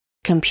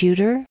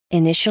Computer,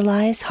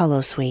 initialize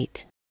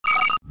holosuite.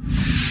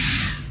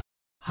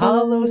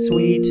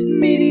 Holosuite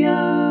Media.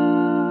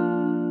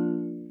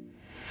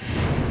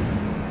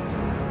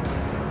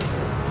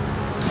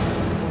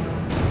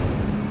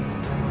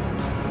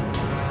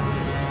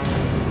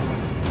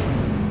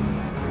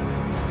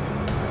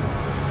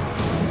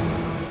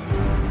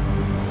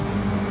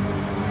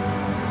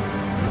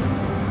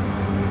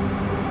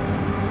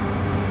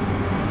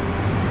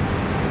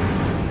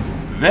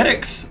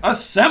 Vedeks,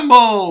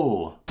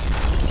 assemble!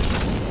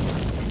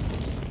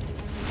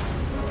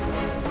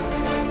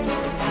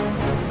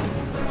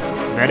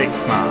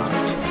 Vedeks Smart.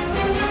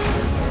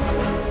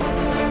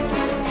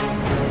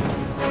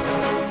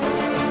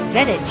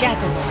 Vedek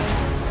Jackola.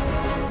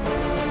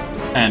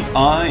 And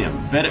I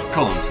am Vedeks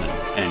Collinson,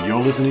 and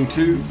you're listening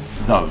to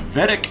The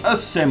Vedek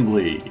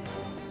Assembly.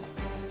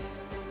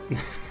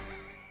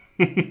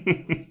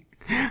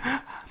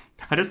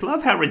 I just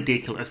love how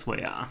ridiculous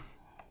we are.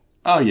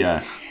 Oh,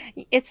 yeah.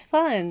 It's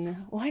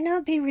fun. Why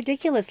not be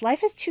ridiculous?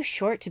 Life is too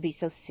short to be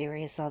so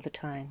serious all the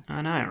time.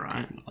 I know,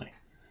 right? Definitely.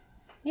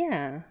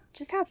 Yeah,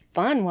 just have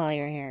fun while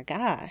you're here.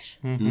 Gosh.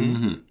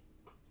 Mm-hmm.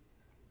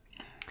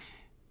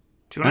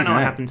 Do you want to know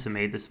what happened to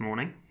me this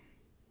morning?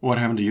 What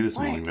happened to you this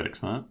morning, Vedeks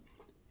Smart?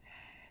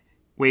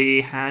 We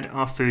had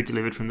our food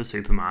delivered from the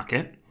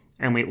supermarket,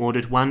 and we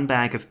ordered one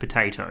bag of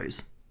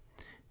potatoes,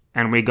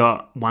 and we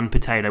got one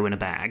potato in a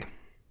bag.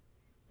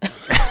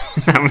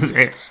 That was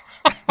it.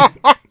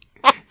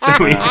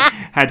 So we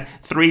had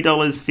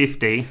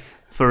 $3.50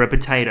 for a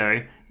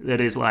potato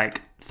that is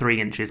like 3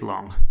 inches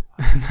long.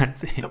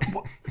 That's it.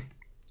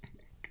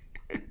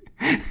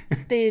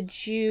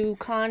 Did you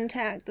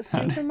contact the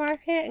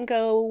supermarket and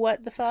go,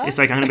 what the fuck? It's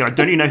like, I'm going to be like,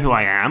 don't you know who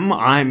I am?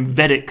 I'm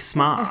Vedeks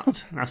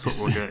Smart. That's what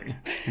we'll do.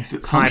 Is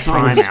it some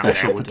sort of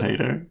special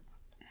potato?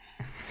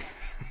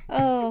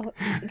 Oh,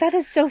 that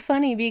is so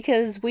funny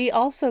because we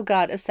also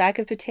got a sack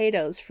of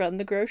potatoes from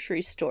the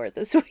grocery store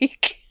this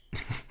week.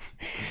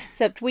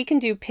 Except we can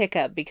do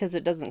pickup because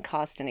it doesn't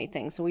cost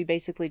anything. So we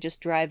basically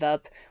just drive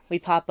up, we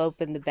pop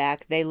open the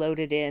back, they load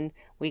it in,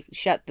 we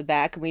shut the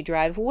back, and we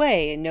drive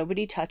away, and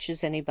nobody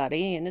touches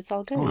anybody, and it's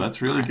all good. Oh,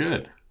 that's really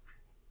good.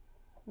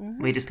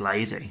 Mm-hmm. We're just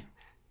lazy.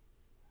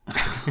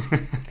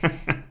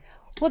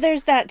 Well,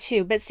 there's that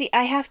too. But see,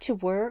 I have to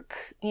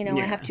work, I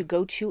Yeah. have to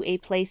go to a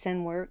place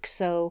and work,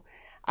 so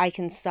I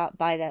can stop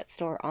by that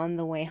store on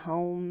the way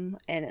home,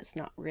 and it's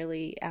not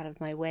really out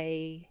of my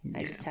way. Yeah.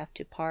 I just have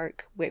to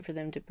park, wait for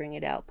them to bring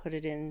it out, put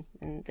it in,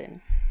 and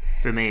then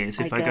For me, it's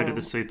if I go to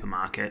the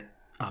supermarket,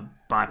 I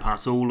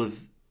bypass all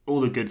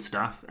the good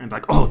stuff and be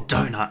like, oh,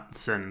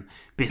 donuts and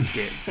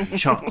biscuits and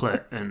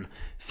chocolate and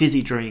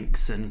fizzy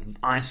drinks and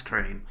ice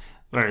cream.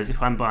 Whereas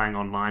if I'm buying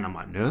online, I'm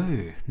like,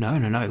 no,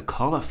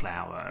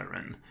 cauliflower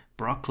and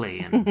broccoli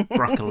and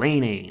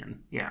broccolini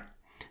and yeah.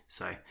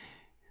 So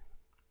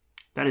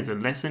that is a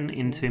lesson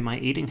into my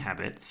eating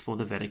habits for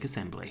the Vedek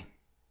Assembly.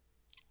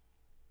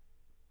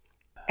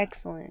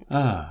 Excellent.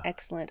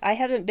 Excellent. I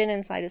haven't been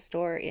inside a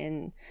store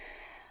in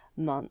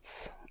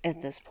months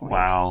at this point.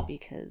 Wow.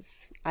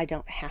 Because I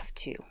don't have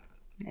to,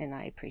 and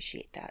I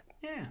appreciate that.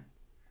 Yeah.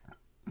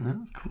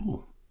 That's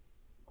cool.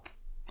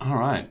 All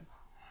right.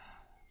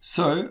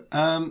 So,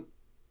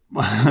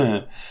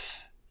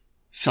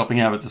 shopping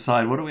habits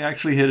aside, what are we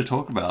actually here to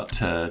talk about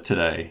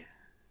today?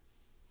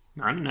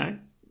 I don't know.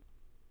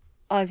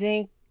 I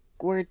think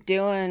we're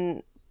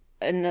doing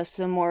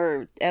some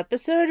more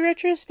episode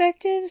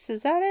retrospectives.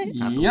 Is that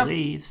it? I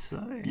believe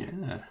so.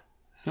 Yeah.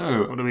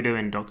 So, What are we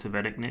doing, Dr.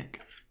 Vedek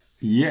Nick?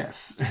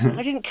 yes.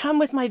 I didn't come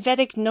with my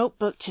Vedek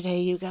notebook today,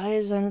 you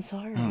guys. I'm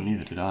sorry. Oh,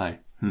 neither did I.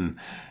 No.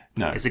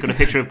 Has it got a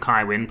picture of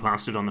Kai Wynn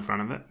plastered on the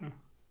front of it?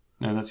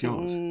 No, that's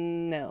yours.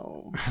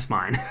 No. That's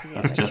mine.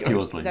 Yeah, That's just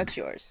yours, Lee. That's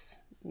yours.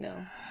 No.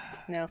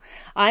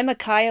 I'm a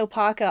Kai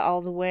Opaka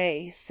all the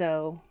way,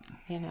 so,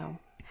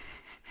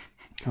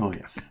 Oh,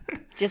 yes.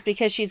 Just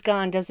because she's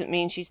gone doesn't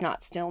mean she's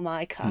not still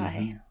my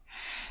Kai.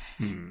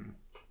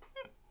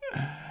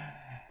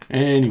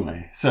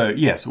 Anyway, so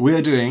yes,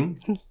 we're doing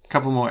a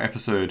couple more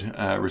episode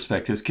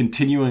respectives,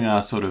 continuing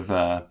our sort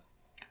of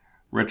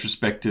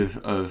retrospective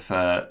of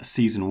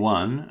season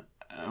 1.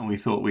 And we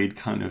thought we'd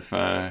kind of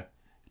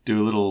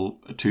do a little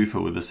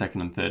twofer with the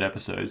second and third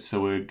episodes. So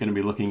we're going to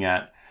be looking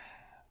at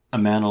A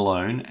Man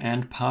Alone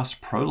and Past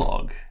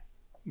Prologue.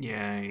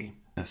 Yay.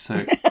 So,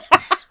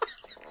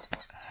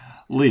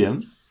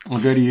 Liam, I'll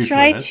go to you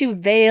Try first. to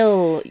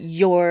veil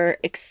your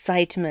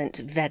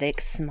excitement,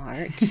 Vedeks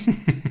Smart.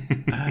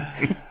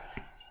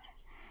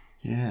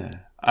 Yeah.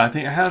 I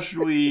think, I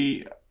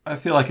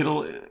feel like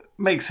it'll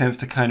make sense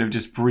to kind of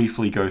just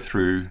briefly go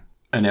through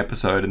an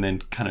episode and then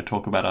kind of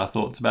talk about our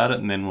thoughts about it,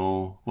 and then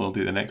we'll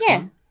do the next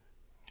one.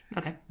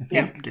 Okay.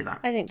 Yeah. Do that.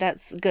 I think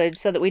that's good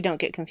so that we don't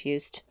get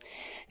confused.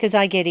 Because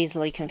I get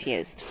easily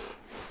confused.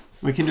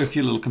 We can do a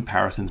few little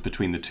comparisons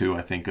between the two,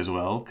 I think, as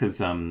well, because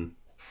they're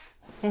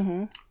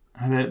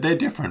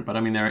different, but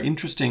I mean, there are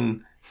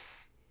interesting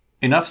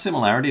enough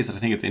similarities that I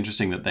think it's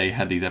interesting that they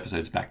had these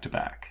episodes back to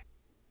back.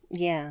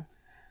 Yeah.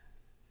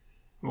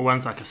 Well,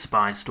 one's like a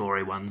spy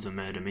story, one's a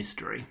murder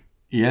mystery.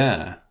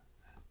 Yeah.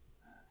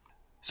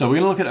 So we're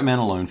going to look at A Man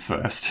Alone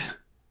first,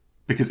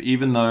 because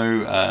even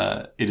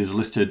though it is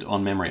listed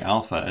on Memory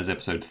Alpha as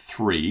episode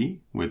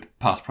 3, with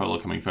past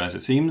Prologue coming first,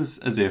 it seems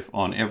as if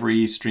on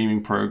every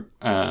streaming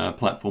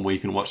platform where you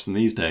can watch them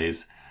these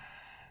days,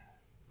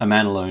 A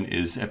Man Alone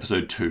is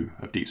episode 2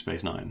 of Deep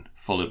Space Nine,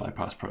 followed by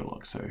past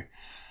Prologue. So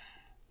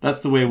that's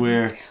the way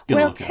we're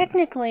going to look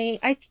technically,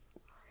 at it.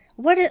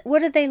 What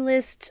did they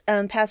list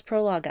past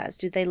Prologue as?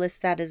 Did they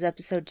list that as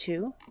episode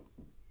 2?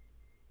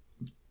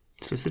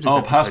 So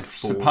episode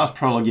 4. So past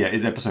Prologue,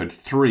 is episode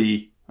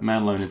 3. A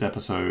Man Alone is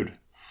episode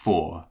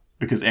 4,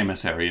 because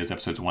Emissary is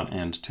episodes 1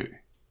 and 2.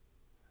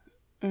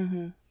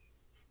 Mm-hmm.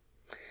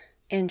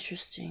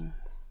 Interesting.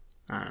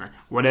 I don't know.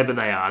 Whatever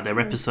they are, they're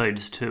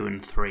episodes 2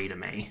 and 3 to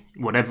me.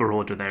 Whatever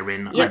order they're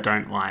in, I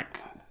don't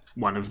like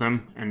one of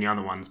them, and the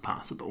other one's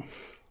passable.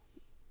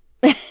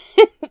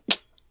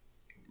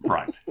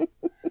 Right.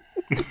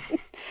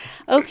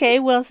 Okay,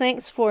 well,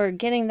 thanks for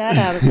getting that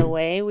out of the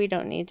way. We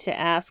don't need to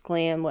ask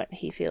Liam what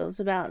he feels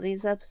about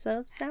these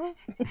episodes now.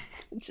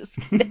 Just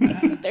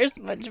kidding. There's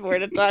much more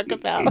to talk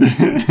about.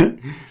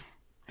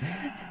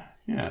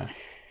 Yeah.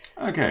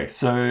 Okay,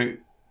 so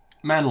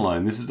Man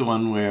Alone. This is the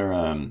one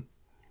where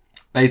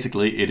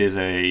basically it is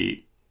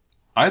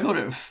I thought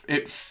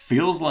it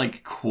feels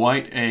like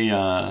quite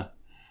a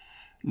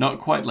not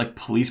quite like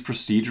police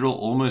procedural,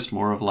 almost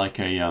more of like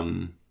a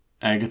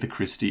Agatha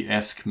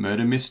Christie-esque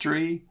murder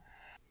mystery,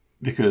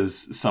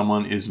 because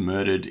someone is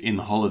murdered in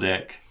the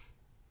holodeck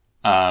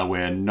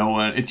where no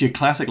one... It's your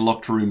classic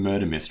locked room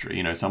murder mystery.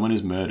 You know, someone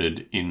is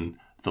murdered in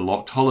the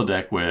locked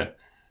holodeck where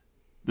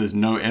there's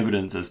no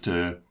evidence as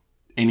to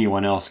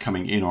anyone else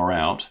coming in or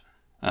out,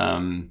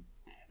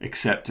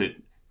 except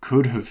it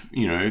could have...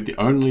 You know, the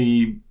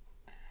only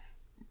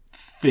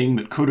thing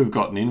that could have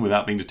gotten in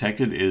without being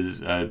detected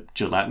is a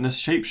gelatinous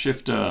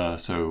shapeshifter.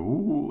 So,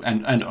 ooh,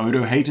 and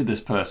Odo hated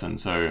this person.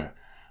 So,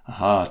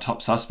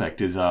 top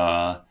suspect is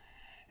our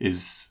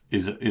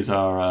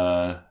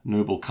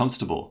noble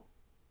constable,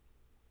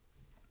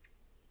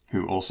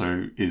 who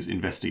also is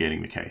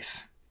investigating the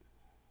case.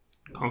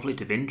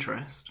 Conflict of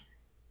interest.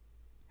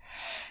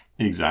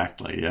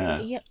 Exactly.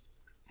 Yeah. Yep.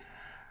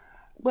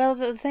 Well,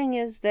 the thing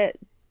is that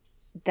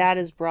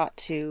is brought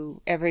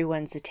to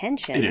everyone's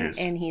attention. It is.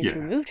 And he's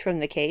removed from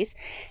the case,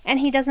 and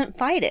he doesn't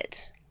fight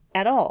it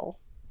at all.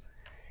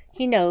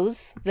 He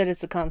knows that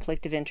it's a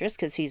conflict of interest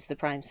because he's the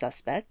prime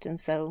suspect, and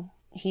so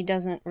he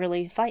doesn't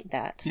really fight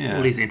that. Yeah.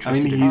 Well, he's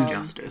interested in his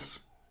justice.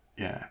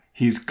 Yeah.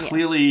 He's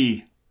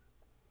clearly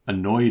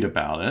annoyed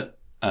about it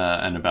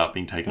and about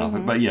being taken off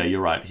it. But yeah,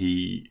 you're right.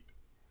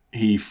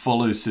 He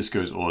follows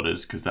Sisko's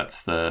orders because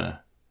that's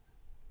the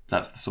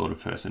sort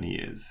of person he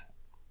is.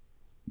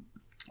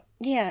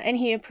 Yeah, and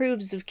he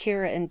approves of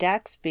Kira and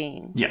Dax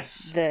being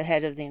the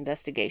head of the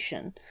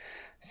investigation.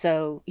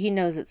 So he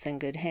knows it's in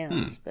good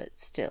hands, but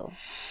still,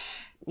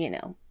 you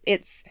know,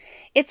 it's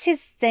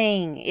his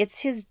thing.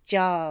 It's his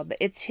job.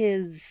 It's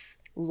his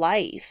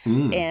life.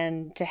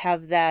 And to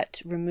have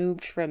that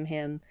removed from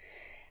him,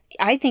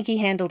 I think he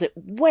handled it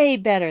way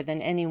better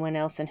than anyone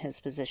else in his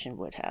position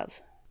would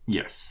have.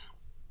 Yes,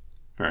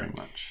 very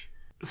much.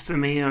 For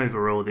me,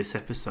 overall, this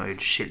episode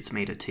shits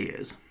me to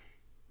tears.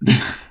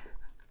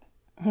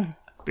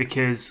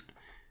 Because,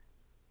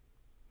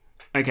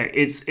 okay,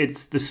 it's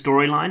the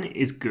storyline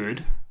is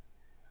good.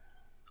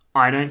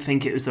 I don't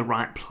think it was the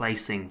right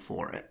placing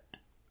for it.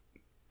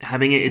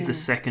 Having it as the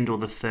second or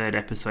the third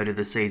episode of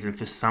the season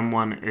for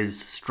someone as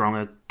strong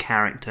a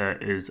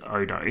character as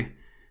Odo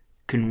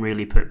can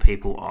really put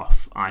people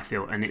off, I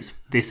feel. And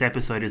this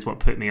episode is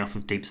what put me off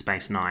of Deep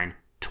Space Nine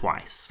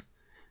twice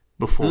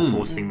before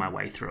forcing my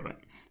way through it.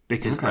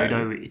 Because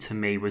Odo, to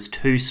me, was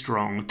too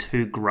strong,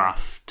 too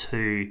gruff,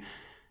 too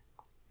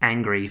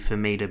angry for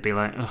me to be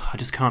like, I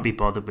just can't be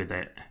bothered with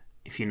it,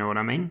 if you know what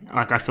I mean.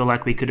 Like, I feel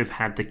like we could have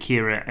had the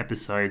Kira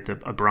episode,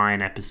 the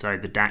O'Brien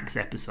episode, the Dax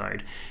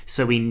episode,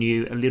 so we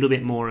knew a little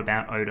bit more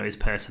about Odo's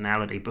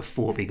personality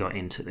before we got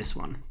into this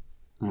one.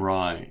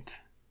 Right.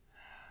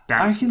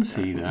 I can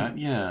see that,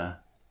 yeah.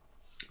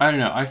 I don't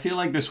know, I feel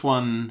like this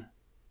one,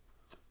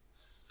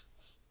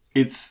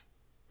 it's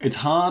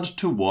hard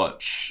to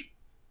watch,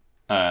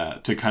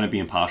 to kind of be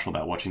impartial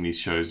about watching these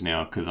shows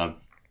now, because I've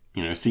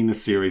seen the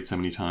series so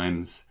many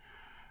times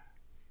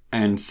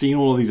and seen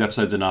all of these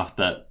episodes enough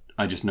that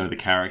I just know the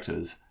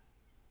characters.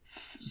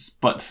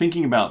 But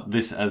thinking about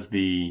this as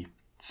the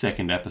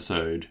second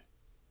episode,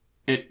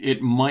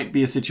 it might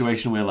be a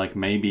situation where like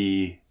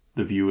maybe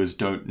the viewers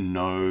don't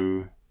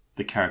know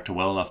the character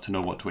well enough to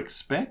know what to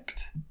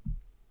expect.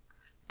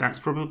 That's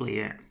probably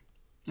it.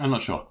 I'm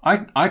not sure.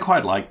 I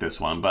quite like this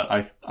one, but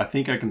I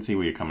think I can see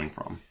where you're coming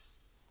from.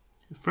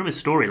 From a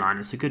storyline,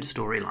 it's a good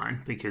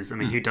storyline because, I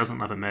mean, who doesn't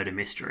love a murder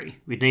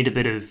mystery? We'd need a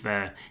bit of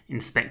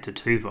Inspector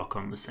Tuvok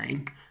on the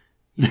scene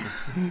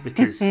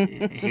because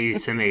he,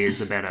 to me, is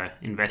the better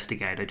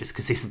investigator just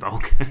because he's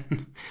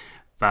Vulcan.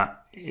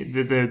 But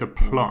the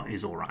plot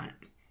is all right.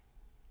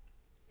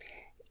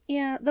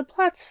 Yeah, the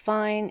plot's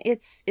fine.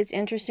 It's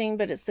interesting,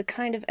 but it's the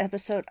kind of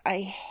episode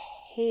I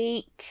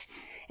hate.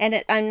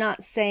 And I'm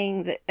not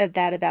saying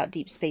that about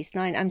Deep Space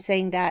Nine. I'm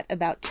saying that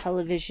about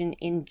television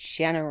in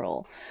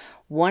general.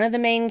 One of the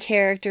main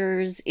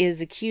characters is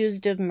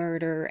accused of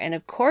murder, and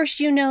of course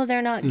you know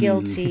they're not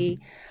guilty,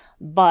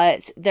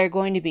 but they're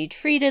going to be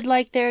treated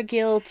like they're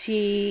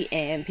guilty,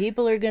 and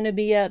people are going to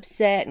be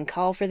upset and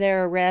call for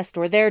their arrest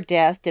or their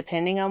death,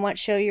 depending on what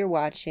show you're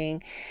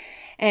watching.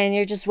 And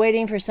you're just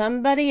waiting for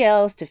somebody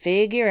else to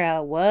figure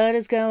out what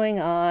is going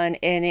on,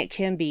 and it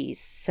can be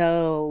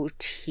so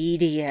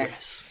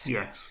tedious.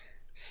 Yes.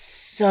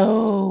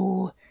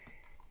 So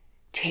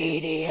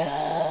tedious.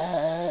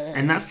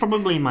 And that's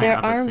probably my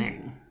other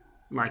thing.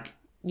 Like,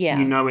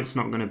 you know it's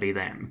not going to be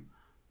them.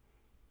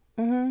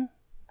 Mm-hmm.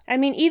 I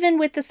mean, even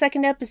with the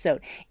second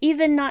episode,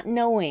 even not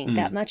knowing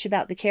that much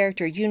about the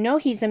character, you know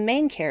he's a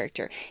main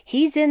character.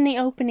 He's in the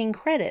opening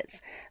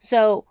credits.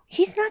 So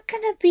he's not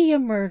going to be a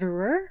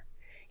murderer.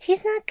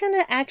 He's not going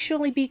to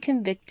actually be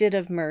convicted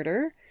of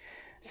murder.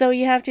 So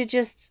you have to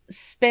just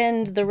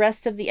spend the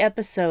rest of the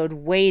episode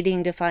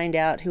waiting to find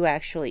out who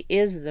actually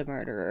is the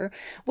murderer,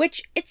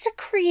 which it's a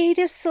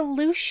creative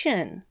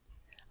solution,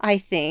 I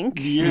think.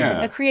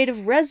 Yeah. A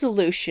creative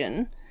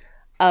resolution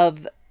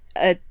of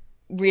a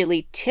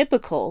really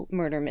typical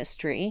murder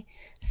mystery.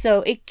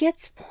 So it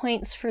gets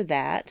points for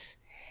that.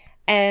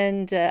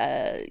 And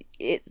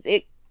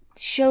it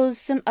shows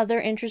some other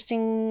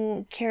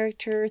interesting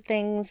character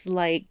things,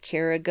 like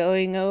Kira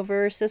going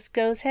over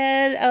Sisko's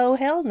head. Oh,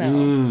 hell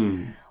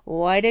no.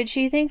 Why did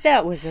she think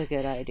that was a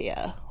good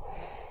idea?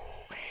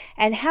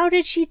 And how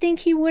did she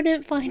think he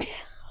wouldn't find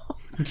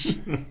out?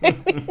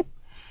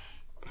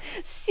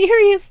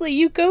 Seriously,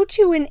 you go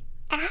to an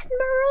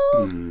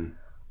admiral?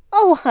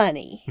 Oh,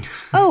 honey.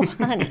 Oh,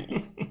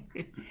 honey.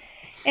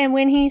 And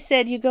when he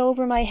said, you go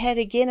over my head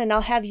again and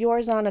I'll have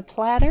yours on a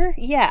platter?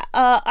 Yeah,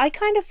 I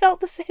kind of felt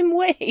the same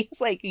way.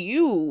 It's like,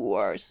 you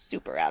are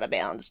super out of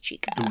bounds,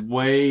 chica. The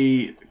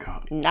way...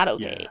 God, not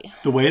okay. Yeah.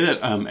 The way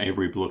that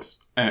Avery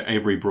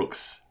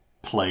Brooks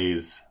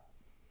plays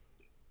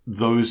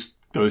those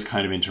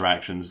kind of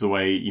interactions, the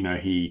way,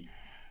 he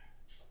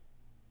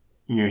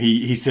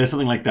says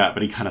something like that,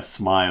 but he kind of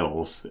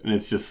smiles, and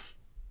it's just...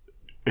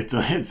 It's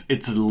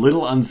a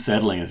little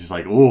unsettling. It's just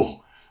like,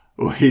 oh,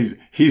 he's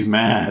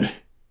mad.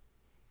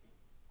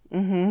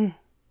 Mm-hmm.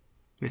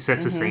 It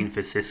sets the scene for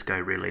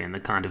Sisko, really, and the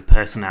kind of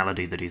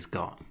personality that he's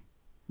got.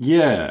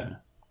 Yeah.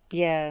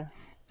 Yeah.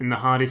 And the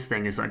hardest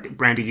thing is, like,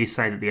 Brandy, you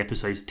say that the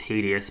episode's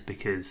tedious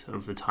because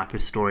of the type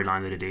of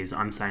storyline that it is.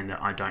 I'm saying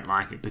that I don't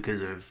like it because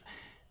of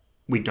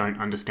we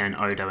don't understand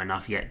Odo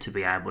enough yet to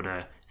be able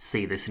to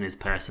see this in his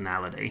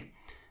personality.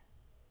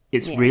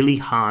 It's really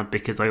hard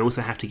because I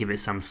also have to give it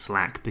some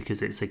slack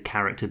because it's a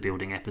character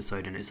building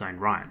episode in its own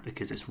right,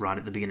 because it's right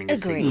at the beginning of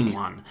season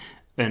 1.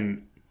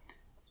 And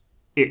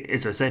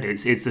as I said,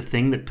 it's the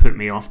thing that put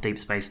me off Deep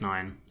Space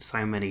Nine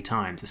so many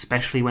times,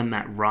 especially when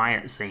that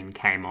riot scene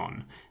came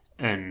on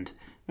and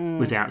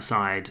was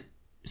outside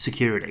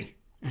security.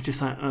 It's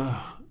just like,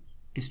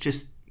 it's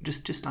just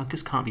I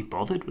just can't be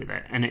bothered with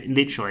it. And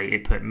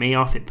it put me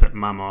off, it put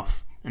Mum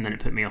off, and then it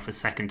put me off a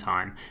second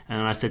time. And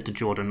then I said to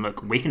Jordan,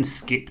 look, we can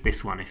skip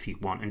this one if you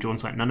want. And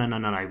Jordan's like,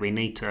 no, we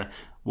need to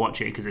watch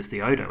it because it's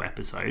the Odo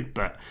episode,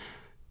 but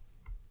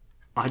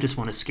I just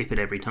want to skip it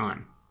every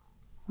time.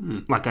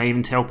 Like, I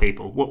even tell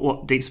people,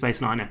 what Deep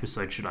Space Nine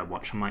episode should I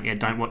watch? I'm like, yeah,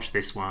 don't watch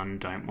this one,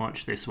 don't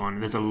watch this one.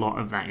 There's a lot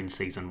of that in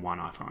season 1,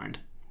 I find.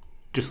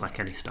 Just like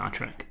any Star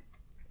Trek.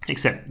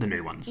 Except the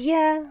new ones.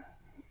 Yeah,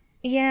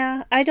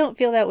 I don't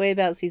feel that way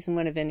about season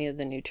 1 of any of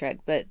the new Trek,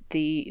 but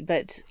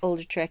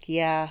older Trek,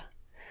 yeah,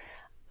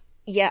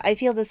 I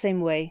feel the same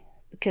way,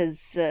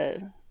 because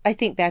I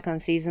think back on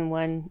season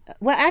 1.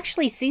 Well,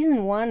 actually,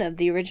 season 1 of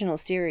the original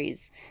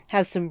series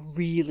has some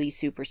really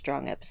super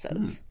strong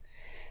episodes.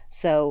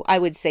 So I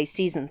would say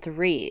season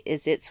 3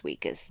 is its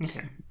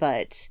weakest,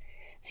 but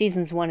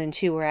seasons 1 and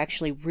 2 were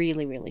actually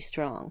really, really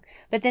strong.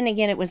 But then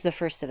again, it was the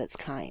first of its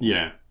kind.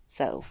 Yeah.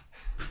 So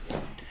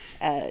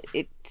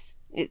it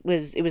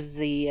was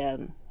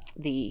the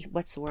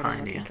what's the word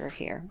I'm looking for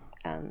here?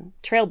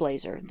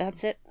 Trailblazer.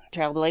 That's it.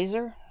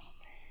 Trailblazer.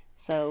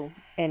 So,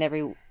 and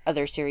every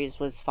other series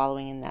was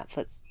following in that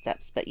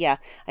footsteps. But yeah,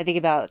 I think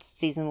about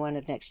season 1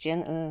 of Next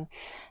Gen,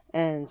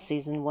 and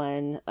season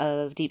 1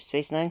 of Deep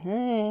Space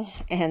Nine,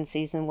 and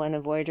season 1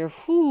 of Voyager,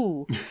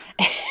 and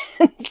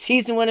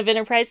season 1 of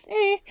Enterprise,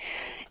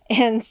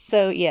 and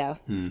so yeah.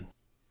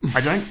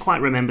 I don't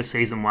quite remember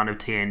season 1 of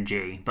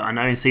TNG, but I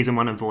know in season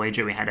 1 of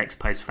Voyager we had Ex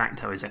Post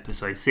Facto as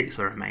episode 6,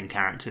 where a main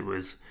character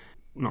was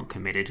not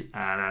committed,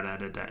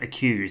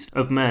 accused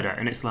of murder,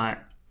 and it's like,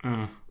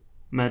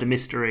 murder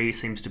mystery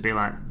seems to be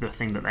like the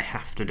thing that they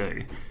have to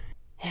do.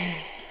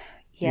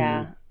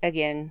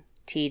 Again,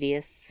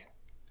 tedious.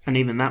 And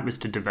even that was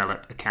to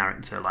develop a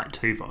character like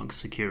Tuvok's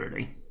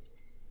security.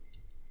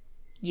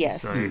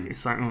 Yes. So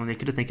it's like, they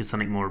could have think of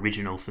something more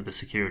original for the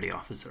security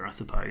officer, I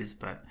suppose,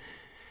 but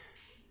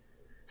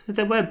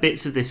there were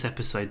bits of this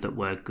episode that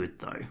were good,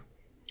 though.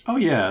 Oh,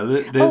 yeah.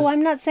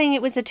 I'm not saying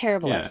it was a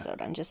terrible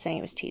episode. I'm just saying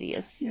it was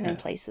tedious in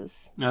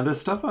places. Now,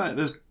 there's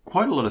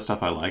quite a lot of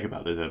stuff I like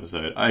about this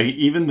episode.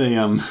 Even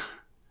the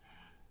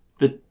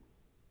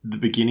the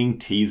beginning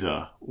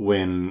teaser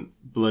when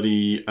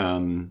bloody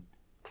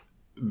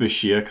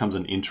Bashir comes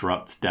and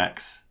interrupts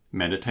Dax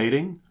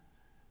meditating.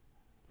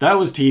 That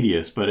was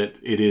tedious, but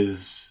it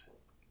is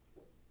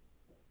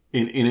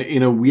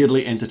in a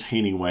weirdly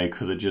entertaining way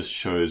because it just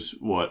shows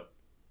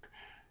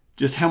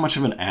just how much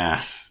of an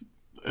ass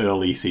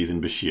early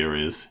season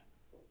Bashir is.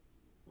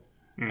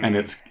 And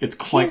it's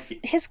quite...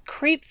 His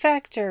creep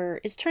factor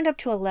is turned up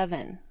to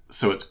 11.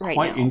 So it's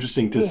quite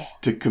interesting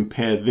to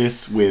compare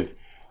this with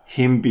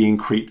him being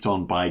creeped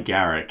on by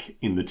Garrick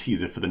in the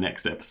teaser for the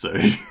next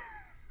episode.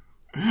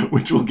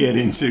 Which we'll get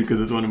into because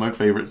it's one of my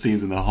favourite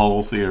scenes in the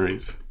whole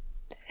series.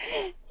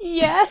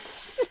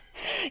 Yes.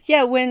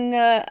 Yeah, when...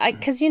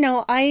 Because,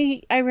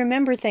 I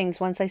remember things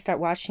once I start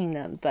watching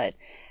them, but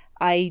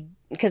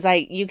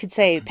you could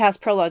say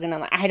past prologue and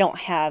I'm like, I don't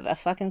have a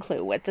fucking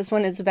clue what this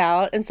one is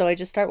about. And so I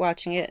just start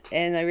watching it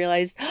and I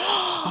realized,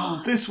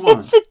 oh, this one.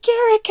 It's a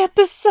Garrick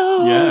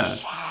episode. Yeah.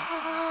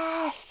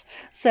 Yes.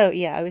 So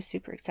yeah, I was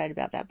super excited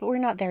about that, but we're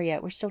not there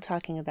yet. We're still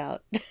talking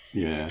about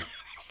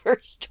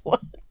first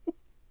one.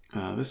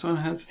 This one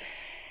has,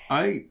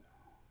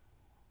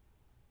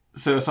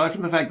 so aside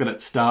from the fact that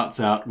it starts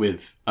out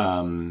with,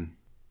 some,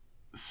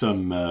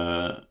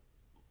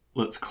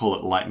 let's call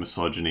it light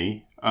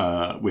misogyny,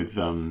 with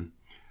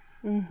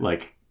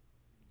like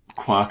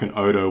Quark and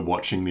Odo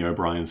watching the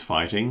O'Briens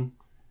fighting,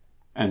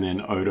 and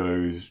then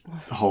Odo's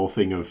whole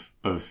thing of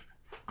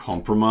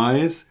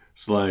compromise.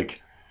 It's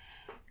like,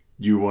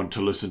 you want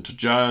to listen to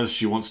jazz,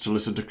 she wants to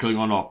listen to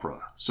Klingon opera,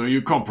 so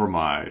you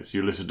compromise,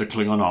 you listen to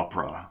Klingon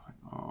opera. It's like,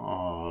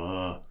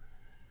 oh,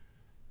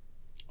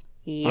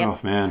 yep. Oh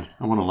man,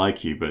 I want to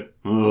like you, but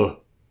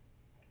ugh.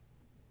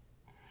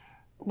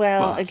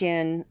 Well,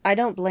 again, I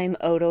don't blame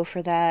Odo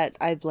for that.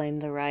 I blame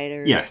the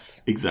writers.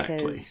 Yes,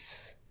 exactly.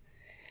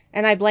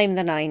 And I blame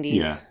the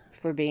 90s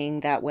for being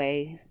that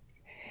way.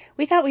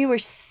 We thought we were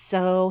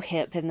so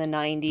hip in the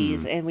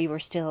 90s, and we were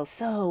still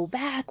so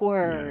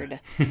backward.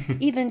 Yeah.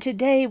 Even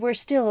today, we're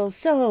still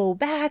so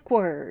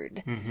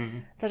backward. Mm-hmm.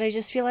 That I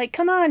just feel like,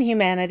 come on,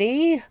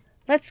 humanity.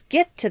 Let's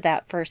get to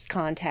that first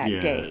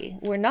contact day.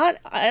 We're not,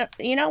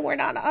 we're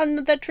not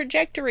on the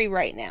trajectory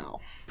right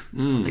now.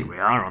 I think we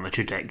are on the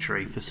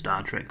trajectory for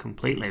Star Trek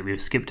completely. We've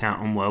skipped out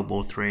on World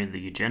War III and the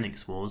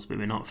eugenics wars, but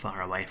we're not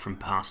far away from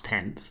past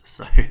tense,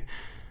 so...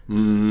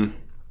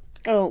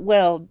 Oh,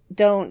 well,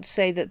 don't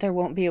say that there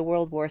won't be a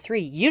World War III.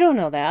 You don't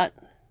know that.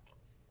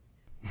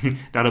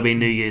 That'll be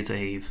New Year's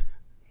Eve.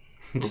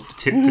 just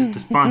to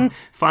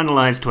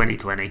finalise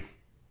 2020.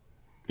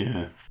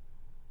 Yeah.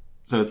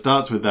 So it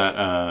starts with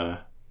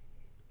that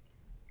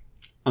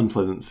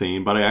unpleasant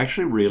scene, but I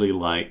actually really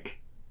like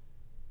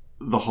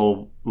the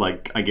whole,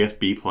 I guess,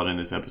 B-plot in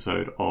this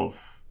episode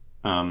of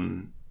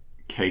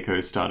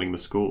Keiko starting the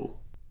school.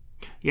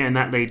 Yeah, and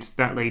that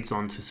leads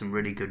on to some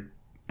really good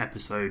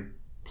episode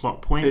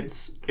plot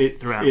points.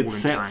 It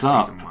sets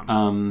up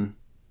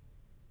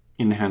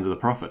In the Hands of the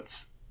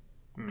Prophets.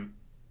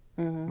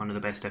 Mm-hmm. One of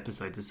the best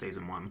episodes of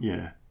season 1.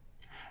 Yeah.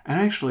 And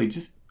actually,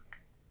 just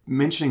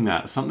mentioning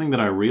that, something that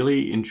I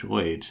really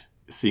enjoyed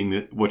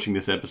watching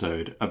this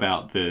episode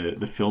about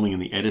the filming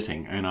and the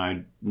editing, and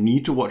I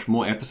need to watch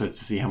more episodes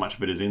to see how much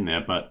of it is in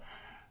there, but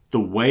the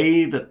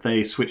way that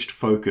they switched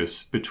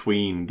focus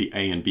between the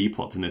A and B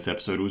plots in this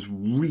episode was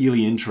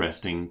really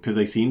interesting, because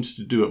they seemed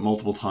to do it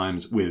multiple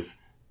times with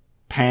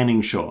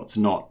panning shots,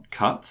 not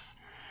cuts.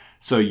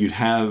 So you'd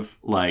have,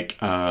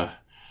 trying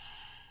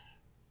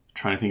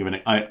to think of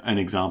an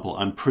example.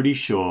 I'm pretty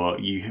sure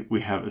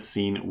we have a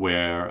scene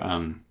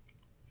where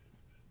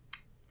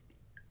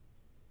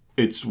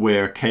it's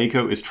where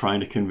Keiko is trying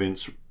to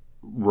convince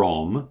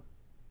Rom,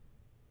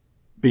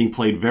 being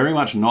played very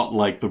much not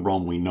like the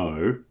Rom we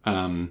know,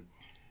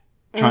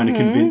 trying to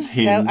convince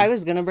him I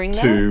was gonna bring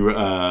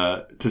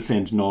that to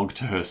send Nog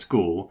to her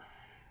school,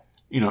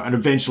 and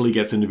eventually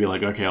gets him to be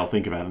like, okay, I'll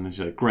think about it. And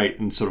she's like, great,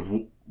 and sort of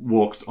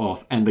walks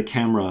off, and the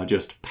camera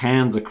just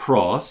pans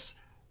across,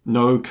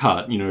 no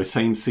cut,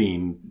 same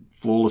scene,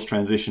 flawless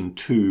transition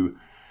to,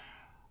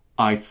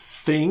 I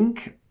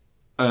think,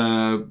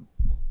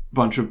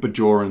 bunch of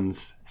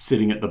Bajorans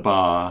sitting at the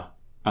bar,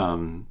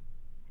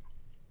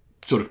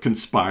 sort of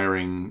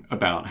conspiring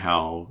about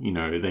how,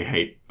 they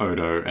hate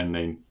Odo and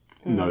they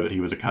know that he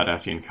was a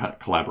Cardassian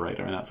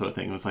collaborator and that sort of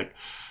thing. It was like,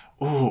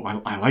 oh,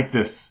 I like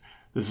this.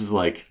 This is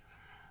like,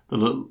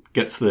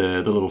 gets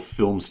the little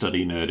film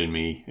study nerd in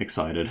me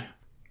excited.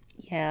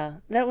 Yeah,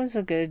 that was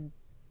a good...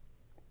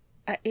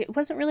 It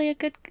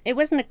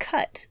wasn't a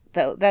cut,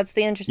 though. That's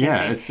the interesting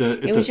thing.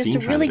 It was just a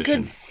really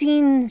good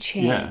scene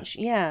change.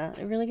 Yeah,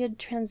 a really good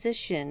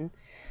transition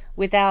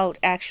without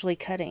actually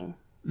cutting.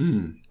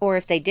 Or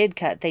if they did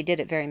cut, they did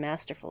it very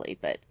masterfully,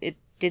 but it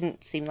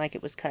didn't seem like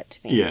it was cut to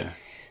me. Yeah.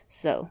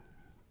 So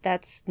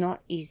that's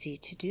not easy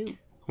to do.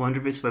 I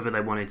wonder if it's whether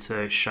they wanted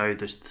to show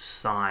the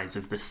size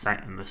of the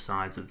set and the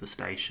size of the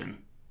station.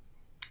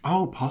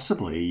 Oh,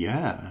 possibly,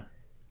 yeah.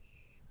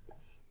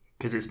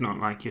 Because it's not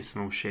like your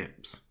small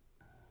ships.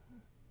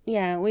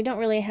 Yeah, we don't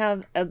really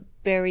have a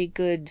very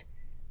good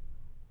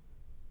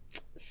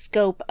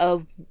scope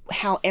of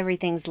how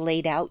everything's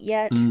laid out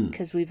yet,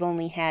 because we've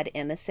only had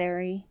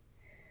Emissary.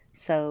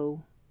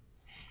 So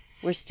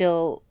we're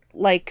still,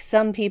 like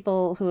some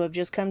people who have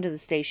just come to the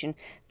station,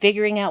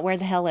 figuring out where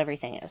the hell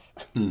everything is.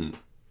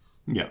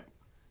 Yeah.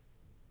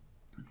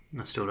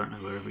 I still don't know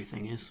where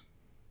everything is.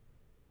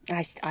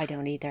 I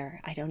don't either.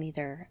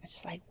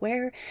 It's like,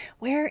 where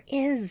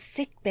is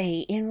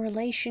sickbay in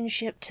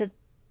relationship to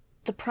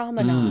the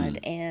promenade,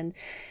 and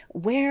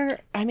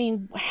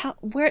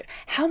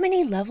how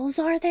many levels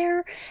are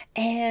there,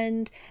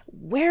 and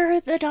where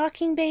are the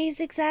docking bays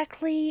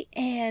exactly,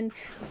 and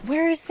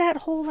where is that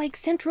whole like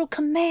central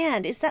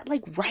command? Is that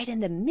like right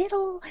in the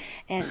middle?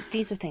 And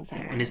these are things I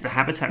want. And is the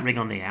habitat ring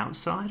on the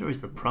outside, or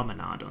is the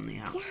promenade on the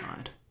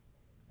outside?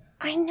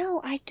 I know.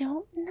 I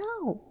don't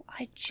know.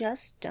 I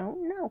just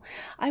don't know.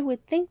 I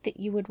would think that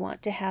you would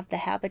want to have the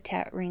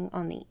habitat ring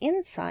on the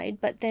inside,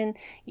 but then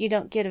you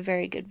don't get a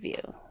very good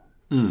view.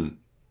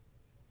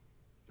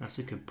 That's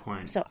a good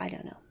point. So I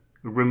don't know.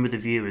 A room with a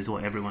view is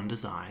what everyone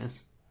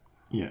desires.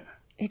 Yeah.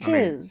 It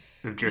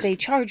is. They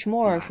charge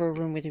more for a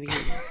room with a view.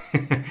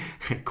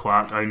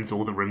 Quark owns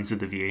all the rooms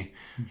with a view.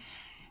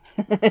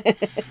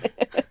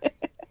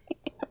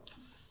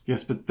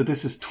 Yes, but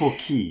this is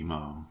Torquay,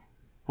 Mom.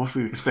 What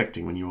were you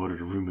expecting when you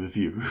ordered a room with a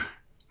view?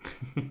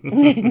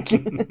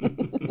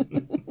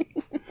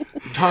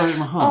 Taj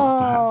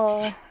Mahal,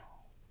 perhaps.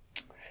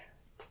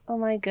 Oh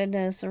my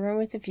goodness, A Room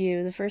with a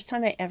View. The first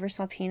time I ever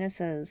saw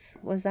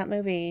penises was that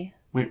movie.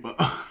 Wait, what?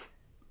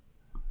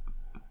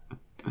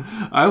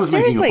 I was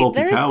making a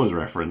Fawlty Towers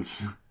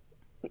reference.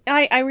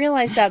 I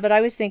realized that, but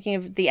I was thinking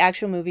of the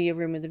actual movie A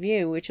Room with a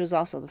View, which was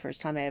also the first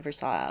time I ever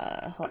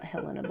saw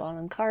Helena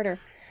Bonham Carter.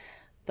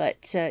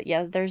 But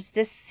yeah, there's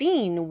this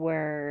scene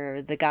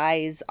where the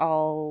guys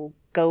all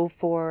go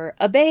for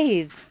a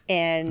bathe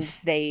and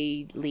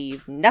they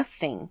leave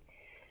nothing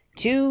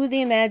to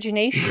the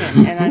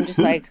imagination. And I'm just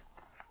like,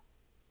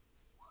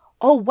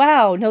 oh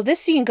wow, no, this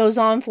scene goes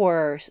on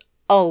for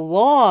a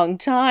long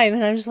time.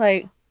 And I'm just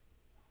like,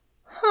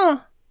 huh,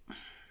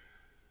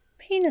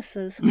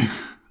 penises.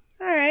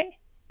 All right.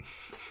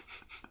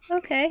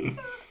 Okay.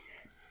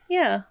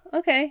 Yeah,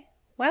 okay.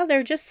 Wow,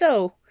 they're just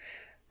so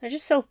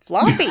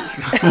floppy.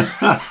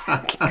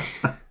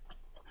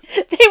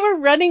 They were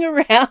running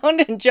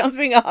around and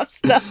jumping off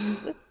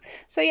stuff.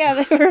 So yeah,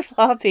 they were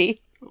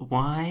floppy.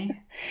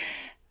 Why?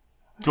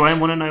 Do I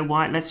want to know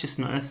why? Let's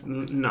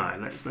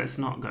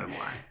not go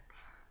why.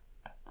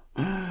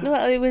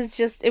 Well, it was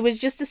just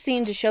a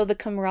scene to show the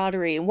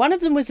camaraderie. And one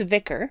of them was a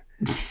vicar,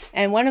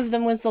 and one of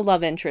them was the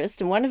love interest,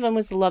 and one of them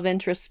was the love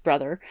interest's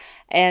brother.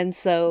 And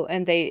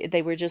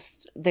they were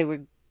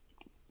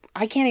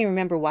I can't even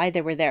remember why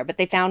they were there, but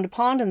they found a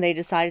pond and they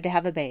decided to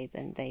have a bathe,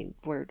 and they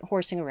were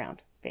horsing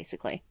around,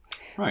 basically.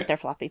 Right. With their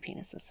floppy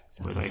penises.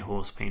 So. Were they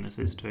horse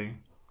penises too?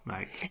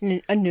 Like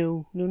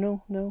No. No,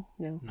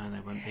 they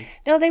wouldn't be.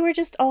 No, they were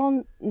just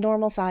all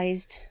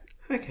normal-sized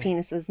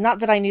penises. Not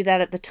that I knew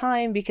that at the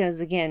time,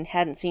 because, again,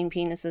 hadn't seen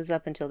penises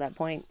up until that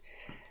point.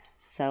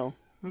 So.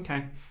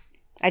 Okay.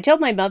 I told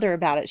my mother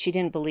about it. She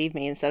didn't believe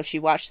me, and so she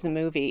watched the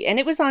movie. And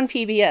it was on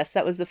PBS.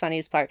 That was the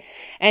funniest part.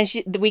 And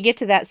we get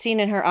to that scene,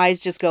 and her eyes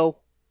just go...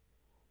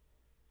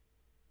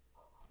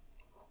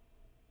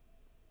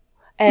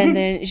 And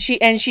then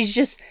she's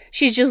just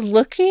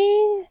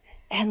looking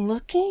and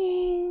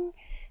looking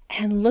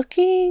and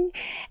looking,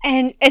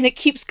 and it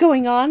keeps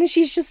going on, and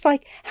she's just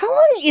like, how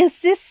long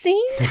is this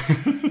scene?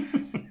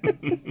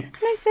 And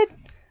I said,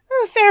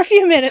 a fair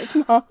few minutes,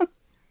 Mom.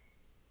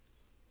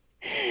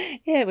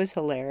 Yeah, it was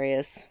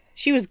hilarious.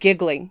 She was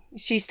giggling.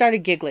 She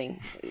started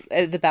giggling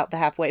at about the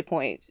halfway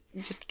point,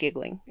 just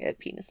giggling at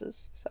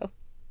penises. So,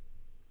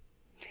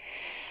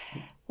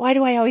 why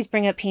do I always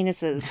bring up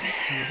penises?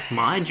 It's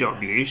my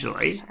job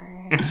usually.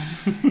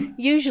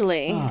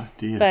 Usually, Oh,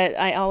 dear. but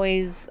I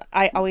always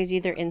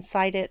either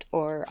incite it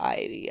or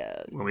I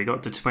Well, we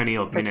got to 20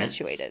 odd minutes.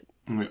 perpetuate it.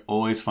 We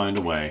always find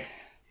a way.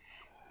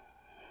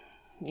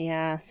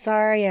 Yeah,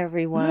 sorry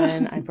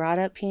everyone. I brought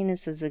up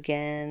penises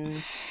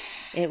again.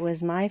 It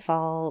was my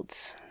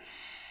fault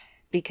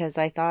because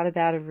I thought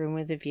about a room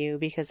with a view,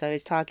 because I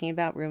was talking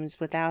about rooms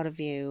without a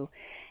view,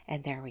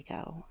 and there we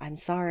go. I'm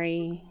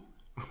sorry.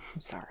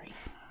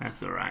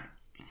 That's all right.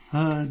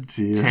 Oh,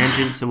 dear.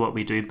 Tangents are what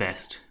we do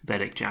best,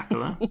 Vedek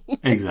Jackola.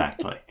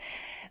 Exactly.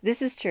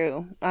 This is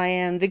true. I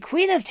am the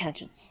queen of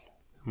tangents.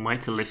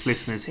 Wait till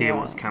listeners hear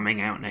what's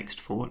coming out next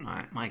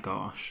fortnight. My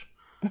gosh.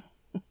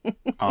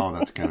 Oh,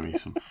 that's going to be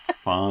some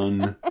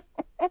fun.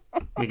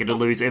 We're going to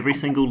lose every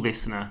single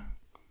listener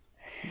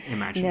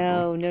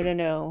imaginable.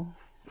 No.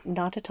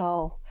 Not at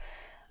all.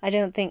 I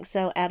don't think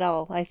so at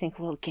all. I think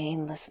we'll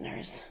gain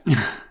listeners.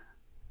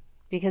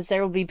 Because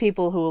there will be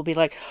people who will be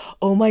like,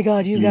 oh my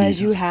god, you guys,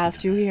 you have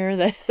to hear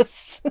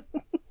this.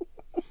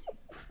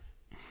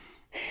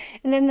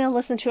 And then they'll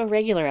listen to a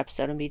regular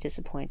episode and be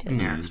disappointed.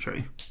 Yeah, it's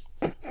true.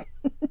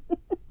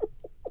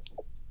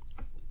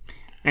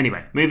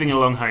 Anyway, moving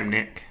along home,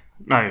 Nick.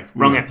 No,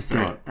 wrong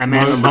episode. No,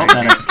 not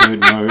that episode.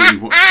 No.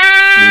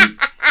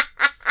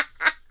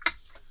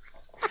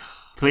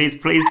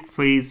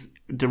 Please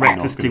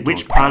direct us to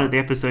which part of the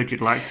episode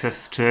you'd like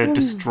us to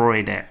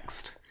destroy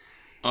next.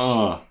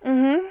 Oh.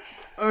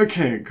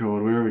 Okay,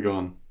 God, where are we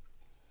going?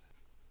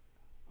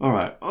 All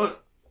right.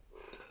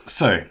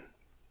 So,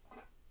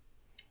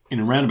 in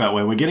a roundabout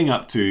way, we're getting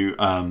up to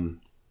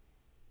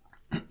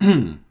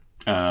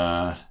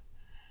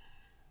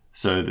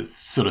so this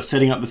sort of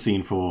setting up the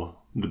scene for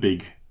the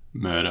big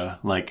murder.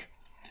 Like,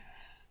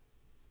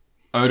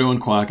 Odo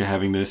and Quark are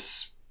having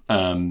this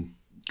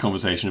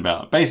conversation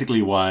about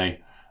basically why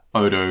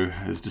Odo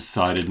has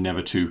decided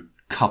never to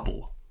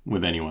couple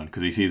with anyone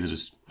because he sees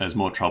it as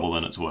more trouble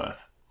than it's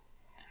worth.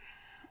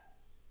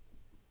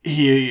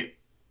 He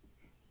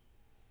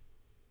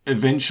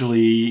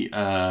eventually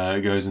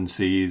goes and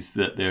sees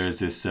that there is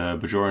this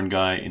Bajoran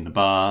guy in the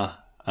bar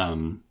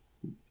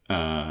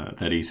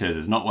that he says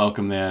is not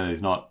welcome there.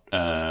 He's not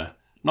a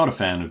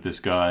fan of this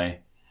guy.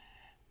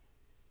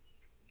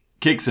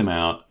 Kicks him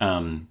out,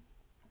 and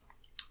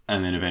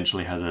then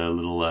eventually has a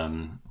little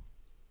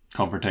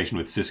confrontation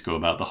with Sisko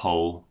about the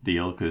whole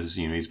deal because,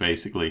 he's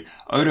basically...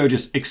 Odo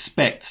just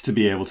expects to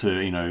be able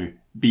to,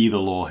 be the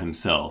law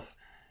himself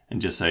and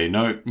just say,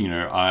 no,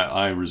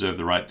 I reserve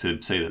the right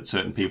to say that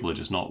certain people are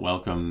just not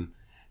welcome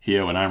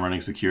here when I'm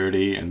running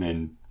security. And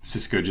then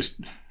Sisko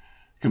just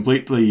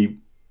completely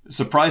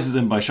surprises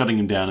him by shutting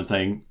him down and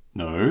saying,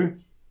 no,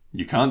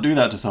 you can't do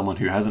that to someone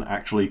who hasn't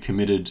actually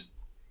committed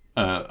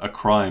a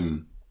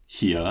crime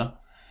here.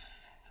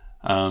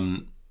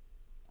 And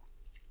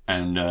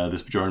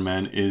this Bajoran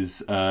man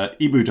is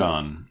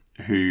Ibudan,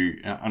 who...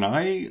 And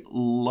I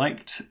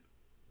liked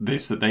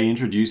this, that they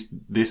introduced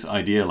this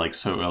idea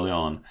so early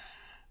on.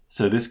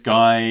 So this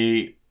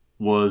guy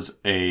was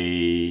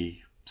a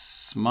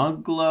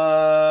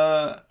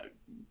smuggler,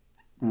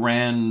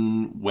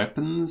 ran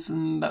weapons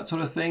and that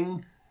sort of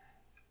thing.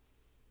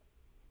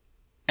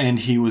 And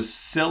he was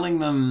selling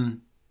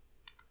them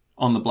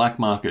on the black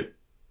market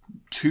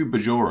to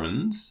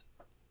Bajorans.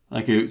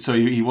 So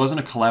he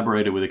wasn't a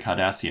collaborator with the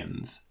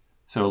Cardassians.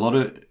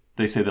 So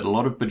they say that a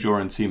lot of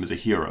Bajorans see him as a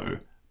hero.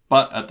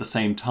 But at the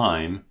same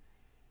time,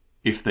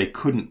 if they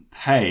couldn't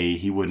pay,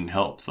 he wouldn't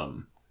help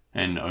them.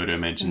 And Odo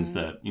mentions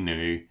that,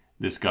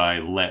 this guy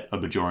let a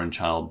Bajoran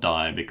child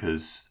die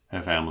because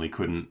her family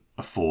couldn't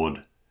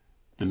afford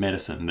the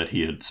medicine that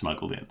he had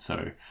smuggled in.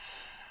 So,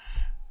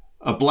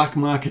 a black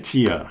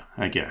marketeer,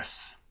 I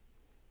guess.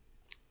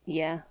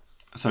 Yeah.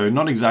 So,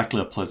 not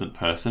exactly a pleasant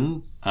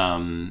person,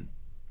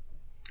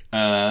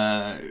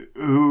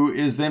 who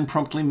is then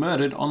promptly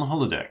murdered on the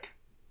holodeck.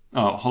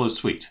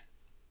 Holosuite.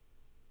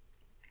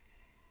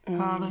 In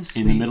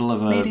the middle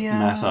of a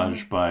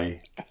massage by...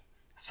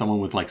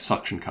 someone with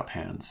suction cup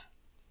hands.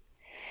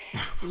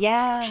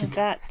 Yeah,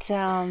 that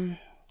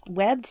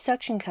webbed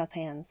suction cup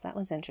hands. That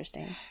was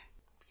interesting.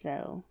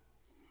 So,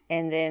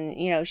 and then,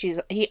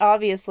 he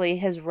obviously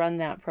has run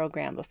that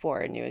program before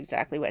and knew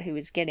exactly what he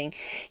was getting.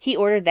 He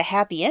ordered the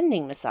happy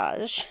ending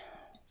massage.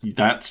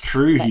 That's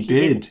true, he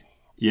did.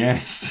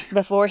 Yes.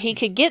 Before he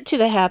could get to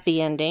the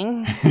happy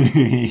ending.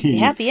 The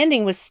happy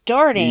ending was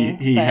starting.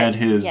 He had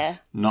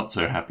his not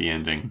so happy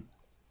ending.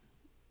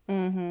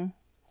 Mm-hmm.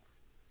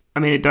 I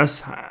mean, it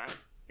does,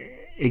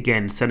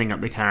 again, setting up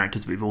the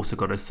characters, we've also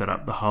got to set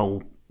up the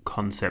whole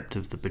concept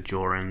of the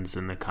Bajorans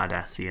and the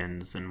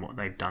Cardassians and what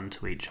they've done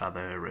to each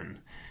other. And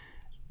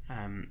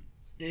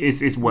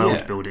it's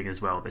world building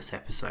as well, this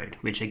episode,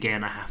 which,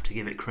 again, I have to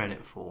give it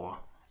credit for,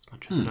 as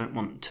much as I don't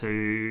want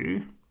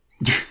to.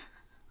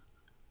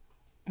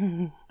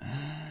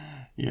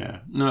 Yeah.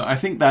 No, I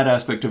think that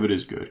aspect of it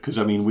is good, because,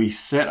 we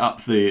set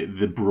up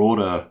the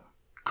broader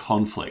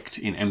conflict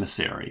in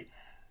Emissary.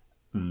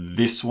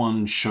 This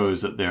one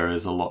shows that there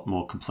is a lot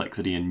more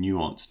complexity and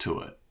nuance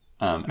to it,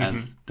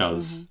 as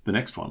does the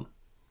next one.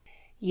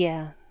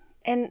 Yeah.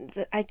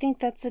 And I think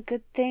that's a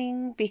good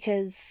thing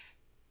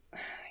because,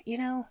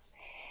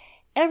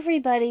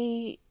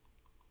 everybody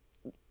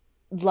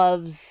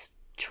loves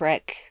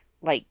Trek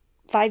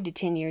 5 to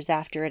 10 years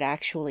after it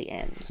actually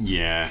ends.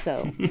 Yeah.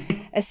 So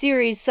a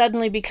series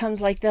suddenly becomes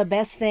the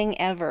best thing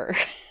ever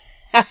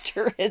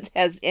after it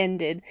has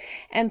ended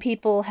and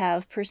people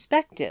have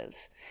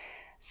perspective.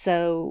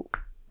 So,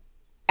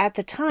 at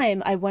the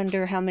time, I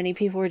wonder how many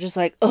people were just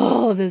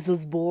oh, this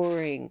is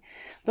boring.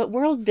 But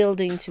world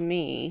building to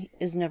me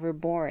is never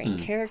boring.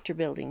 Character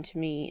building to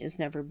me is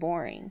never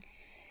boring.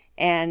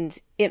 And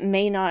it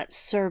may not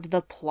serve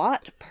the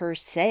plot per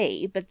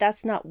se, but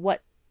that's not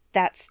what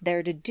that's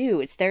there to do.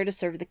 It's there to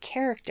serve the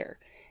character.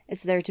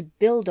 It's there to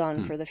build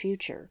on for the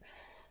future.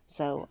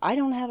 So, I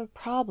don't have a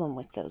problem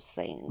with those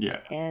things.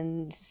 Yeah.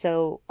 And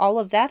so,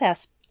 all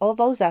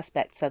those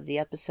aspects of the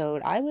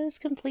episode, I was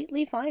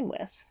completely fine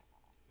with.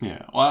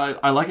 Yeah, well,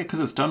 I like it because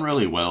it's done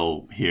really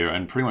well here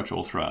and pretty much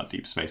all throughout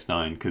Deep Space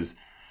Nine. Because,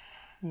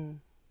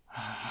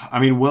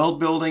 world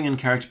building and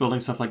character building,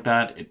 stuff like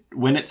that,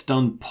 when it's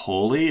done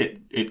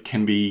poorly, it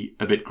can be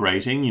a bit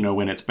grating.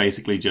 When it's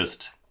basically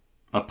just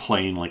a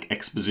plain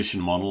exposition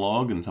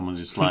monologue and someone's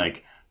just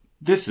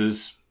this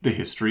is the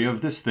history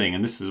of this thing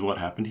and this is what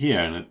happened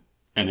here,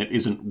 and it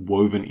isn't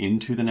woven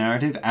into the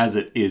narrative as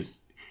it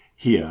is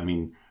here.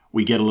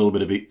 we get a little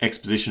bit of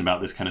exposition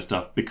about this kind of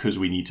stuff because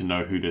we need to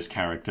know who this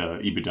character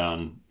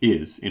Ibudan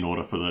is in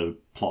order for the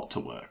plot to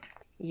work.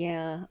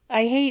 Yeah,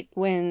 I hate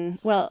when,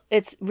 well,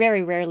 it's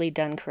very rarely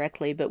done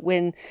correctly, but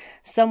when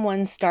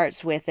someone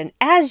starts with an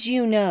 "as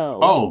you know"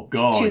 oh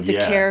god, to the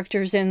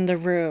characters in the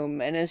room,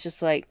 and it's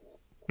just like,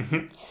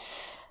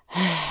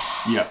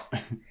 yeah,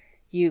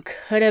 you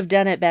could have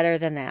done it better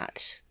than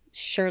that.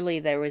 Surely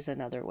there was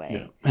another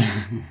way. Yeah.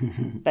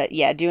 But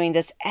yeah, doing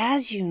this,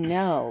 "as you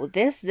know,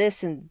 this,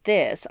 and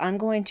this, I'm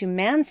going to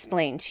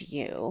mansplain to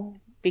you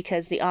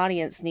because the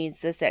audience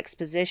needs this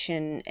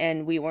exposition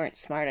and we weren't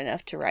smart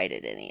enough to write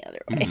it any other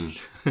way."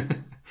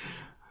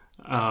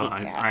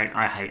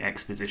 I hate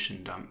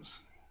exposition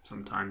dumps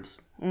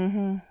sometimes.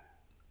 Mm-hmm.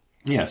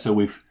 Yeah, so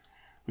we've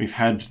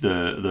had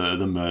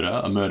the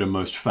murder, a murder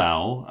most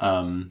foul,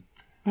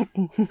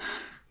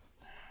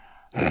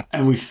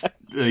 and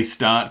they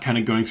start kind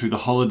of going through the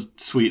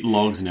holosuite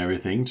logs and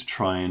everything to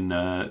try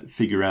and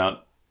figure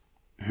out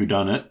who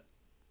done it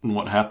and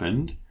what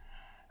happened.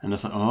 And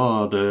it's like,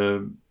 oh,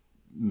 the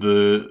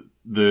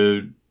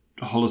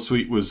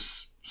holosuite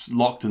was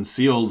locked and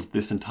sealed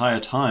this entire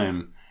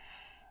time,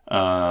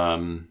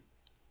 and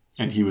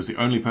he was the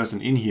only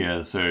person in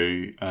here, so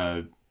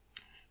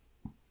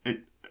it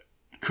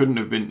couldn't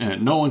have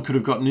been. No one could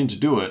have gotten in to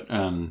do it.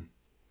 And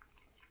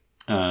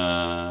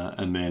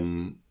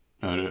then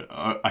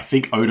I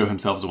think Odo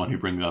himself is the one who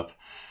brings up,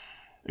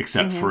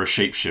 except for a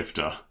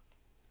shapeshifter.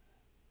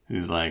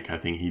 He's like, I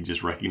think he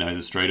just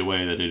recognizes straight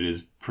away that it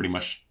is pretty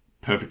much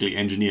perfectly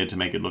engineered to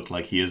make it look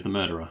like he is the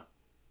murderer.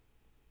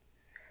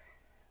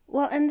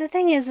 Well, and the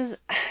thing is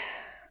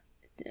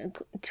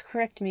to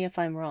correct me if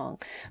I'm wrong,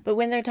 but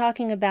when they're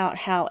talking about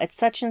how at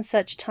such and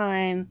such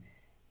time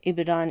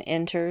Ibudan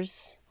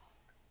enters,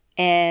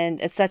 and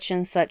at such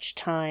and such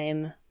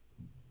time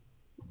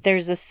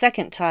there's a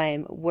second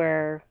time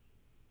where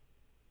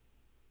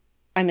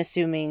I'm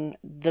assuming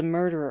the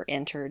murderer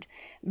entered.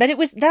 But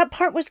that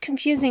part was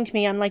confusing to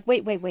me. I'm like,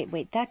 wait,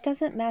 that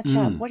doesn't match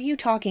up. What are you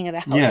talking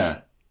about?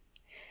 Yeah.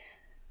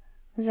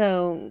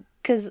 So,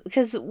 because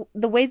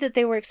the way that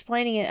they were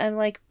explaining it, I'm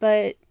like,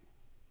 but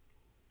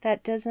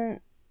that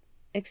doesn't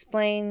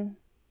explain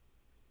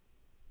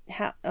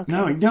how...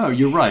 Okay. No,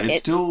 you're right. It's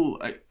still...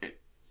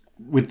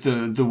 with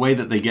the way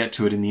that they get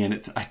to it in the end,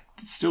 it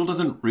still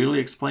doesn't really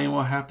explain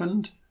what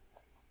happened.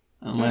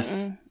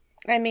 Unless...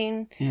 I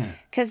mean,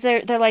 because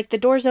they're like, the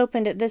doors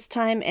opened at this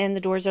time, and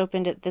the doors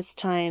opened at this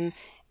time,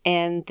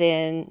 and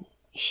then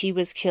he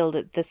was killed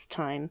at this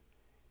time,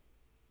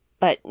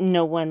 but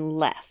no one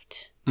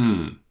left.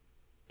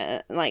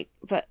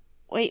 But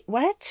wait,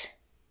 what?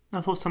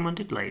 I thought someone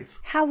did leave.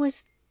 How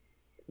was...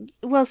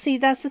 Well, see,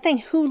 that's the thing.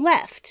 Who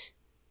left?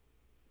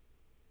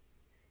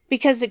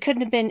 Because it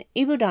couldn't have been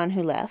Ibudan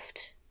who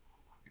left.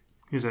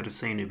 Who's ever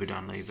seen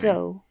Ibudan leaving?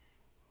 So,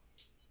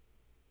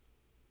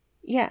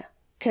 yeah.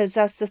 Because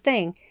that's the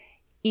thing.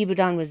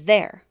 Ibudan was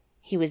there.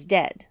 He was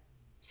dead.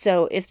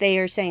 So if they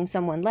are saying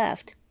someone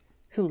left,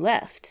 who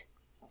left?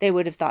 They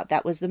would have thought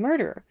that was the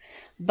murderer.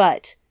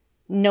 But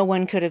no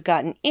one could have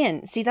gotten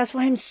in. See, that's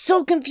why I'm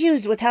so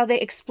confused with how they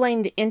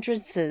explain the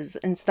entrances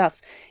and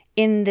stuff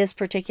in this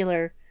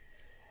particular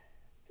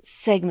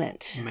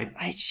segment. Maybe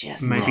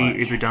don't.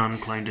 Ibudan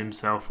cloned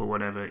himself or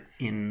whatever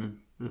in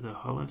the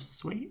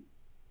holosuite?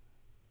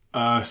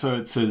 So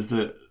it says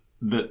that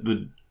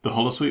the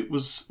holosuite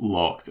was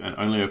locked and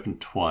only opened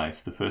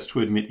twice, the first to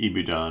admit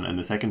Ibudan and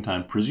the second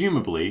time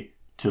presumably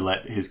to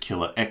let his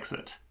killer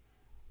exit.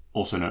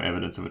 Also no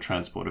evidence of a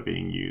transporter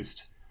being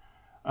used.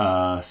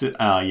 So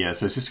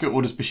Sisko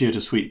orders Bashir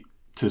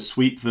to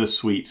sweep the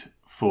suite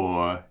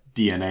for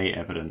DNA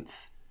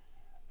evidence,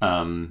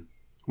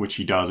 which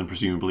he does and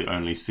presumably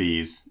only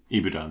sees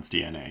Ibudan's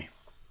DNA.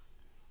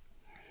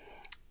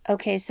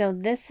 Okay, so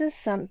this is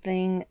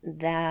something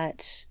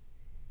that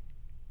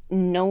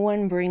no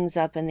one brings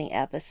up in the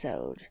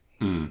episode.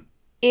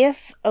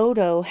 If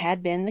Odo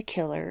had been the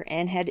killer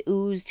and had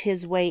oozed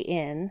his way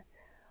in,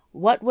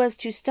 what was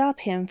to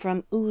stop him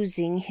from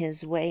oozing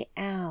his way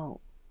out?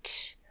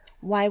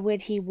 Why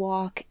would he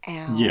walk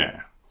out?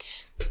 Yeah.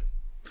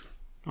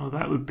 Well,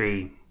 that would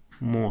be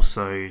more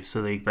so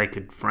they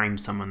could frame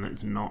someone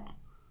that's not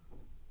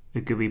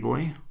a gooey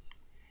boy.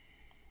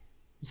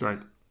 It's like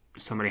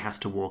somebody has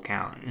to walk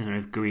out and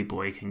a gooey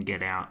boy can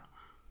get out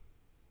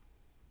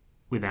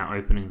without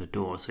opening the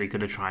door, so he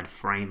could have tried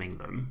framing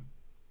them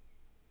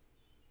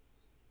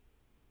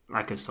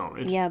like a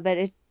solid. Yeah,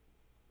 but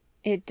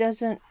it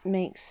doesn't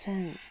make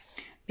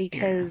sense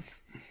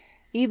because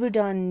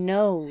Ibudan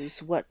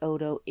knows what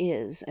Odo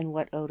is and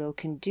what Odo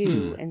can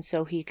do, and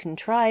so he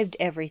contrived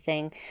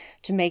everything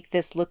to make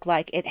this look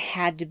like it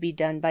had to be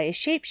done by a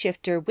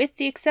shapeshifter, with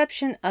the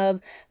exception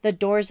of the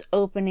doors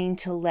opening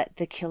to let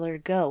the killer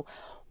go.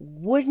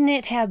 Wouldn't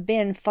it have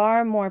been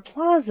far more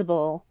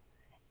plausible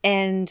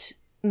and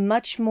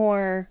much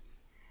more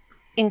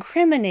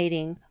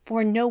incriminating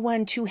for no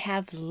one to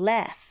have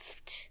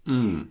left?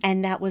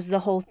 And that was the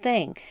whole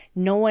thing.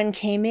 No one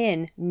came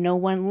in, no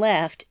one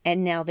left,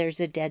 and now there's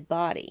a dead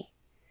body.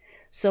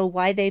 So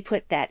why they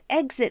put that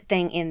exit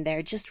thing in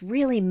there just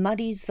really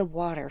muddies the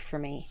water for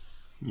me.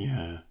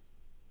 Yeah.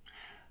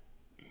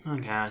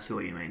 Okay, I see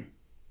what you mean.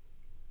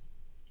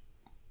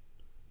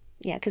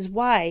 Yeah, because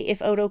why,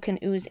 if Odo can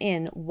ooze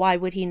in, why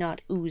would he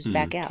not ooze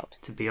back out?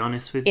 To be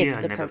honest with It's you,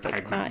 I the never perfect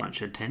paid crime. that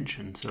much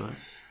attention to it.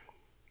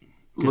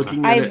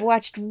 Looking at I've it,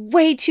 watched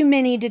way too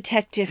many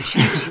detective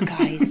shows, you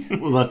guys.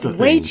 well, that's the thing.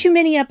 Way too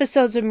many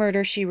episodes of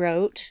Murder, She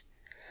Wrote.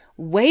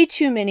 Way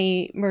too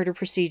many murder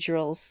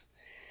procedurals.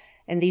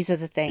 And these are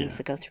the things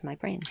that go through my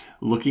brain.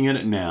 Looking at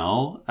it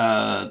now,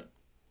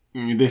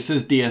 this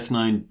is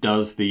DS9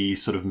 does the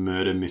sort of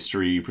murder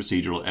mystery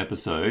procedural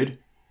episode.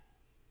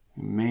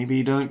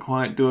 Maybe don't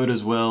quite do it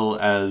as well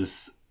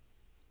as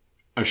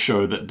a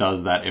show that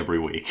does that every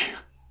week.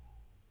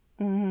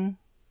 Mm-hmm.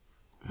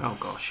 Oh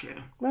gosh,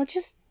 yeah. Well,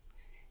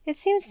 it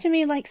seems to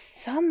me like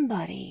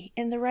somebody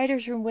in the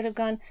writer's room would have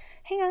gone,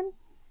 hang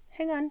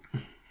on.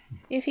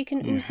 If he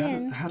can ooze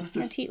how does this...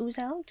 can't he ooze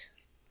out?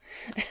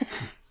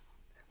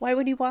 Why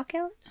would he walk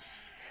out?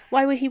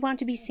 Why would he want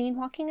to be seen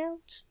walking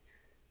out?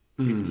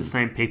 These are the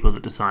same people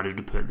that decided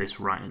to put this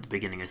right at the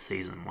beginning of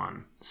season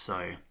 1,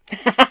 so...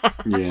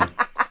 Yeah.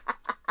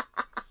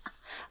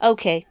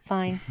 Okay,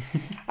 fine.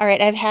 All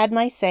right, I've had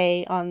my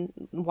say on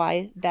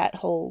why that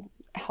whole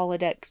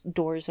holodeck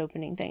doors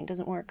opening thing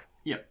doesn't work.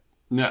 Yep.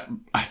 No,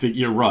 I think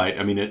you're right.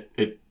 I mean,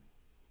 it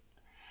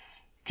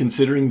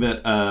considering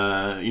that,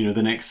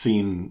 the next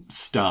scene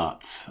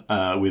starts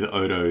with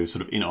Odo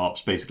sort of in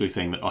ops, basically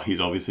saying that, he's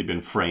obviously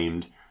been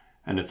framed,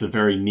 and it's a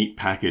very neat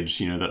package,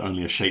 that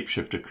only a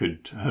shapeshifter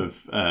could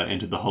have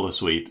entered the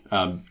holosuite.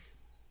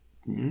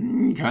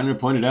 Kind of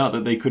pointed out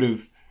that they could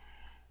have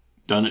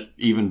done it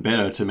even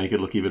better to make it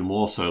look even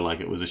more so like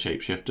it was a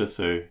shapeshifter,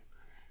 so,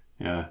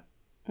 yeah.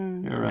 The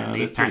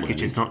neat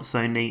package is not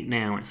so neat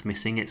now. It's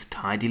missing its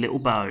tidy little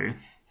bow.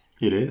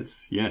 It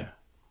is, yeah.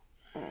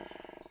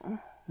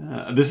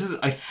 This is,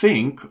 I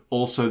think,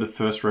 also the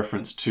first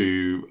reference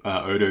to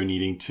Odo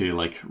needing to,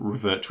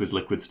 revert to his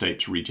liquid state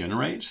to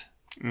regenerate.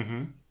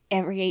 Mm-hmm.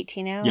 Every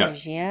 18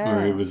 hours, yeah.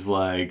 Where he was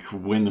like,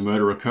 when the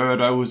murder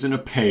occurred, I was in a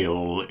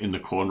pail in the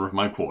corner of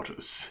my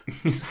quarters.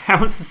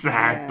 How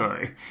sad,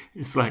 though.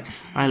 It's like,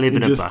 I live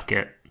in a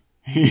bucket.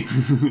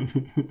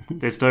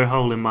 There's no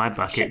hole in my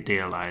bucket,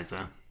 dear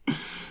Liza.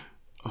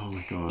 Oh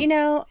my god.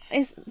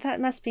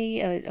 That must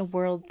be a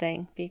world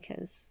thing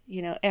because,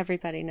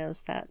 everybody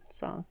knows that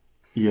song.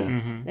 Yeah.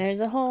 Mm-hmm. There's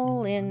a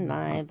hole in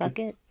my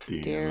bucket,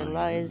 dear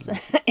Liza.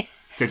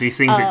 So he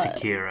sings it to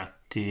Kira.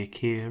 Dear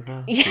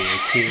Kira, dear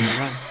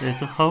Kira,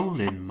 there's a hole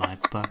in my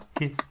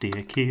bucket,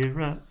 dear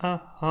Kira, a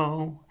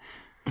hole.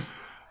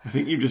 I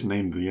think you just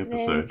named the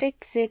episode. Then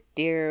fix it,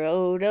 dear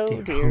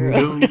Odo, dear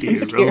Odo,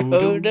 dear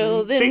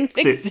Odo, then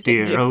fix it,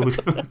 dear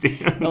Odo,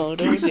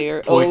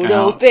 dear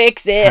Odo,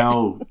 fix it.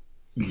 How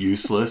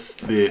useless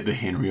the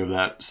Henry of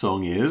that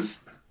song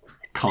is.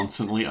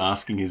 Constantly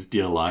asking his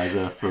dear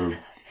Liza for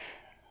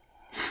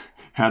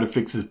how to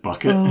fix his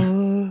bucket.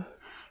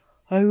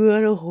 I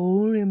got a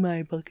hole in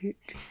my bucket.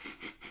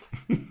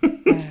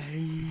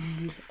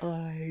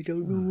 I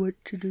don't know what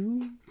to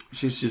do.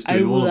 She's just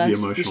doing all of the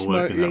emotional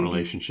work in that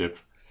relationship.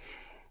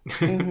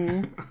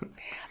 Mm-hmm.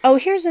 Oh,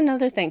 here's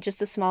another thing,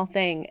 just a small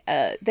thing.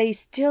 They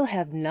still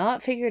have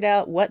not figured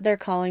out what they're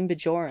calling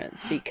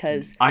Bajorans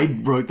because I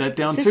wrote that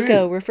down too.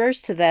 Cisco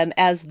refers to them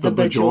as the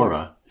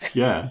Bajora.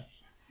 Yeah.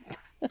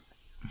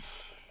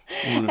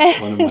 One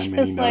of my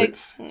many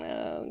notes.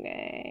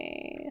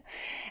 Okay.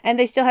 And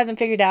they still haven't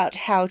figured out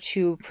how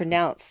to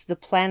pronounce the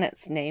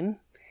planet's name.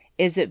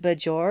 Is it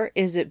Bajor?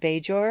 Is it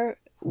Bajor?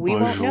 We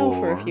won't know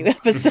for a few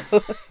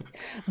episodes.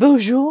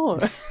 Bonjour.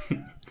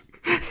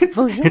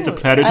 Bonjour. It's a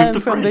planet of the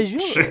from French.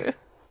 Bonjour.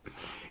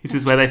 This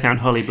is where they found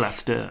Holly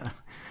Blaster.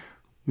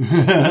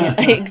 Yeah,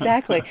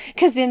 exactly.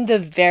 Because in the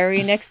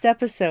very next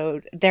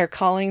episode, they're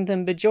calling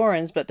them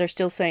Bajorans, but they're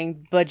still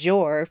saying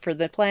Bajor for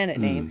the planet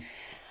name.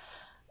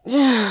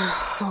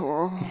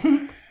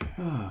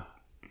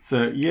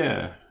 So,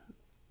 yeah.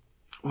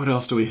 What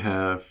else do we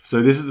have?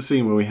 So this is the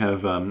scene where we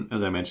have,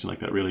 as I mentioned,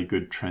 that really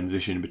good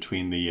transition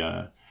between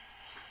the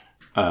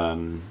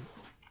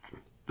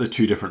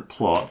two different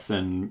plots,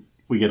 and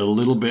we get a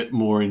little bit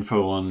more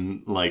info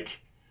on,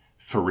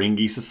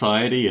 Ferengi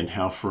society and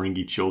how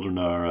Ferengi children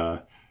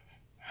are,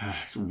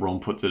 Ron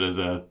puts it as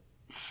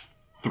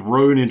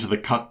thrown into the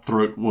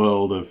cutthroat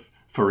world of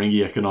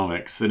Ferengi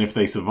economics, and if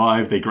they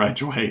survive, they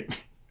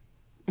graduate.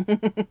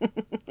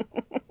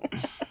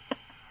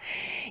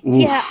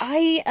 Yeah,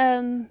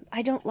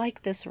 I don't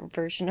like this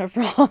version of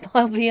Rom,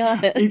 I'll be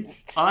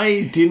honest.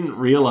 I didn't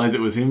realize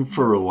it was him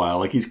for a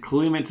while. He's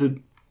clearly meant to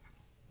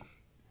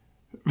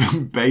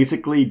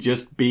basically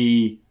just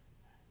be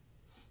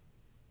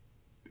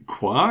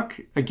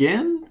Quark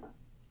again?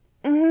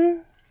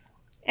 Mm-hmm.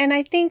 And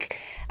I think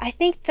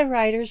the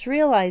writers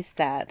realized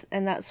that,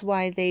 and that's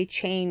why they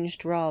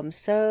changed Rom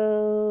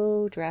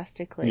so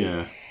drastically.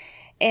 Yeah.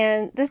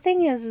 And the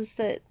thing is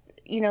that,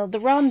 the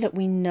Rom that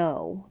we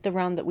know, the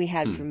Rom that we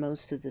had for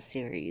most of the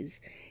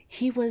series,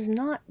 he was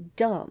not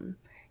dumb.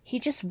 He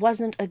just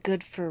wasn't a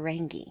good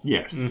Ferengi.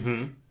 Yes.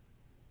 Mm-hmm.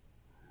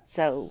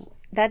 So,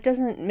 that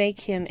doesn't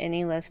make him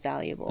any less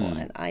valuable,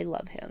 and I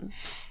love him.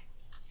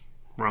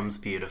 Rom's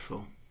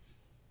beautiful.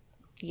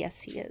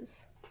 Yes, he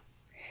is.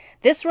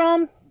 This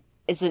Rom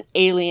is an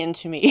alien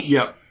to me.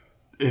 Yep.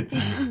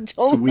 It's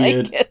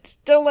Weird. Like it.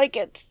 Don't like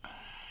it.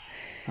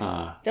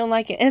 Uh, Don't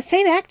like it. And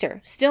same actor.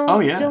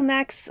 Still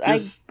Max.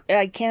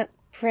 I can't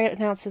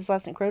pronounce his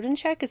last name.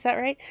 Krodenchek, is that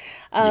right?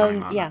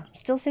 Yeah,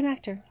 still same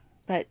actor,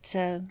 but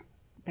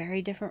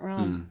very different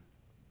Rom.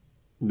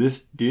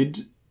 This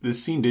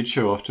scene did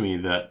show off to me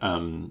that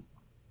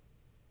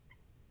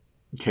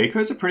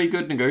Keiko's a pretty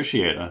good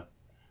negotiator.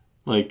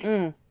 Like,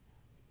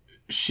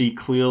 she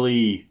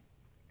clearly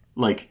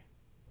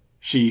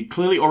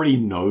already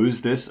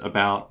knows this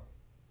about,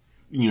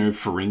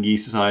 Ferengi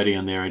society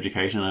and their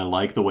education. And I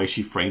like the way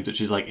she frames it.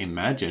 She's like,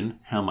 imagine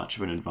how much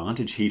of an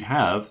advantage he'd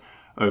have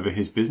over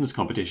his business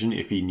competition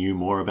if he knew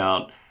more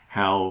about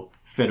how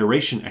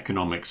Federation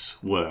economics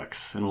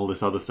works and all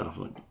this other stuff.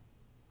 Like,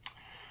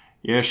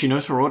 yeah, she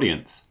knows her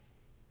audience.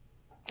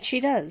 She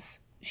does.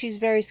 She's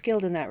very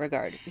skilled in that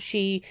regard.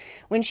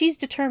 When she's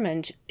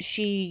determined,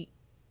 she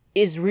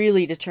is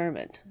really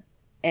determined,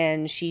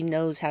 and she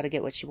knows how to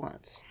get what she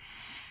wants.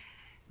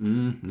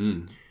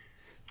 Mm-hmm.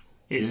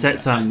 It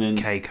sets up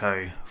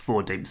Keiko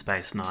for Deep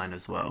Space Nine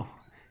as well.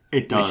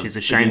 It does. Which is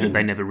a shame that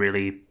they never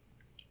really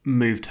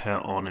moved her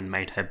on and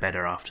made her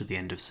better after the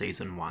end of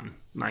Season 1.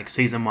 Like,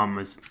 Season 1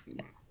 was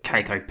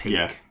Keiko peak.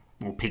 Yeah.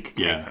 Or peak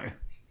Keiko. Yeah.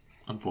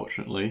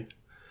 Unfortunately.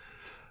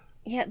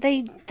 Yeah,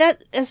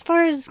 as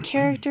far as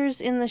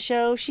characters in the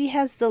show, she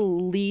has the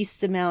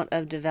least amount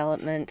of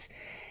development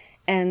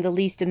and the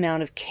least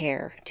amount of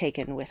care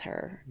taken with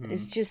her.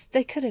 It's just,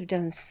 they could have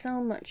done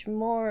so much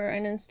more,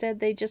 and instead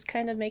they just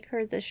kind of make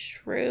her the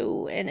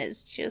shrew, and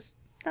it's just,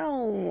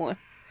 no.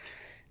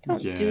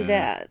 Don't do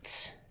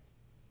that.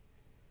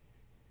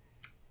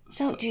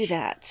 Don't do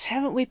that.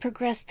 Haven't we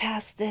progressed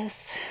past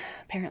this?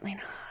 Apparently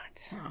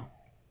not. Oh.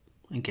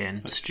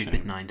 Again,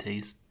 stupid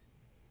 90s.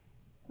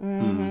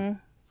 Mm-hmm.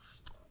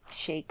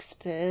 Shakes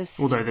fist.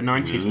 Although the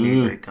 90s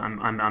music,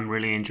 I'm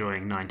really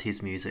enjoying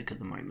 90s music at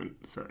the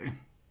moment, so...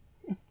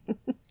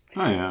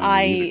 Oh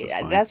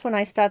yeah, that's when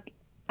I stopped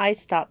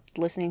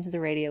listening to the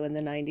radio in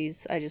the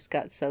 90s. I just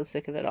got so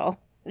sick of it all.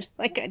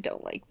 Like, I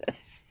don't like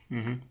this.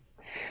 Mm-hmm.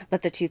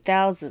 But the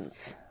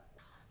 2000s. I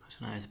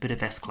don't know, it's a bit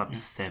of S Club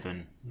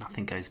 7.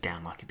 Nothing goes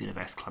down like a bit of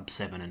S Club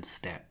 7 and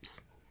Steps.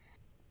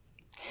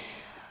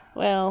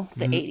 Well,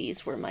 the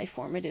 80s were my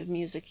formative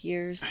music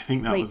years. I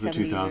think that was the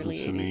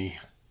 2000s for me.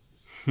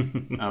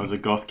 I was a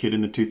goth kid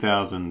in the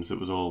 2000s. It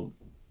was all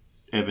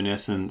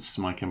Evanescence,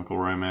 My Chemical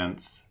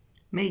Romance.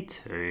 Me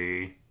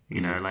too.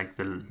 Like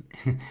the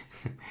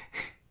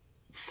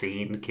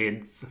scene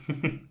kids.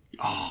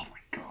 Oh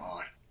my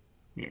god.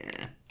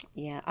 Yeah.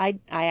 Yeah, I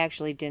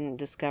actually didn't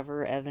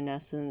discover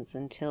Evanescence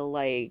until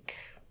like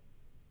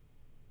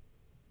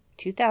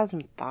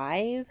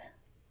 2005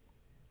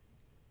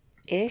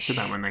 ish. So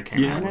that when they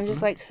came out. And I'm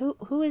just like,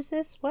 who is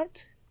this?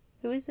 What?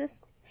 Who is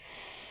this?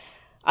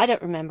 I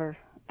don't remember.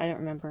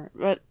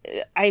 But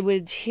I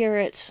would hear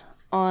it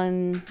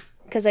on,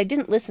 because I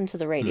didn't listen to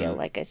the radio,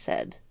 like I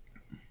said.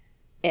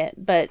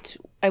 But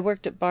I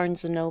worked at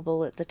Barnes &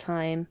 Noble at the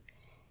time,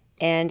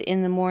 and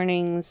in the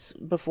mornings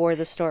before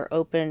the store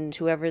opened,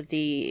 whoever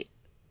the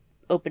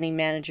opening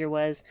manager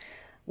was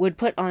would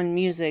put on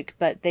music,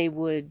 but they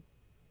would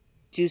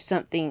do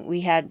something.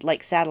 We had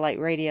like satellite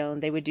radio,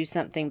 and they would do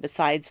something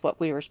besides what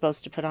we were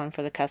supposed to put on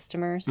for the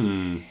customers.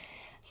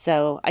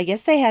 So I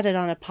guess they had it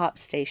on a pop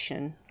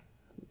station,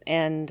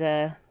 and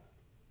that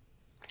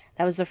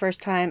was the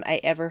first time I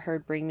ever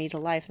heard Bring Me to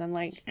Life, and I'm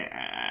like,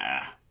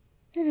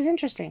 this is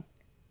interesting.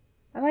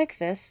 I like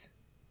this.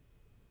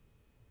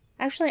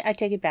 Actually, I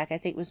take it back. I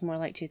think it was more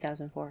like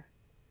 2004.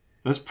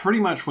 That's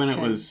pretty much when it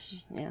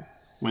was... Yeah.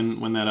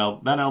 When that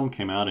album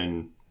came out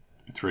in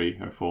 03,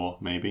 04,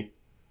 maybe.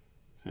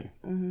 So,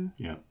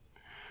 yeah.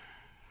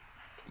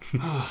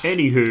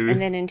 Anywho.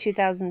 And then in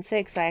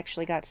 2006, I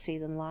actually got to see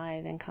them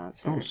live in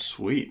concert. Oh,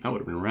 sweet. That would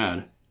have been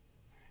rad.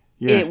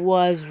 Yeah. It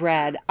was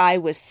rad. I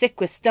was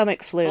sick with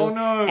stomach flu. Oh,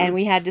 no. And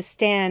we had to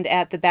stand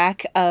at the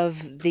back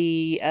of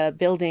the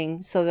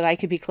building so that I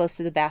could be close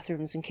to the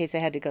bathrooms in case I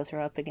had to go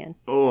throw up again.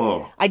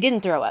 Oh. I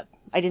didn't throw up.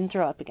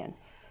 Again.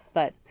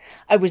 But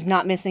I was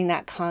not missing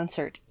that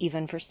concert,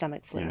 even for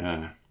stomach flu.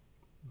 Yeah.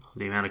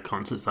 The amount of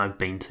concerts I've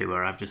been to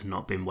where I've just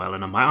not been well,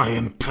 and I'm like, I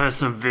am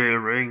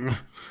persevering.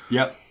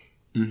 Yep.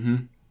 Mm-hmm.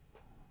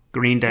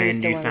 Green Day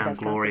and Newfound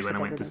Glory, when I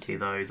went to see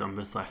those, I'm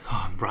just like,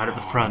 I'm right at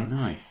the front.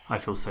 Nice. I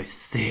feel so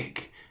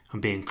sick. I'm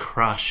being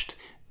crushed,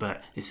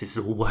 but this is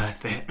all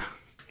worth it.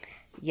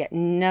 Yet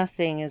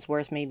nothing is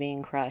worth me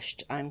being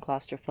crushed. I'm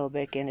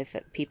claustrophobic, and if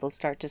people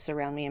start to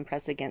surround me and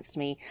press against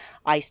me,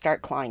 I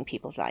start clawing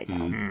people's eyes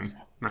out. So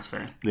that's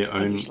fair.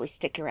 I usually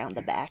stick around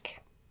the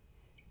back.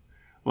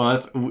 Well,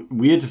 that's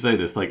weird to say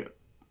this. Like,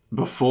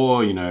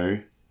 before,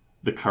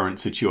 the current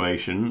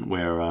situation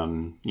where,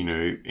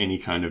 any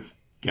kind of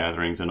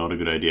gatherings are not a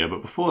good idea.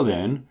 But before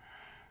then,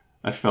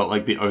 I felt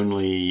like the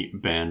only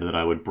band that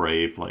I would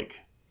brave,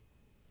 like,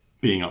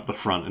 being up the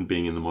front and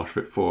being in the mosh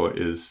pit for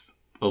is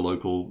a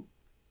local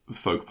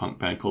folk punk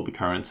band called The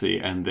Currency,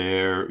 and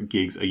their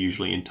gigs are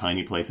usually in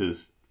tiny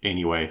places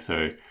anyway,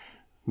 so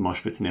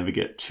mosh pits never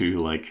get too,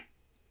 like,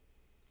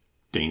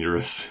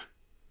 dangerous.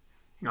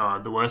 Oh,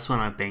 the worst one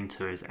I've been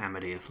to is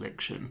Amity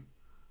Affliction.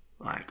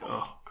 Like,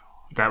 oh, God.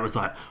 That was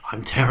like,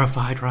 I'm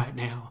terrified right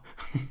now.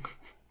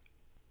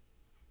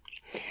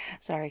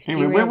 Sorry.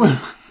 Anyway,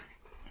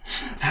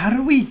 how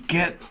do we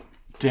get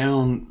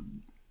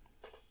down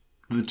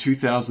the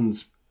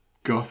 2000s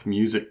goth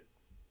music?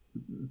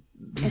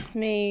 It's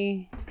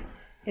me.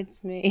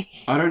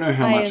 I don't know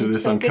how much of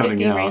this I'm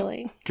cutting out,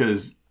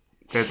 because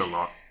there's a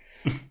lot.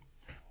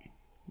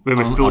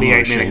 We're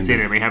 48 minutes in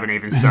and we haven't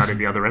even started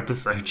the other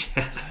episode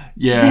yet.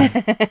 Yeah.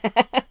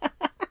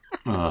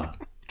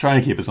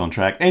 Trying to keep us on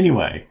track.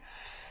 Anyway,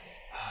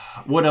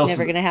 what else?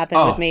 Never going to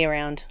happen with me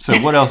around. So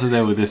what else is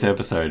there with this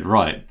episode?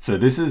 Right. So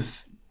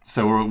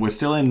we're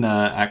still in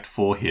Act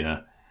 4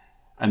 here,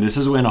 and this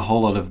is when a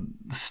whole lot of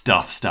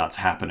stuff starts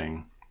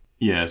happening.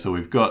 Yeah. So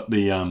we've got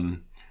the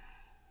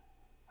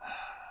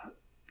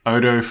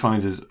Odo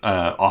finds his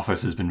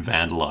office has been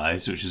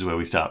vandalized, which is where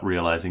we start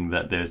realizing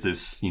that there's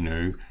this,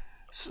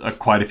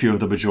 quite a few of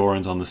the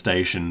Bajorans on the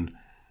station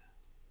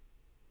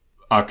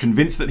are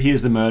convinced that he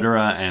is the murderer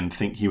and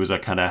think he was a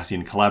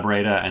Cardassian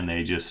collaborator, and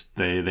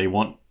they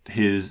want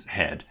his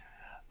head,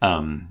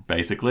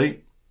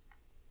 basically.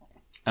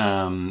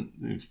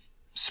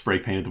 Spray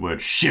painted the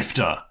word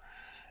shifter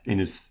in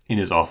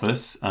his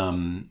office.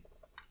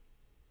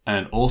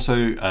 And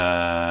also,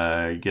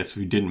 I guess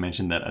we didn't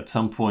mention that at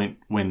some point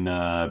when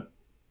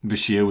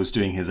Bashir was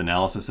doing his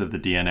analysis of the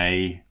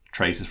DNA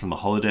traces from the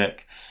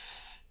holodeck.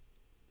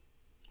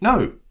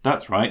 No,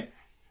 that's right.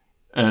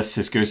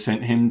 Sisko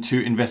sent him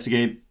to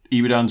investigate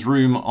Ibadan's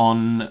room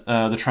on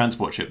the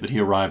transport ship that he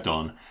arrived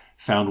on.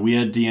 Found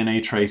weird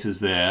DNA traces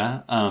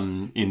there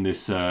in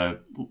this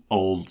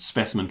old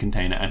specimen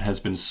container, and has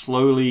been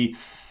slowly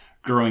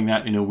growing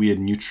that in a weird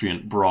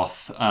nutrient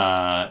broth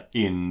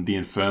in the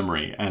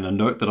infirmary. And a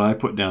note that I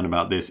put down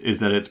about this is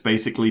that it's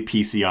basically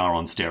PCR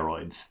on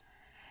steroids.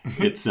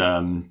 It's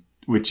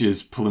which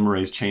is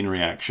polymerase chain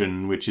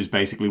reaction, which is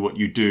basically what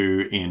you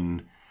do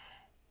in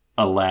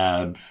a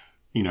lab,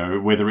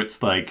 whether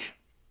it's like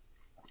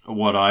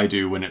what I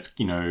do when it's,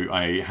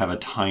 I have a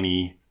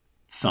tiny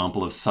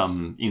sample of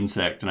some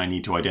insect and I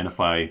need to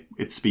identify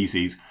its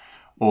species,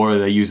 or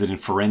they use it in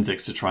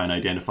forensics to try and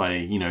identify,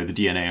 the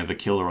DNA of a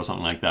killer or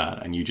something like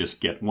that. And you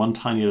just get one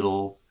tiny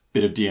little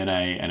bit of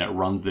DNA and it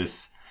runs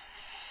this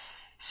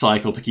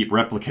cycle to keep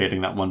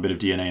replicating that one bit of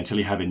DNA until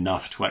you have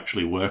enough to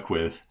actually work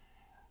with.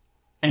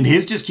 And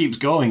his just keeps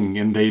going,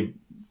 and they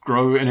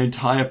grow an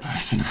entire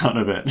person out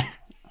of it.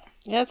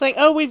 Yeah, it's like,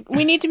 oh,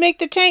 we need to make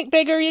the tank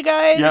bigger, you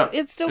guys. Yeah,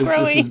 it's still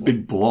growing. It's just this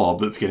big blob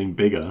that's getting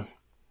bigger.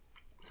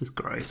 This is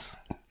gross.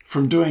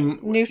 From doing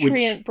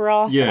nutrient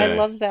broth. Yeah. I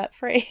love that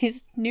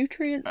phrase.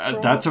 Nutrient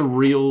broth. That's a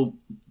real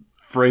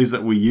phrase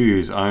that we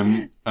use.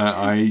 I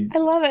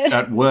love it.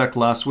 At work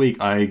last week,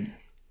 I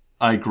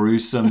grew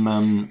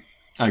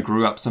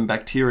up some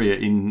bacteria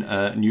in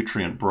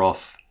nutrient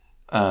broth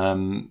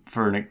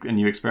for a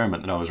new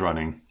experiment that I was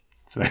running.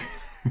 So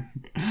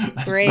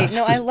great.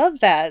 No, I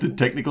love that. The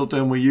technical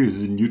term we use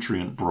is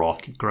nutrient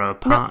broth. Grow a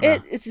partner.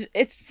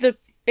 No,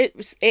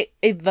 it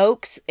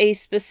evokes a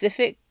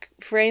specific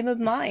frame of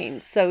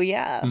mind. So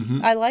yeah,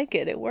 I like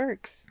it. It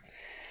works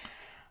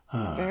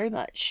very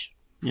much.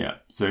 Yeah.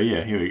 So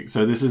yeah,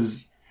 so this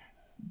is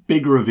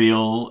big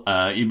reveal.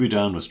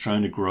 Ibudan was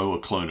trying to grow a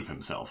clone of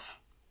himself.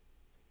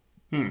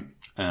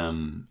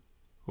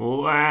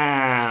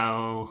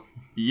 Wow.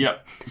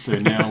 Yep. So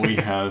now we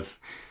have.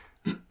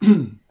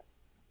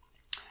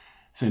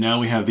 So now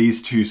we have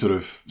these two sort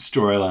of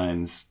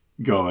storylines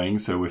going.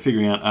 So we're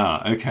figuring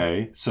out,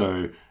 okay,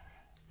 so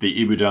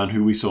the Ibudan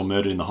who we saw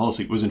murdered in the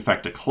holosuite was in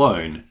fact a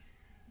clone.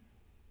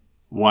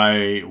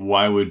 Why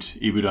would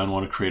Ibudan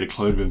want to create a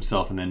clone of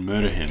himself and then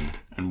murder him?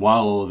 And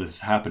while all of this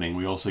is happening,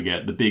 we also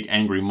get the big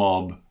angry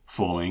mob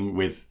forming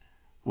with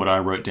what I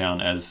wrote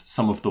down as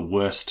some of the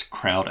worst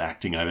crowd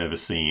acting I've ever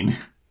seen.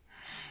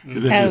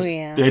 Because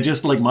they're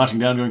just like marching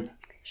down going,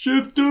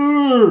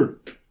 "Shifter!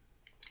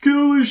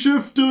 Kill the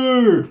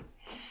shifter!"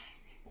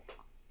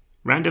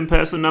 Random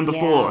person number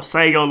 4,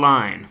 say your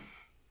line.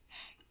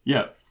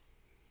 Yeah.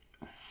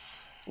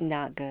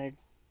 Not good.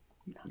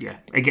 Yeah.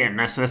 Again,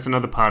 that's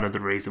another part of the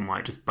reason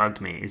why it just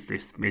bugged me is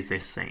this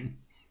scene.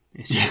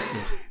 It's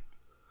just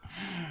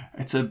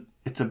it's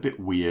a bit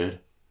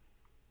weird.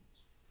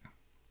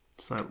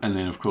 So, and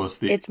then of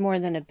course it's more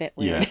than a bit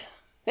weird.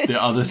 Yeah.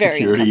 The other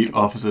security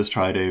officers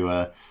try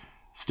to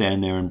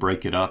stand there and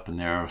break it up, and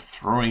they're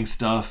throwing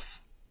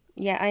stuff.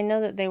 Yeah, I know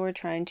that they were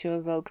trying to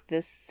evoke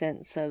this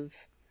sense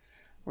of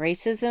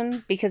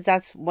racism, because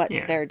that's what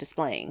they're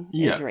displaying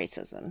is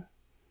racism.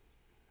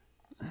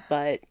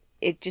 But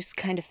it just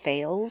kind of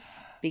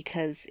fails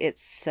because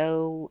it's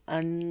so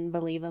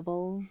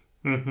unbelievable.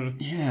 Mm-hmm.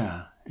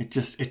 Yeah, it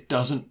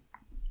doesn't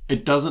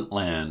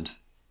land.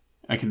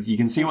 You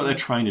can see what they're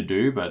trying to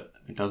do, but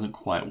it doesn't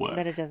quite work.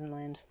 But it doesn't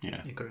land.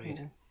 Yeah, agreed.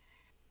 Mm-hmm.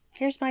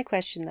 Here's my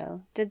question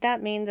though: did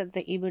that mean that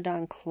the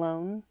Ibudan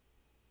clone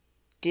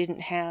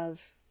didn't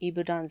have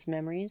Ibudan's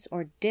memories,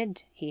 or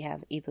did he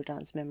have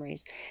Ibudan's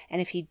memories?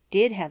 And if he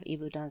did have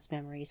Ibudan's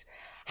memories,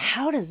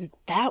 how does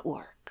that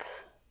work?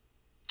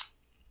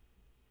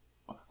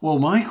 Well,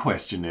 my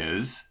question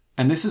is,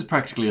 and this is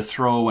practically a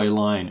throwaway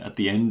line at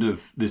the end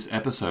of this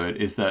episode,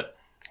 is that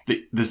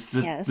the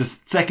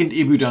second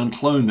Ibudan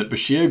clone that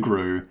Bashir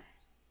grew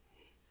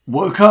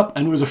woke up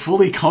and was a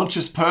fully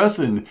conscious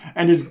person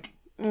and is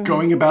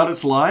going about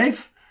its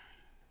life?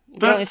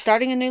 That's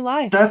starting a new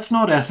life. That's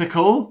not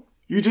ethical.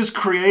 You just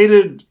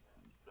created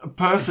a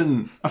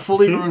person, a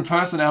fully grown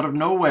person out of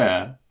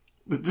nowhere.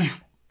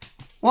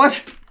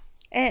 What?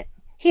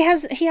 He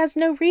has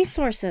no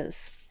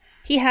resources.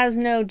 He has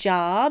no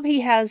job.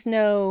 He has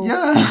no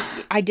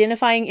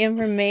identifying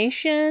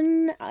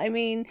information. I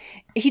mean,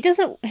 he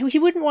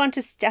wouldn't want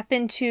to step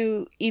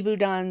into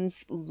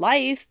Ibudan's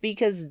life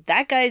because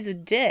that guy's a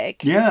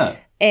dick. Yeah.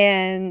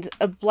 And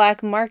a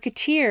black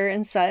marketeer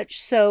and such.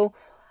 So,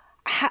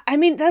 I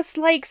mean, that's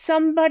like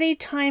somebody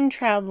time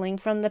traveling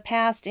from the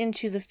past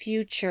into the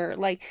future,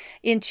 like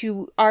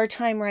into our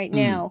time right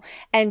now,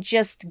 and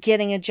just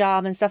getting a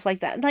job and stuff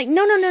like that. Like,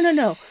 no.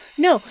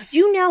 No,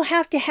 you now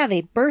have to have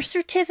a birth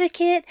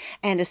certificate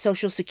and a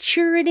social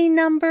security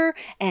number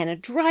and a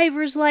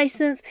driver's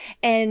license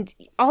and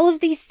all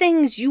of these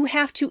things. You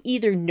have to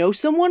either know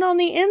someone on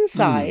the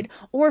inside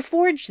or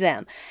forge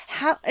them.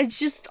 It's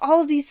just all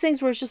of these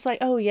things where it's just like,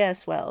 oh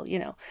yes, well,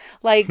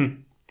 like.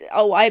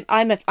 Oh,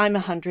 I'm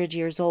 100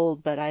 years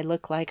old, but I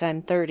look like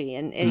I'm 30,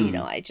 and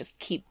I just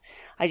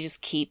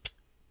keep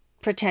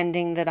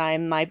pretending that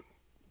I'm my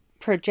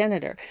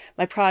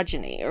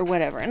progeny, or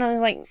whatever. And I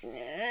was like,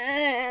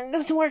 it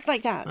doesn't work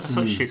like that. That's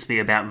what shits me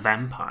about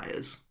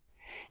vampires,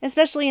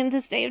 especially in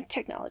this day of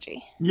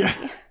technology.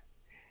 Yeah.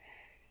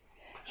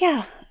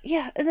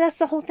 Yeah, and that's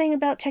the whole thing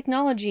about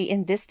technology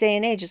in this day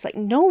and age. It's like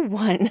no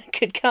one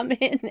could come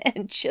in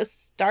and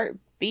just start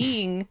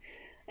being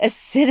a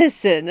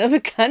citizen of a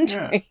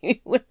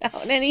country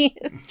without any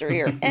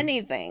history or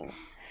anything.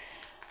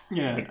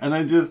 Yeah, and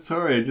I'm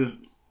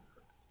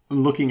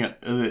looking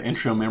at the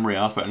entry on Memory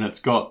Alpha, and it's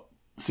got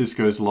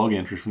Cisco's log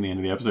entry from the end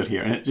of the episode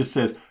here, and it just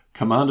says,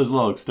 Commander's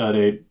log,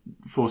 stardate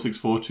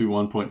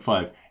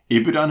 46421.5.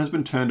 Ibudan has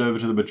been turned over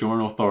to the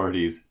Bajoran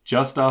authorities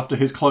just after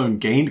his clone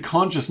gained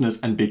consciousness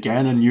and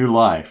began a new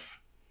life.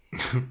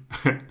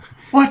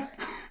 What?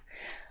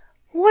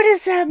 What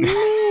does that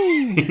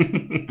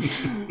mean?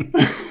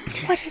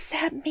 What does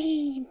that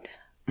mean?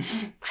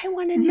 I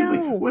want to know.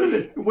 Like, what are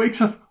it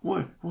wakes up.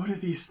 What are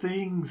these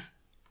things?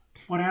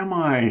 What am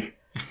I?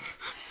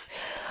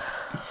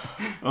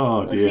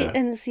 Oh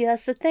dear. See,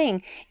 that's the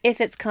thing. If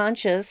it's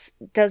conscious,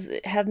 does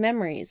it have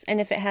memories? And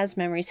if it has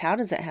memories, how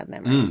does it have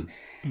memories?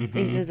 Mm-hmm.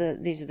 These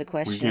are the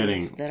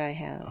questions that I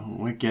have.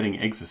 We're getting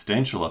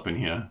existential up in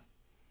here.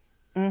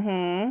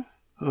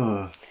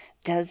 Mm-hmm.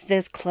 Does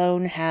this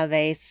clone have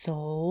a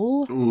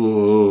soul?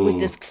 Ooh.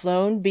 Would this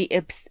clone be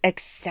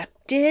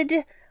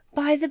accepted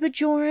by the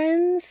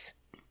Bajorans?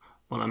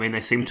 Well, I mean,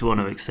 they seem to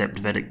want to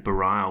accept Vedek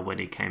Bareil when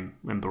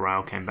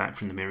Bareil came back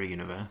from the Mirror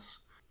Universe.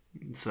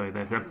 So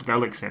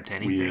they'll accept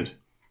anything. Weird.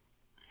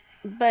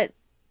 But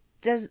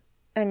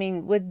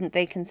wouldn't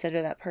they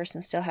consider that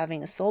person still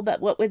having a soul?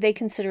 But what would they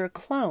consider a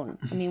clone?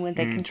 I mean, would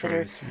they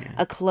consider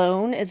a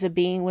clone as a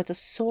being with a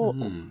soul?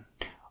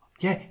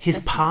 Yeah, his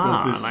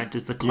pa.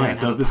 Does the clone?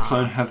 Does this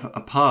clone have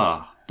a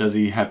pa? Does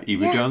he have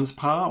Ibudan's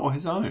pa or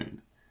his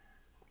own?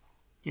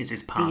 Is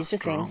his pa These are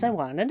strong? things I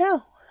want to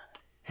know.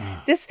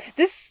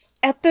 This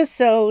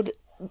episode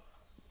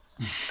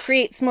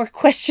creates more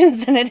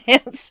questions than it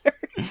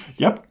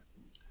answers. Yep.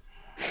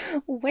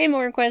 Way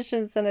more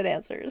questions than it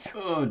answers.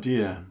 Oh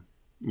dear.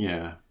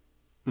 Yeah.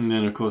 And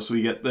then of course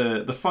we get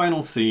the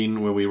final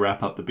scene where we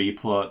wrap up the B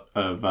plot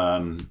of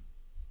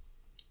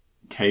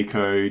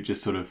Keiko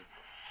just sort of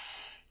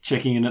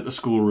checking in at the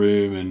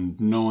schoolroom, and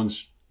no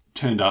one's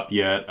turned up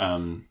yet.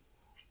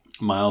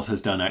 Miles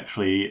has done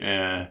actually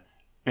an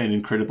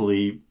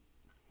incredibly,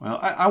 well,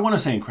 I want to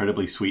say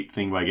incredibly sweet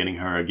thing by getting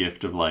her a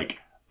gift of like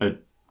a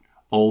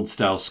old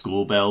style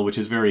school bell, which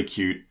is very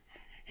cute.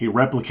 He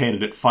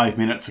replicated it 5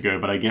 minutes ago,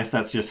 but I guess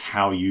that's just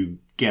how you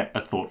get a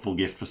thoughtful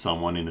gift for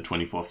someone in the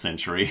 24th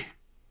century.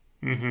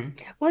 Mm-hmm.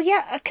 Well,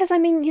 yeah, because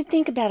you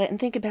think about it and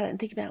think about it and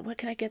think about it. What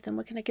can I get them?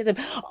 What can I get them?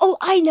 Oh,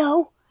 I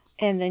know.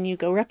 And then you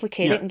go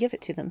replicate it and give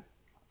it to them.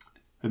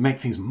 It'd make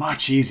things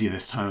much easier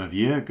this time of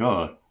year.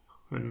 God.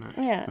 Wouldn't it?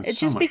 Yeah, it's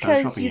just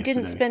because you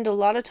didn't spend a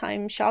lot of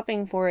time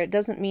shopping for it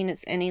doesn't mean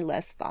it's any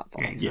less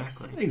thoughtful. Yeah, exactly.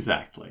 Yes,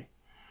 exactly.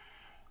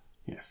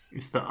 Yes.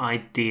 It's the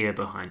idea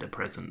behind a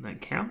present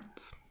that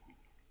counts.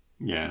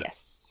 Yeah.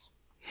 Yes.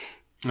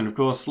 And of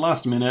course,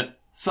 last minute,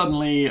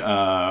 suddenly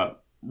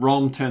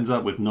Rom turns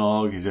up with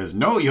Nog. He says,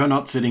 "No, you're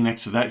not sitting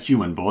next to that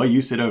human boy.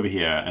 You sit over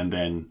here." And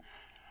then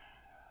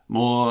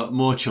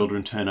more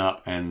children turn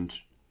up, and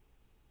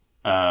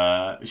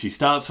she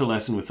starts her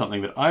lesson with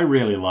something that I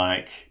really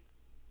like,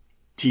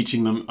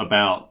 teaching them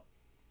about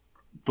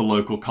the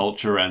local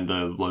culture and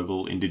the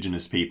local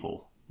indigenous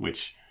people,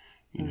 which,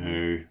 you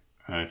know,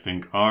 I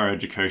think our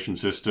education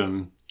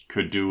system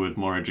could do with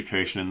more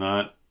education in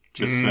that.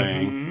 Just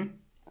saying.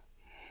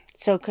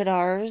 So could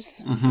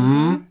ours.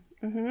 Amen.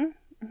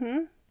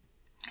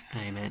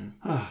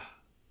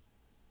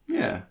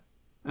 Yeah.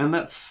 And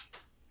that's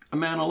A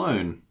Man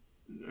Alone.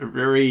 A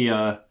very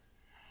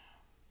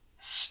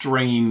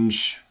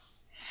strange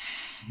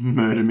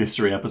murder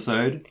mystery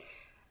episode.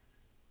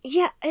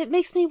 Yeah, it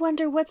makes me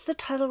wonder, what's the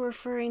title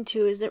referring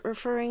to? Is it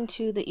referring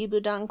to the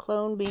Ibudan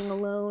clone being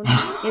alone?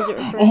 Is it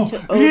referring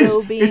to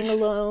Odo being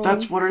alone?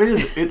 That's what it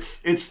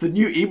is. It's the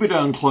new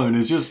Ibudan clone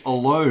is just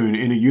alone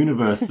in a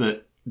universe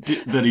that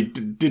he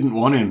didn't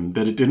want him,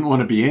 that it didn't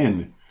want to be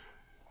in.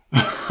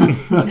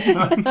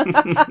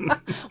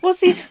 Well,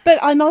 see, but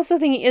I'm also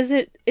thinking, is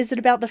it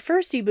about the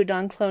first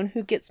Ibudan clone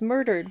who gets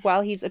murdered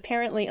while he's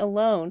apparently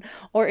alone?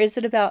 Or is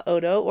it about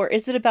Odo? Or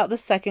is it about the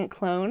second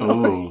clone?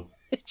 Oh.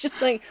 It's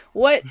just like,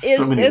 what is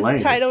this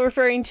layers. title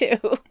referring to?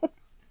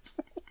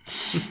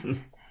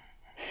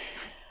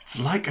 It's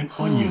like an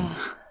onion.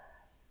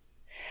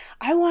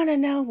 I want to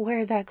know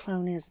where that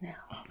clone is now.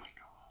 Oh my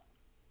god.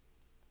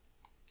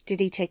 Did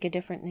he take a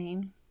different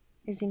name?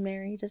 Is he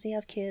married? Does he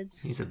have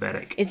kids? He's a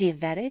Vedek. Is he a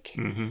Vedek?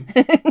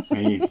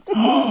 Maybe.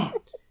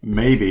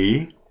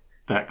 Maybe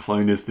that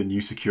clone is the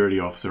new security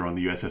officer on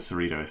the USS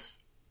Cerritos.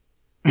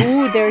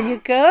 Ooh, there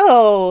you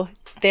go.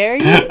 There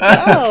you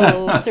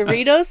go.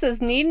 Cerritos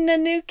is needing a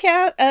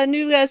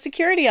new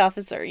security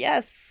officer.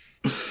 Yes.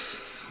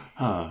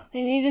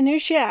 They need a new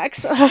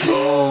Shax.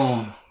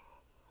 Oh,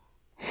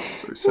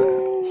 so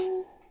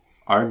sad.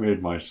 I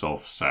made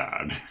myself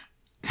sad.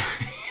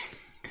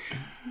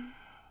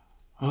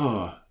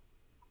 Oh.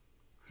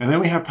 And then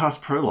we have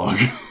past prologue.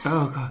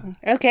 Oh god.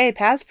 Okay,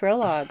 past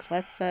prologue.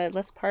 Let's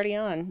party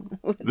on.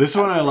 This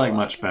one I like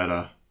much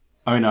better.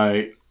 I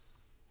mean,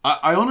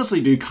 I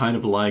honestly do kind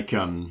of like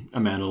A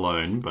Man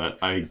Alone, but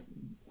I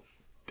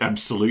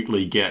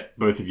absolutely get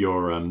both of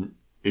your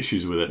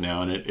issues with it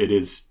now, and it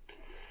is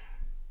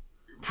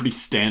pretty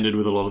standard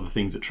with a lot of the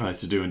things it tries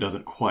to do and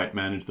doesn't quite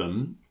manage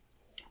them.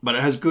 But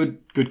it has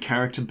good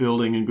character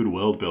building and good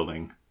world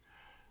building.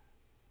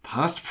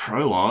 Past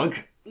prologue.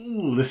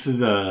 Ooh, this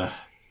is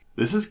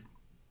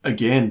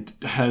again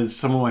has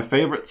some of my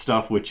favorite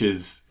stuff, which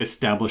is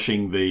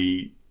establishing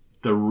the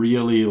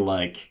really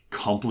like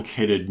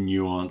complicated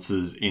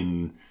nuances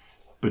in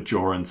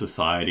Bajoran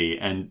society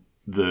and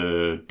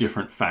the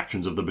different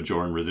factions of the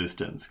Bajoran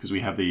resistance, because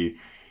we have the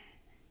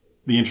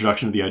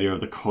introduction of the idea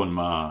of the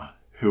Khon-Ma,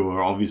 who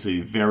are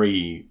obviously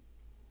very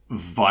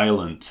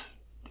violent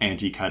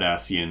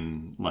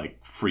anti-Cardassian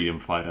like freedom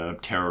fighter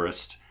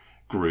terrorist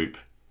group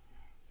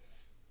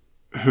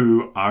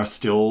who are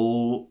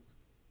still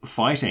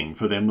fighting.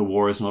 For them, the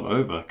war is not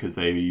over because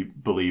they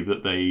believe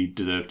that they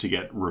deserve to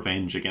get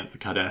revenge against the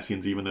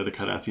Cardassians, even though the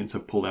Cardassians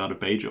have pulled out of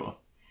Bajor.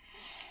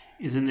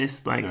 Isn't this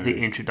the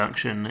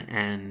introduction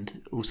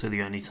and also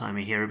the only time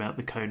we hear about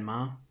the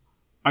Khon-Ma?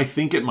 I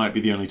think it might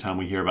be the only time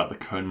we hear about the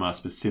Khon-Ma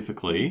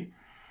specifically,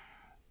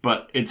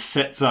 but it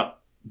sets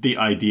up the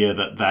idea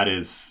that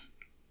is,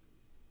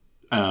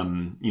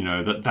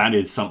 that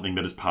is something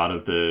that is part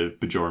of the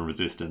Bajoran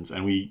resistance,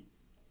 and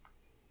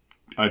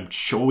I'm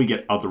sure we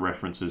get other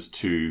references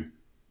to...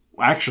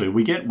 Actually,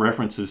 we get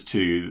references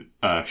to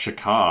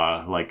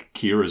Shakar, like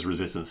Kira's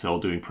resistance cell,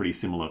 doing pretty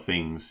similar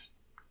things.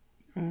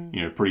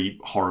 Pretty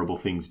horrible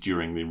things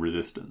during the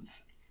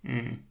resistance.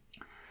 And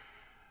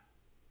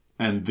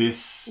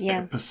this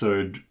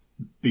episode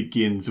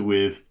begins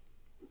with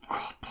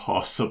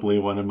possibly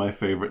one of my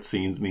favourite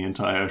scenes in the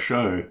entire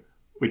show,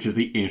 which is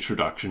the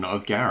introduction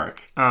of Garak.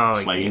 Oh,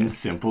 Plain,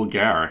 simple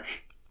Garak.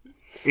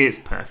 It's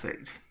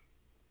perfect.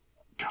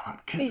 God,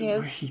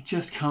 because he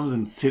just comes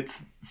and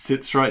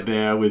sits right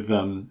there with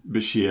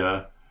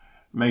Bashir,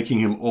 making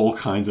him all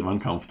kinds of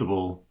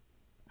uncomfortable.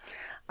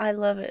 I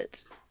love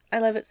it. I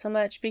love it so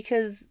much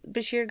because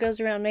Bashir goes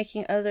around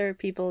making other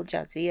people,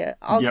 Jadzia,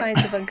 all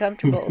kinds of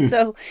uncomfortable.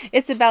 So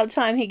it's about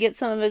time he gets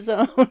some of his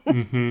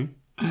own.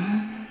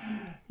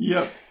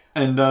 Yep.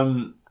 And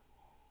I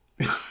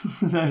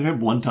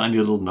have one tiny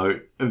little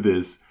note of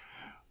this,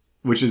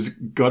 which has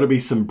got to be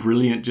some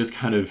brilliant just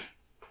kind of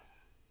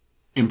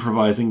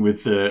improvising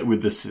with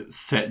the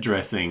set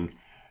dressing.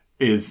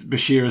 Is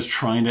Bashir is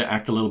trying to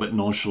act a little bit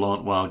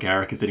nonchalant while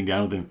Garak is sitting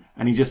down with him,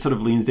 and he just sort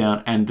of leans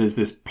down, and there's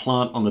this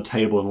plant on the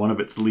table, and one of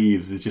its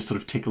leaves is just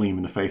sort of tickling him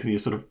in the face, and he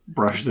just sort of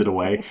brushes it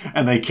away,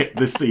 and they kept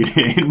this scene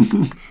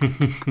in.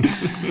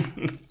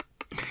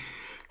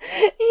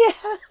 Yeah.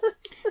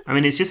 I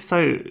mean, it's just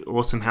so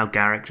awesome how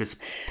Garak just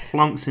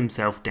plonks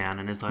himself down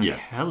and is like,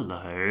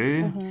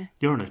 hello,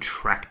 you're an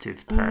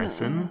attractive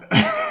person.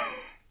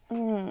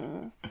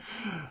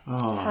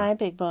 Hi,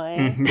 big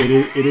boy.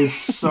 It is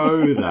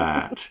so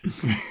that.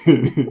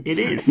 It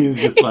is. He's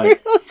just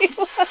like,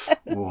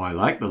 Really I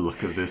like the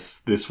look of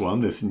this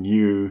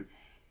new,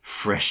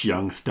 fresh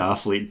young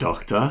Starfleet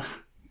doctor.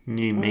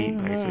 New meat,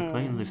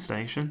 basically, in the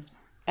station.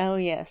 Oh,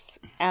 yes.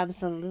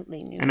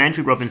 Absolutely new. And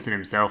Andrew Robinson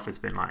himself has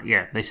been like,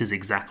 this is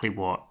exactly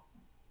what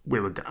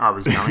I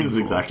was going for. This is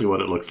exactly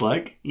what it looks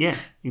like. Yeah,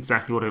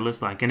 exactly what it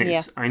looks like. And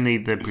it's only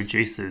the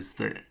producers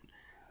that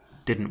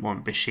didn't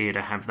want Bashir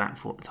to have that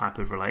type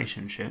of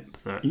relationship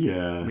that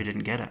we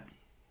didn't get it.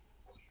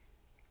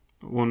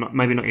 Well,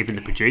 maybe not even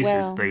the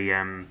producers. Well,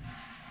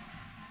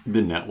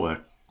 The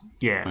network,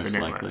 the most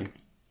network. likely.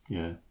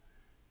 Yeah.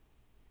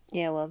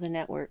 Yeah, well, the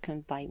network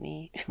can bite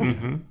me.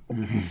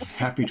 He's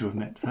happy to have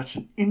met such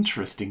an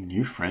interesting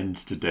new friend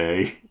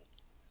today.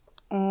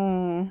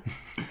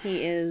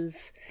 He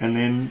is. And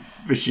then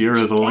Bashir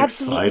is Just all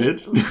absolutely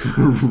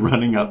excited,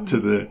 running up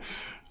to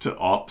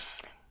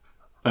Ops.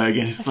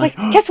 Again, it's like,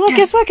 oh, guess what?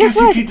 Guess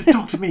who came to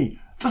talk to me?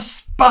 The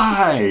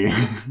spy!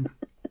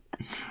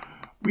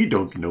 We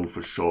don't know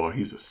for sure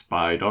he's a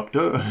spy,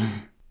 Doctor.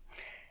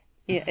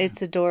 Yeah,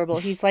 it's adorable.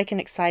 He's like an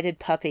excited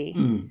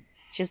puppy.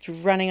 Just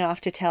running off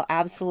to tell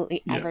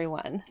absolutely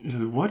everyone.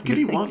 What could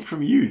he want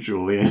from you,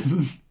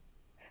 Julian?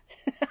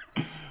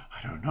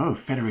 I don't know.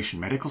 Federation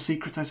medical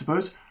secrets, I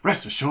suppose.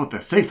 Rest assured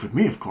they're safe with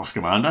me, of course,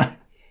 Commander.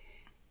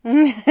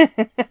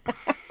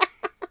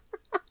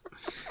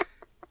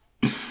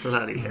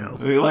 Bloody hell.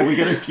 Like, we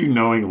get a few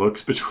knowing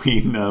looks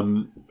between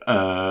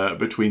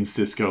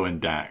Cisco and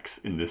Dax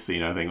in this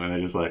scene, I think, when they're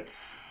just like,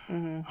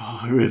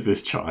 oh, who is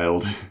this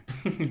child?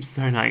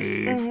 So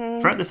naive.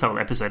 Throughout this whole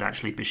episode,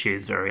 actually,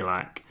 Bashir's very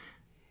like...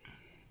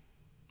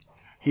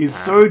 He's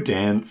so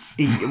dense.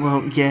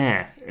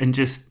 And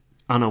just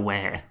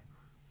unaware.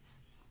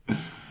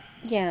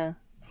 Yeah.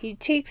 He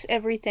takes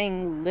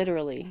everything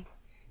literally.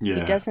 Yeah.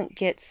 He doesn't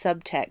get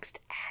subtext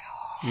at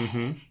all.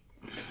 I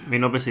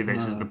mean, obviously,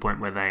 this is the point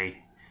where they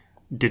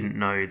didn't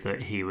know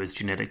that he was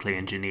genetically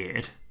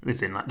engineered.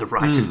 As in, like, the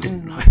writers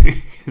didn't know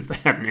because they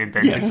haven't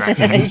invented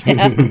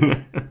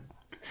that.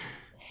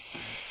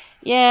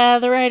 Yeah,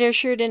 the writer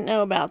sure didn't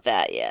know about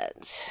that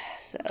yet.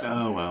 So.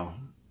 Oh, well.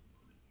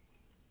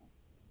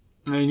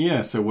 And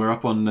yeah, so we're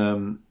up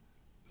on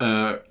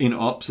in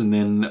Ops, and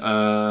then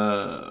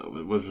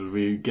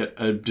we get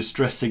a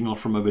distress signal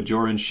from a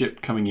Bajoran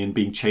ship coming in,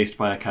 being chased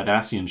by a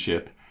Cardassian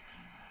ship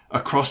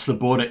across the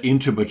border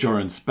into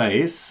Bajoran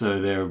space.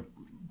 So they're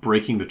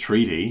breaking the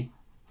treaty.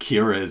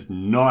 Kira is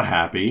not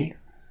happy.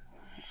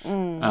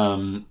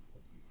 And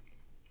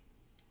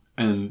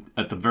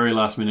at the very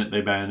last minute,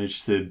 they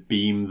managed to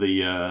beam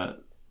the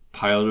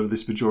pilot of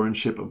this Bajoran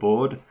ship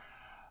aboard,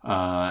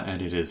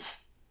 and it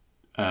is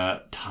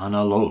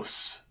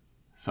Tanalos,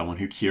 someone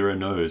who Kira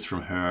knows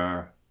from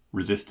her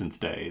resistance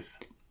days.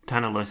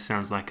 Tanalos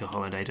sounds like a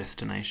holiday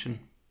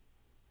destination.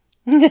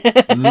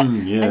 Yeah.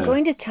 I'm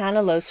going to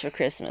Tanalos for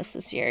Christmas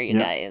this year, you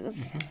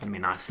guys. I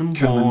mean, nice and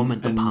warm,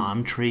 and the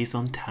palm trees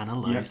on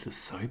Tanalos are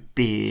so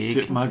big.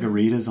 Sip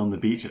margaritas on the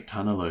beach at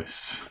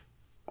Tanalos.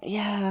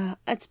 Yeah,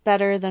 it's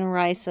better than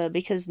Risa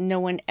because no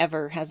one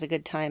ever has a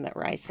good time at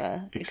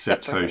Risa.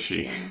 Except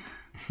Hoshi.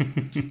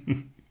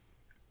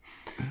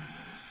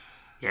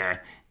 Yeah.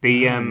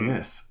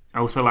 Yes. I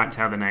also liked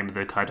how the name of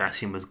the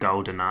Cardassian was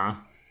Goldenar.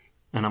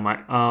 And I'm like,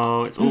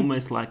 oh, it's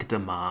almost like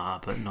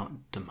Damar, but not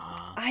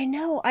Damar. I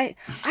know. I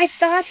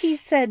thought he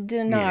said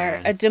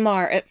Damar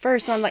at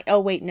first. And I'm like, oh,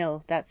 wait,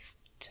 no, that's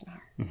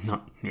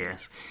Dinar.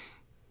 Yes.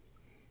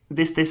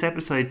 This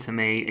episode, to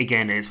me,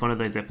 again, it's one of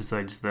those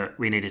episodes that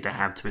we needed to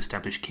have to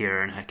establish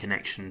Kira and her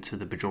connection to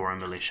the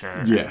Bajoran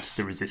militia,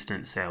 the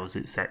resistance cells,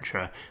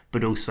 etc.,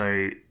 but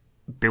also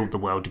build the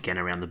world again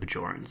around the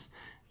Bajorans.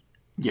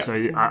 Yep. So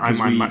I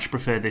might much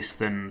prefer this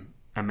than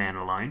A Man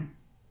Alone.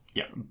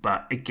 Yeah.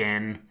 But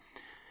again,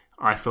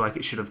 I feel like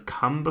it should have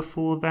come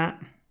before that.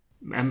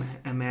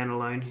 A Man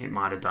Alone. It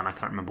might have done. I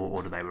can't remember what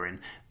order they were in.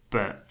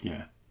 But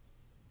yeah,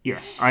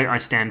 I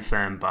stand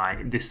firm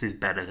by this is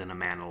better than A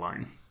Man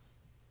Alone.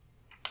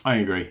 I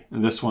agree.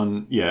 And this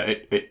one,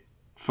 it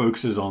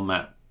focuses on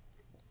that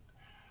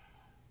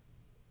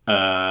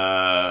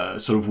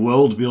sort of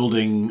world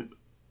building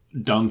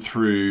done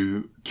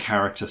through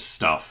character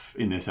stuff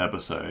in this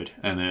episode.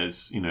 And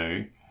there's,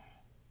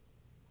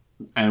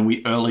 and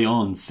we early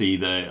on see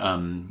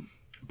the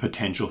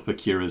potential for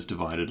Kira's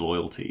divided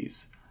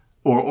loyalties.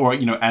 Or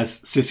as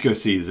Cisco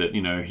sees it,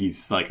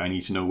 he's like, I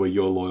need to know where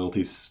your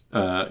loyalties,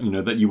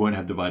 that you won't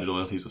have divided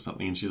loyalties or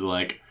something. And she's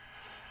like,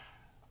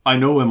 I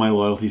know where my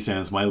loyalty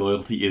stands. My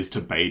loyalty is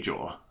to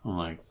Bajor. I'm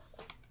like,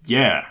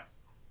 yeah.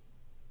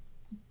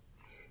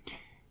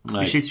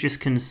 She's just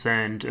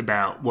concerned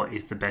about what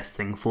is the best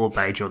thing for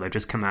Bajor. They've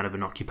just come out of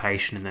an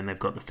occupation and then they've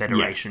got the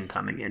Federation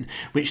coming in.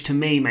 Which to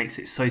me makes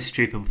it so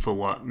stupid for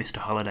what Mr.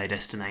 Holiday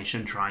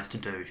Destination tries to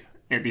do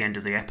at the end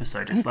of the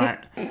episode. It's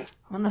like,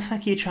 what the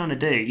fuck are you trying to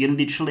do? You're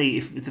literally,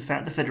 if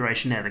the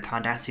Federation there, the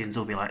Cardassians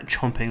will be like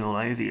chomping all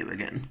over you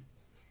again.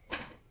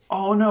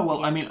 Oh no,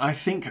 well, I mean, I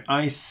think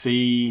I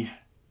see...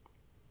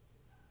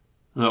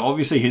 So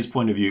obviously his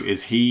point of view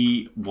is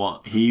he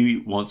wants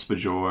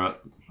Bajor,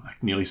 I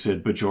nearly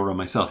said Bajora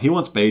myself, he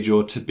wants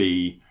Bajor to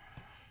be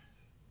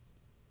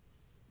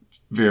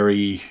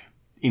very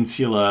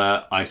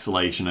insular,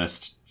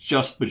 isolationist,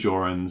 just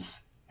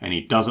Bajorans, and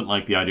he doesn't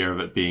like the idea of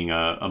it being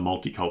a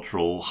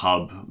multicultural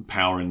hub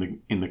power in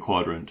the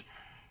quadrant.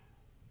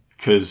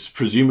 Because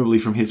presumably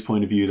from his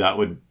point of view that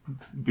would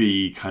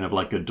be kind of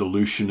like a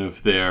dilution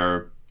of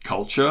their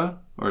culture,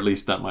 or at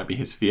least that might be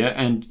his fear,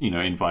 and,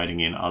 inviting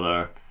in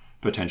other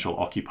potential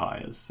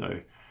occupiers.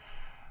 So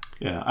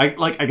yeah, I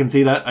can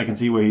see that. I can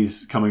see where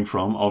he's coming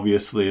from.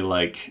 Obviously,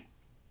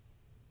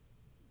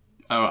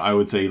 I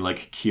would say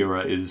like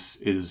Kira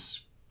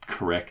is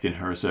correct in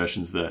her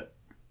assertions that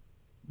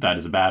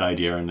is a bad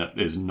idea and that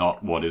is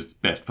not what is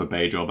best for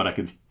Bajor, but I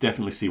can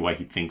definitely see why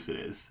he thinks it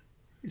is.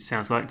 It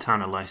sounds like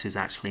Tarnalos is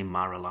actually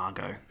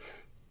Mar-a-Lago.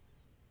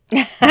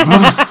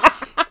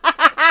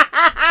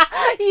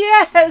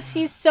 Yes,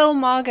 he's so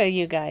MAGA,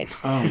 you guys.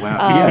 Oh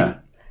wow!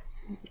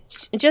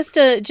 Just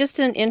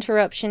an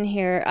interruption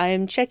here.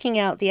 I'm checking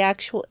out the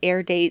actual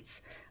air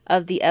dates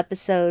of the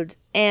episode,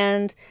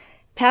 and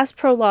past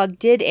Prologue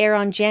did air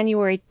on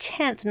January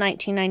 10th,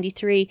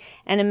 1993,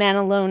 and A Man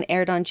Alone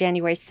aired on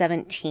January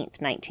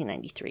 17th,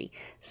 1993.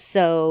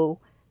 So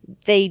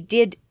they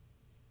did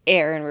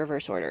air in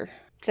reverse order.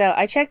 So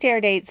I checked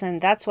air dates,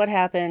 and that's what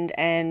happened,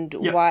 and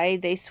why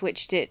they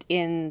switched it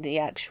in the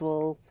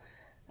actual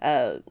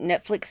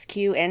Netflix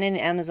queue and in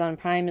Amazon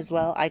Prime as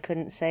well. I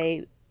couldn't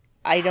say.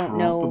 I don't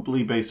know.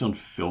 Probably based on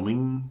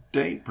filming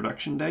date,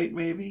 production date,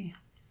 maybe?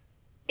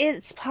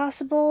 It's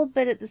possible,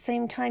 but at the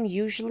same time,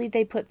 usually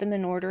they put them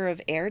in order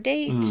of air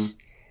date.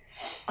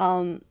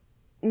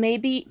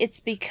 Maybe it's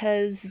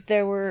because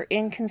there were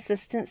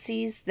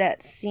inconsistencies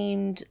that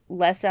seemed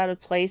less out of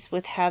place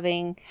with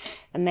having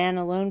A Man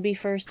Alone be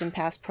first and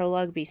Past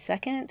Prologue be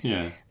second.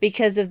 Yeah.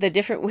 Because of the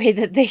different way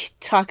that they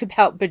talk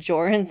about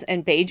Bajorans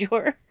and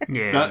Bajor.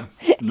 Yeah.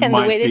 And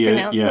the way they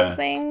pronounce those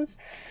things.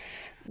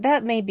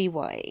 That may be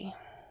why.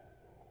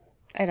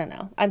 I don't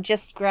know. I'm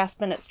just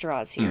grasping at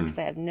straws here because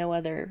I have no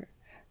other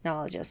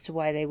knowledge as to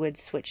why they would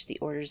switch the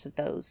orders of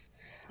those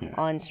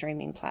on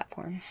streaming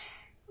platforms.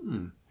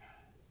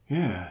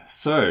 Yeah.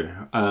 So,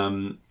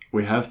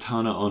 we have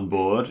Tana on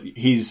board.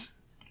 He's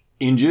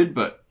injured,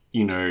 but,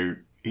 you know,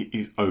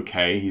 he's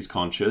okay. He's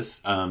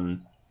conscious.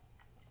 And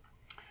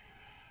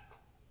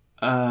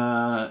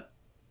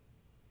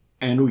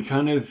we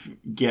kind of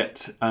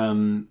get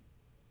an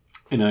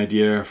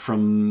idea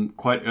from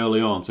quite early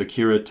on. So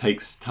Kira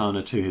takes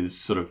Tana to his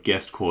sort of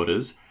guest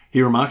quarters.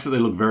 He remarks that they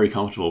look very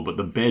comfortable, but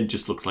the bed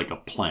just looks like a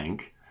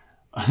plank.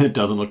 It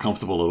doesn't look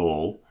comfortable at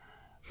all.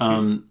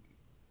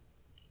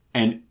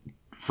 And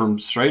from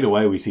straight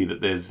away, we see that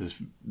there's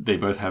this, they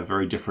both have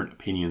very different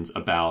opinions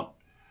about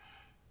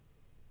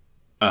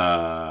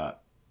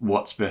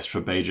what's best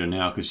for Bajor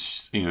now,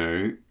 because, you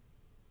know,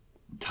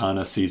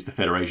 Tana sees the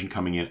Federation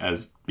coming in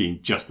as being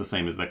just the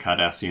same as the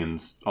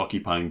Cardassians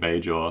occupying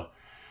Bajor.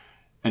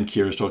 And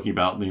Kira's talking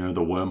about, you know, the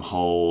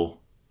wormhole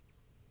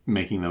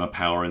making them a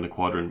power in the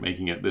quadrant,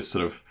 making it this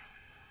sort of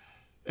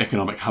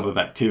economic hub of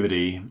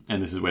activity.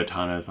 And this is where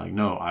Tana is like,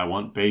 no, I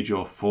want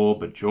Bajor for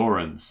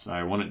Bajorans.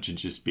 I want it to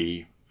just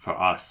be for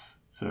us.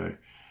 So,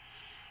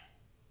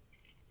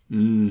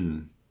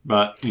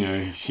 but, you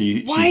know,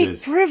 she White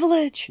says...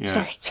 privilege! Yeah.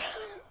 Sorry.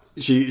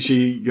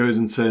 She goes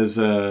and says,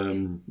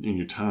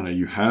 Tana,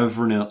 you have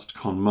renounced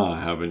Konma,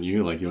 haven't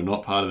you? Like, you're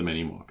not part of them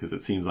anymore. Because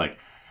it seems like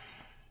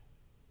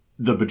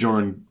the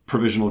Bajoran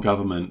provisional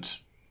government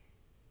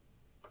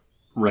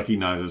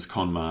recognizes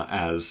Konma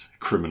as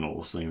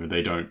criminals. You know,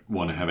 they don't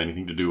want to have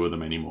anything to do with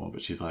them anymore.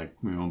 But she's like,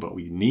 but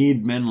we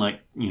need men like,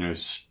 you know,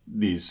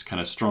 these kind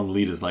of strong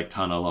leaders like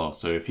Tana Law.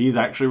 So if he's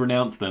actually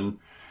renounced them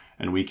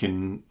and we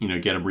can, you know,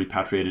 get him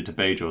repatriated to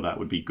Bajor, that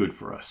would be good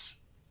for us.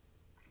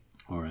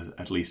 Or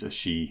at least as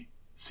she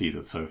sees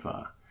it so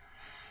far.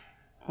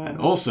 And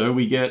also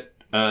we get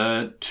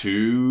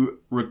two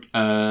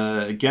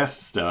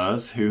guest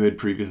stars who had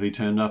previously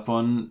turned up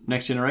on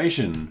Next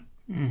Generation.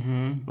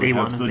 We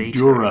have the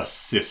Duras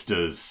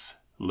sisters,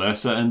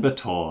 Lursa and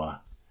Bator.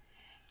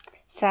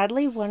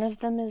 Sadly, one of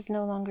them is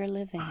no longer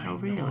living. Oh,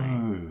 really?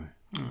 Oh,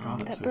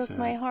 God, that's That so broke sad.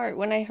 my heart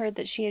when I heard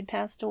that she had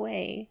passed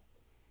away.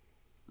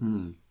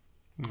 Oh.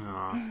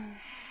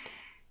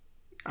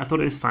 I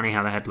thought it was funny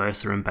how they had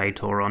Lursa and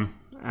Bator on.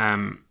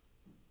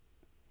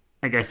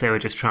 I guess they were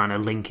just trying to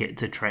link it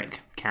to Trek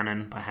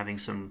canon by having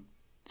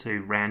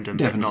two random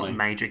but not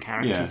major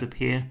characters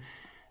appear.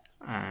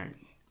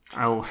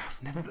 Well,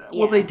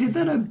 they did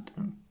that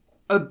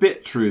a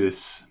bit through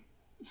this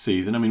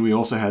season. I mean, we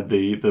also had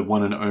the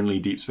one and only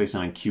Deep Space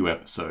Nine Q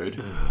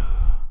episode.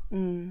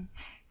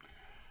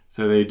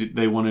 So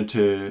they wanted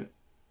to...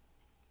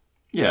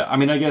 Yeah, I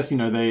mean, I guess, you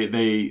know,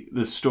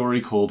 the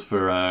story called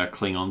for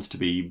Klingons to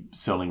be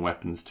selling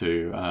weapons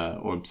to,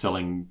 or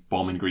selling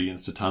bomb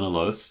ingredients to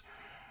Tanalos.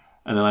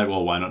 And they're like,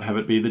 well, why not have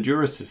it be the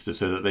Duras sisters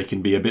so that they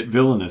can be a bit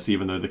villainous,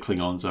 even though the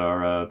Klingons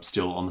are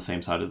still on the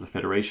same side as the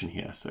Federation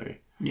here. So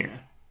yeah,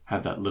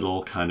 have that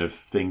little kind of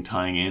thing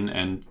tying in.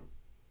 And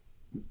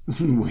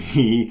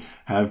we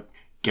have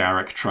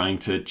Garak trying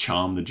to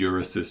charm the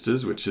Duras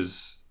sisters, which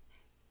is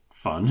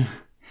fun.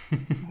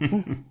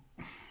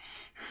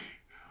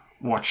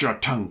 Watch your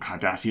tongue,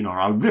 Cardassian, or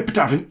I'll rip it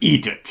out and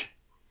eat it.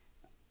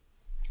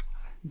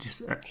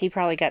 He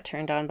probably got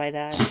turned on by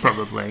that.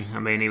 Probably. I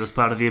mean, he was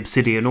part of the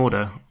Obsidian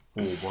Order.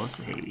 Or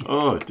was he?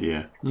 Oh,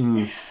 dear.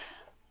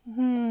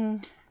 We'll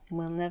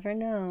never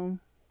know,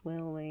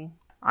 will we?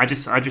 I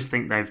just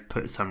think they've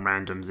put some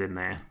randoms in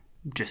there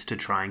just to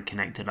try and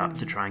connect it up,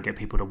 to try and get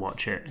people to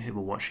watch it who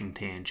were watching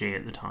TNG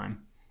at the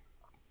time.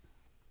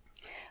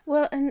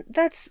 Well, and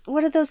that's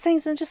one of those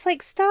things. I'm just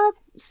like, stop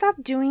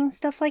doing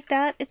stuff like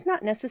that. It's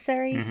not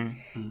necessary.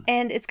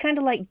 And it's kind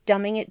of like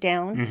dumbing it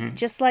down.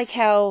 Just like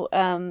how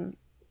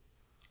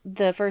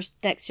the first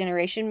Next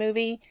Generation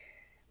movie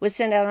was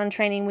sent out on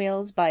training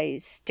wheels by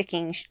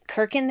sticking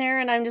Kirk in there.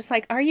 And I'm just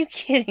like, are you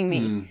kidding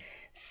me?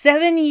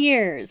 7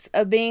 years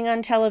of being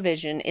on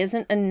television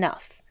isn't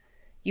enough.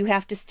 You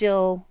have to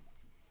still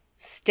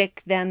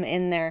stick them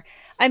in there.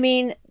 I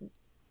mean,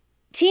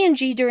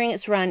 TNG during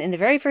its run in the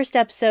very first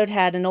episode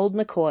had an old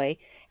McCoy,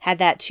 had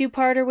that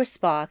 2-parter with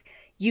Spock.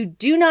 You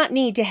do not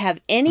need to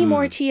have any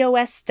more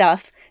TOS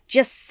stuff.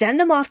 Just send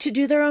them off to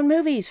do their own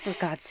movies, for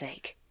God's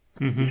sake.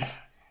 And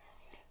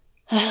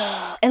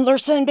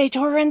Lursa and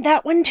B'Etor are in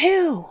that one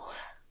too.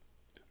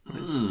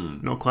 It's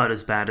not quite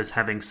as bad as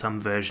having some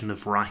version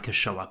of Riker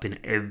show up in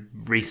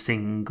every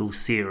single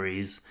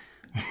series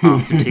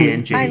after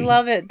TNG. I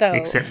love it, though.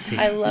 Except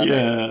I love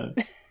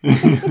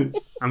it.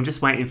 I'm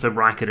just waiting for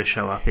Riker to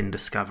show up in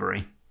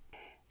Discovery.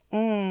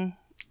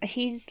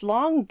 He's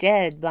long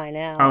dead by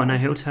now. Oh, no,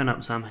 he'll turn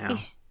up somehow.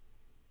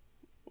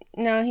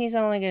 No, he's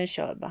only going to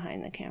show up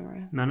behind the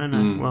camera.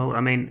 No. Well,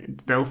 I mean,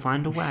 they'll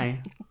find a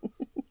way.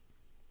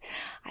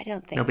 I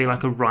don't think There'll be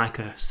like a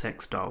Riker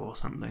sex doll or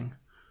something.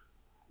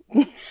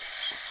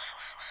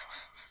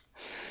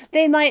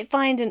 They might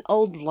find an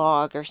old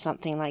log or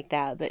something like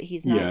that, but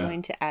he's not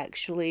going to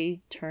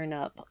actually turn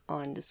up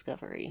on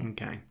Discovery.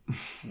 Okay.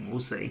 We'll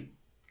see.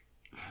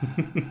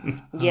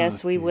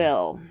 Yes, we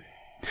will.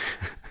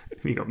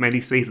 We've got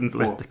many seasons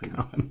left to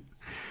come.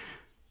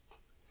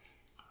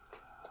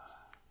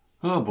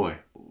 Oh boy.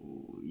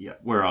 Yeah,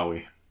 where are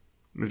we?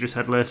 We've just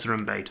had Lursa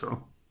and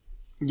B'Etor.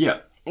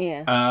 Yeah.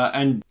 Yeah.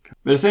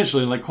 But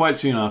essentially, like, quite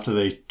soon after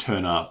they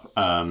turn up,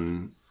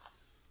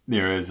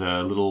 there is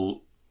a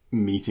little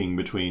meeting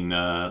between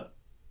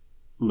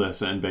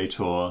Lursa and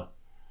B'Etor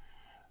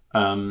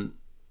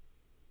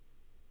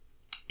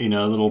in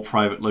a little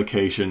private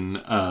location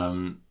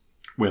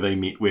where they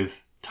meet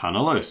with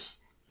Tana Los,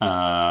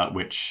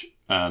 which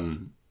they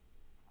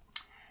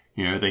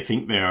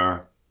think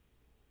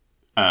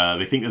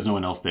they think there's no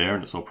one else there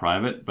and it's all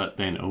private, but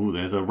then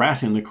there's a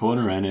rat in the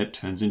corner and it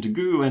turns into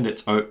goo, and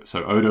it's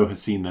so Odo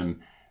has seen them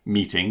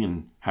meeting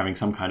and having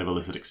some kind of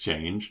illicit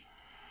exchange.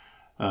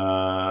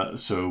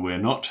 So we're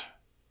not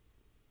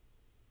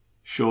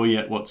sure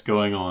yet what's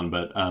going on,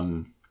 but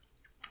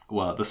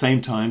at the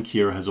same time,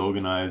 Kira has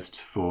organized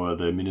for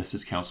the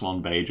Ministers' Council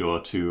on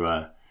Bajor to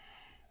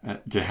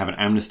have an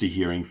amnesty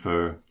hearing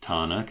for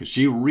Tana, because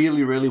she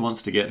really, really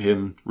wants to get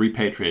him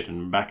repatriated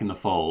and back in the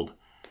fold.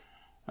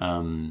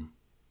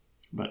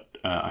 But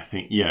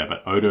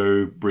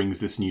Odo brings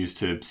this news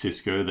to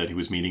Sisko that he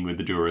was meeting with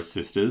the Duras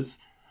sisters,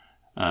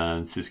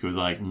 and Sisko was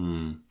like,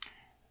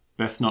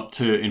 best not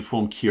to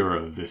inform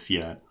Kira of this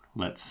yet.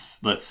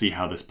 Let's see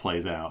how this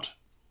plays out.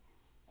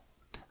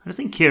 I just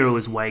think Kira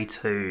was way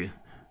too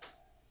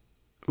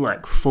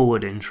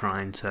forward in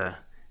trying to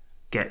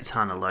get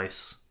Tana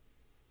Los,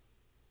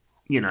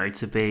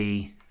 to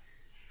be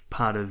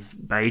part of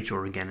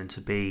Bajor again and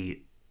to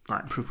be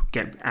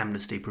get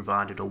amnesty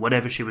provided or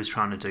whatever she was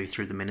trying to do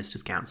through the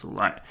Ministers' Council.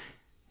 I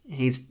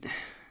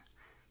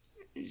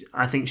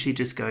think she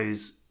just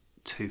goes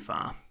too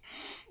far.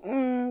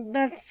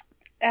 That's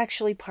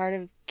actually part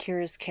of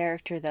Kira's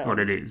character, though. What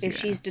it is, if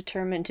she's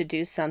determined to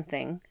do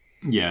something,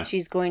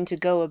 she's going to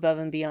go above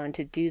and beyond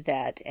to do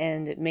that,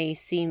 and it may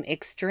seem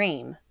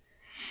extreme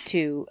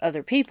to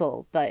other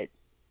people, but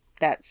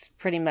that's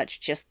pretty much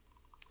just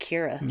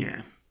Kira.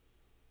 Yeah.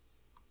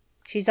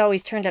 She's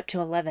always turned up to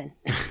 11.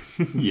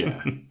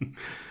 Yeah.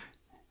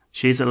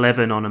 She's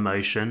 11 on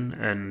emotion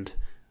and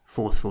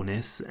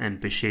forcefulness, and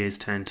Bashir's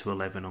turned to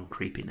 11 on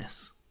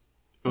creepiness.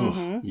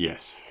 Oh,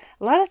 yes.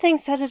 A lot of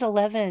things set at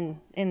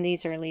 11 in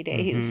these early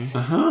days.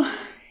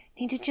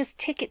 Need to just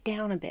tick it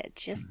down a bit.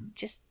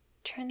 Just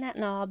turn that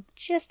knob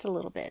just a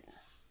little bit.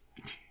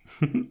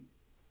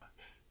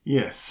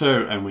 Yes,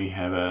 so, and we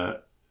have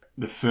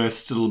the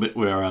first little bit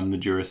where the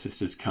Duras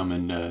sisters come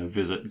and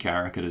visit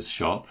Garak at his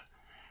shop,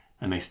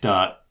 and they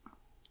start...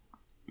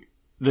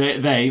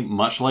 They,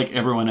 much like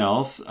everyone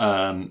else,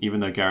 even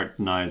though Garak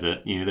denies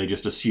it, they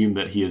just assume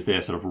that he is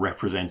there sort of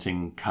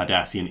representing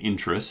Cardassian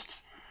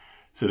interests.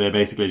 So they're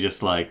basically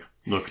just like,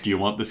 look, do you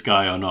want this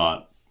guy or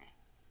not?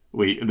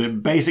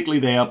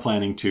 They are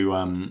planning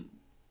to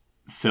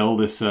sell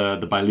this the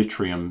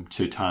Bilitrium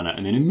to Tana,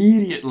 and then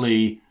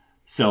immediately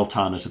sell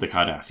Tana to the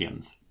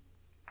Cardassians.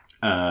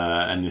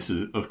 And this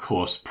is, of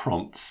course,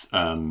 prompts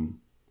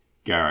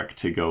Garak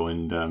to go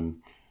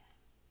and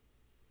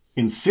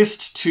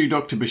insist to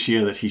Dr.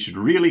 Bashir that he should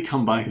really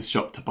come by his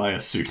shop to buy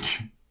a suit.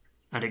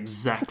 At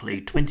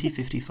exactly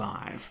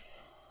 20:55.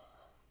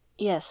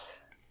 Yes.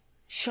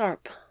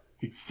 Sharp.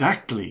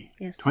 Exactly.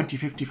 Yes.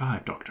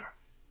 20:55, Doctor.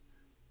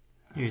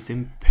 It's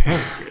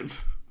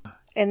imperative.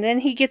 And then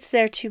he gets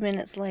there 2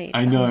 minutes late.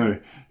 I know.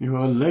 You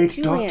are late,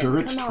 Julian, Doctor.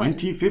 It's come on.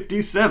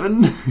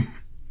 20:57.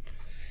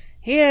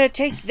 Here,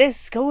 take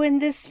this. Go in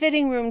this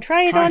fitting room.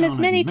 Try it on as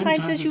many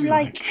times as you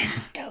like.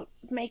 Don't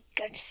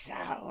make a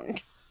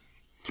sound.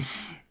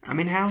 I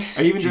mean, how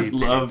I even just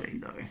love is he,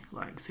 though?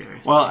 Like,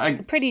 seriously. Well,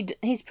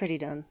 he's pretty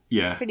dumb.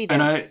 Yeah. Pretty and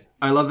dense.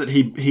 I love that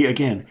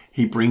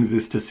he brings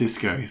this to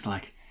Cisco. He's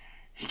like,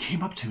 he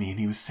came up to me and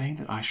he was saying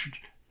that I should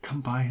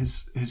come by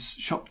his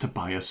shop to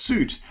buy a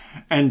suit.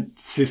 And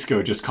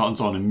Cisco just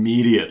cottons on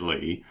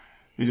immediately.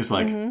 He's just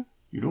like, you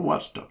know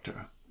what,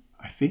 Doctor?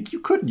 I think you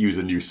could use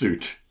a new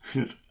suit.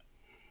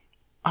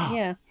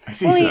 Yeah. I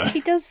see, sir.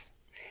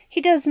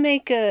 He does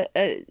make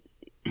a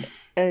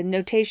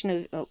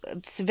notation of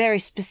it's a very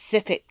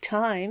specific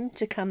time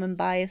to come and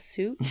buy a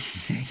suit.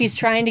 He's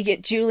trying to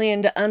get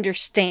Julian to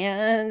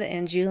understand,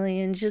 and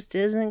Julian just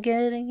isn't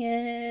getting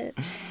it.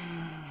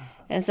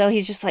 And so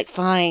he's just like,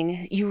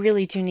 fine, you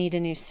really do need a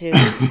new suit.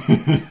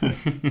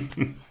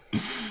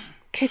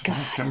 Good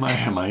God.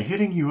 Am I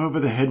hitting you over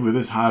the head with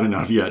this hard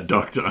enough yet,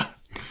 Doctor?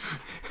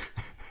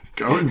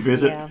 Go and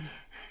visit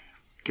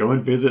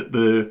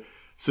the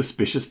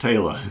suspicious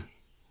tailor.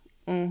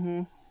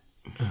 Mm-hmm.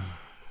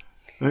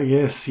 Oh,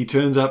 yes, he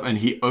turns up and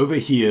he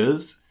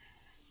overhears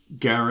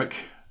Garrick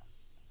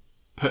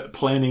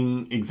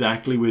planning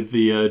exactly with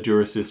the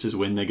Dura sisters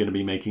when they're going to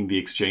be making the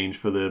exchange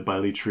for the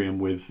Biletrium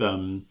with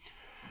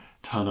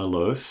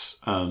Tanalos.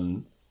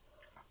 And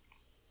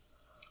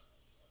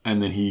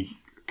then he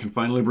can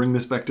finally bring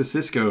this back to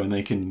Cisco and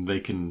they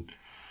can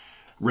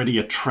ready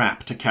a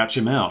trap to catch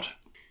him out.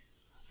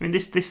 I mean, the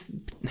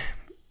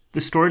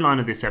storyline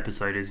of this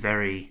episode is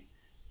very,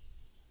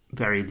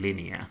 very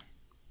linear.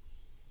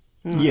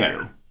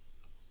 Yeah.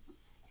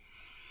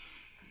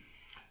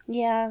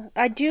 Yeah,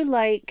 I do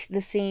like the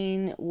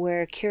scene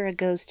where Kira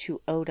goes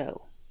to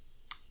Odo.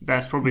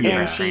 That's probably the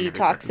best scene and she of this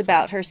talks episode,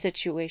 about her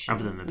situation.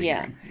 other than the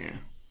beginning. Yeah.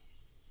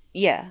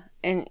 Yeah,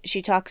 and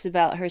she talks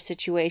about her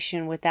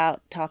situation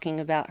without talking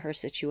about her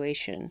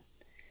situation.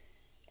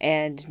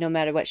 And no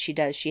matter what she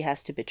does, she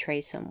has to betray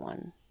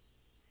someone.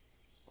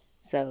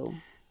 So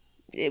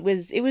it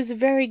was a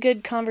very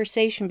good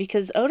conversation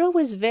because Odo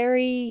was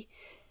very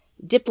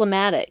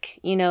diplomatic,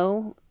 you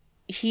know.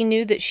 He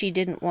knew that she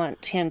didn't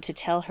want him to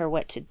tell her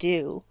what to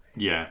do.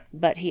 Yeah.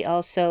 But he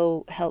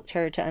also helped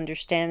her to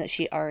understand that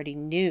she already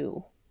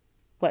knew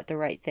what the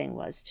right thing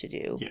was to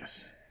do.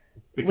 Yes.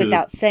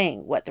 Without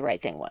saying what the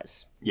right thing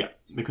was. Yeah,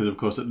 because of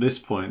course at this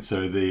point,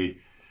 so the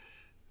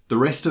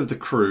rest of the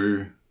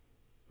crew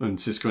and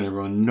Cisco and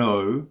everyone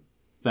know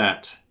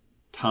that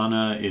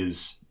Tana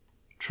is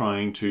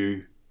trying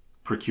to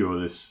procure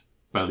this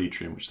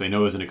Biletrium, which they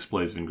know is an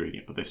explosive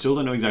ingredient, but they still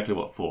don't know exactly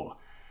what for.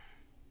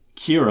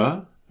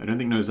 Kira, I don't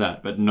think knows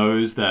that, but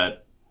knows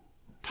that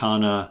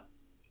Tana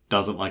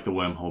doesn't like the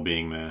wormhole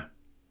being there.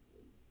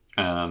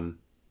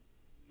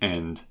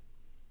 And,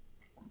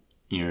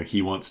 you know,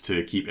 he wants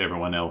to keep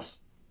everyone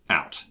else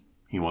out.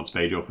 He wants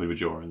Bajor for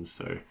Bajorans,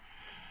 so...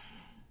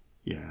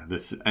 Yeah,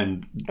 this...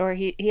 and Or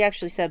he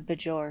actually said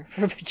Bajor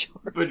for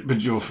Bajor. But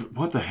Bajor...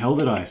 What the hell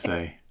did I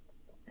say?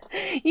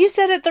 You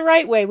said it the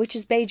right way, which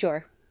is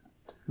Bajor.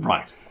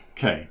 Right.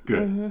 Okay,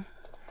 good. Mm-hmm.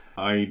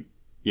 And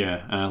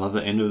I love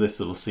the end of this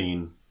little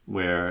scene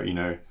where, you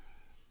know,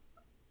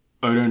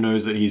 Odo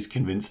knows that he's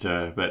convinced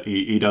her, but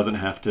he doesn't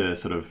have to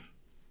sort of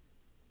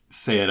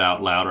say it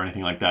out loud or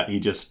anything like that. He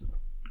just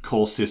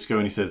calls Cisco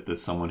and he says,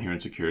 there's someone here in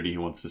security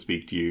who wants to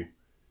speak to you.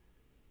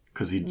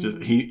 Because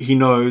he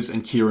knows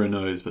and Kira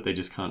knows, but they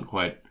just can't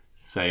quite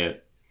say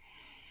it.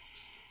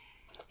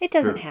 It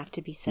doesn't have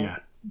to be said. Yeah,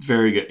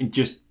 very good.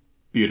 Just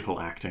beautiful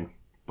acting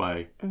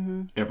by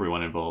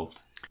everyone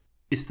involved.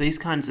 It's these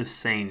kinds of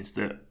scenes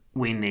that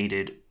we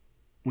needed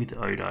with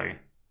Odo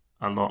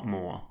a lot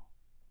more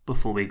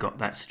before we got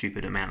that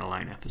stupid A Man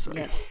Alone episode.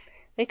 Yep.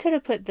 They could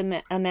have put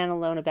A Man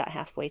Alone about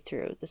halfway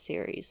through the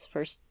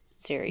first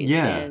series,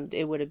 yeah. And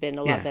it would have been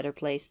a lot better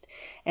placed,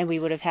 and we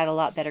would have had a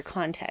lot better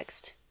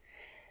context.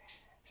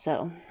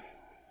 So...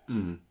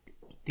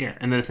 Yeah,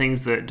 and the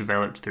things that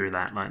developed through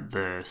that, like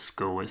the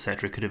school,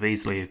 etc., could have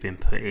easily have been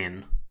put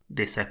in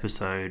this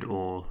episode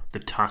or the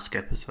Tusk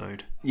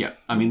episode. Yeah,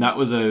 I mean, that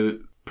was a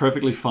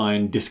perfectly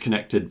fine,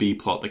 disconnected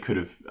B-plot that could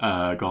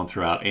have gone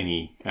throughout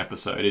any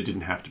episode. It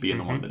didn't have to be in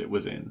the one that it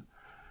was in.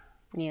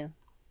 Yeah.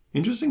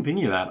 Interesting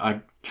thinking of that.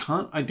 I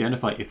can't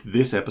identify if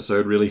this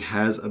episode really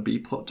has a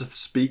B-plot to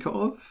speak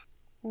of.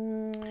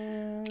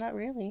 Not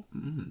really.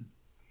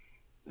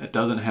 It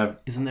doesn't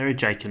have... Isn't there a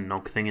Jake and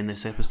Nog thing in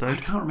this episode?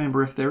 I can't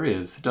remember if there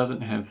is. It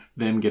doesn't have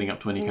them getting up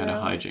to any kind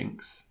of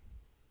hijinks.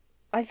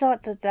 I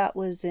thought that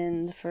was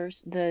in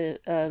the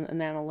A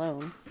Man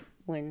Alone.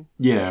 When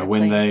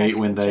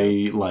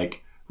they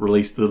like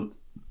release the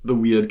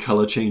weird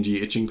color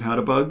changey itching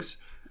powder bugs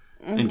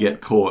and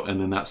get caught,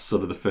 and then that's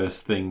sort of the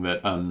first thing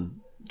that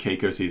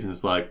Keiko sees and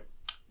is like,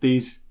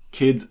 these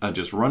kids are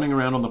just running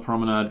around on the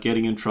promenade,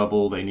 getting in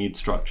trouble. They need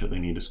structure. They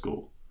need a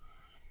school.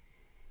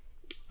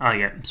 Oh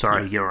yeah,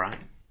 sorry, you're right.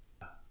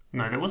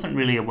 No, there wasn't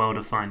really a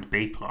well-defined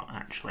B-plot,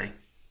 actually.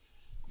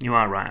 You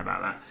are right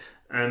about that.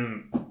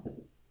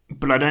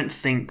 But I don't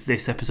think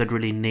this episode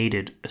really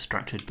needed a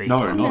structured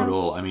B-plot. No, not at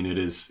all. I mean, it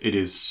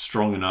is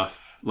strong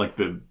enough, like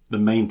the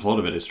main plot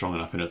of it is strong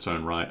enough in its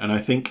own right. And I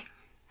think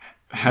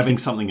having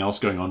something else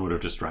going on would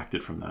have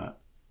distracted from that.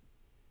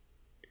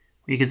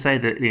 You could say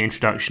that the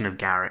introduction of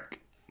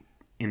Garrick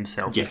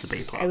himself is the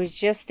B-plot. I was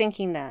just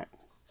thinking that.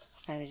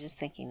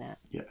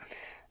 Yeah.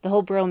 The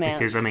whole bromance.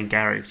 Because, I mean,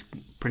 Garrick's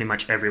pretty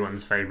much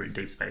everyone's favourite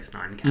Deep Space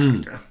Nine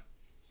character.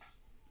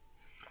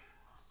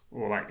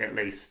 Or, like, at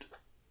least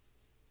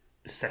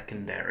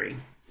secondary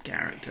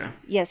character.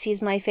 Yes,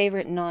 he's my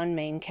favourite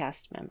non-main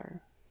cast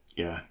member.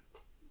 Yeah.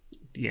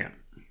 Yeah.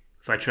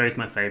 If I chose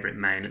my favourite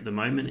main at the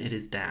moment, it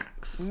is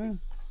Dax.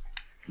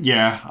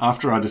 Yeah,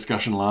 after our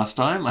discussion last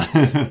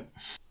time.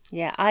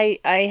 Yeah, I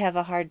have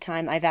a hard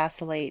time. I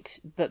vacillate,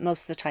 but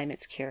most of the time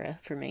it's Kira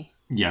for me.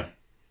 Yeah.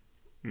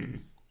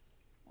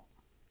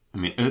 I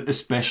mean,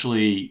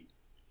 especially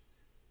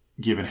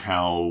given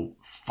how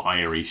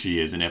fiery she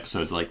is in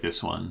episodes like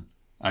this one.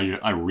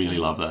 I really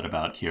love that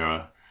about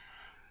Kira.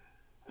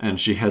 And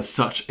she has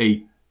such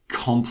a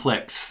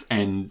complex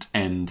and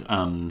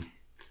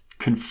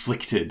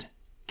conflicted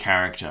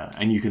character.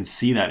 And you can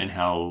see that in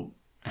how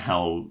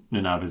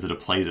Nana Visitor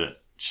plays it.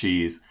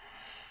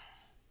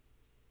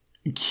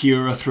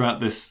 Kira throughout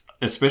this,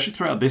 especially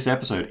throughout this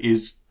episode,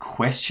 is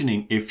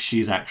questioning if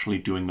she's actually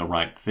doing the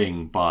right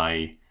thing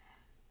by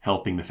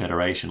helping the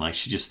Federation. Like,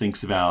 she just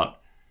thinks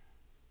about...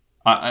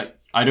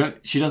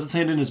 she doesn't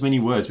say it in as many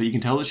words, but you can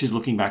tell that she's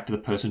looking back to the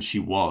person she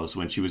was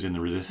when she was in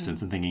the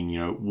Resistance and thinking, you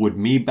know, would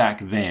me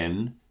back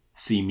then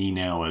see me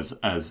now as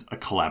a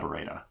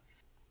collaborator?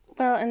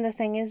 Well, and the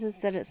thing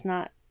is that it's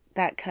not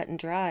that cut and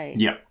dry.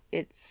 Yeah.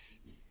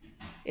 It's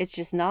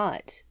just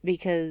not,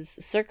 because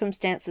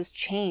circumstances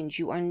change.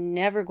 You are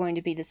never going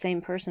to be the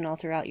same person all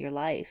throughout your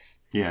life.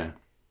 Yeah.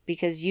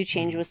 Because you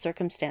change with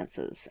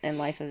circumstances and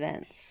life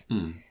events.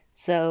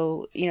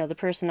 So, you know, the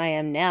person I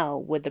am now,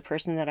 would the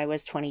person that I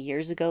was 20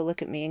 years ago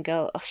look at me and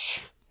go, oh,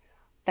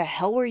 the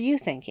hell were you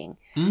thinking?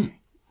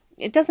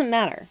 It doesn't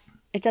matter.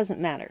 It doesn't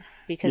matter,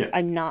 because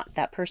I'm not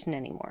that person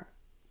anymore.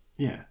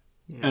 Yeah.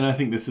 And I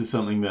think this is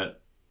something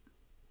that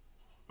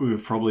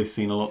we've probably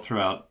seen a lot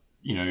throughout,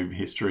 you know,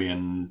 history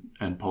and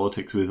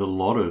politics, with a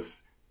lot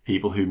of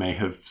people who may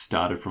have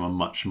started from a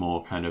much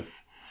more kind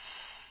of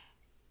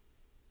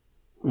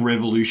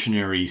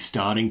revolutionary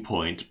starting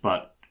point,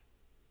 but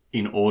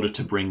in order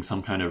to bring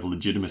some kind of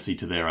legitimacy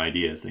to their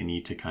ideas, they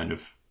need to kind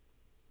of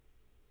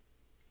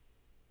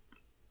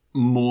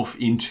morph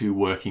into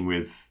working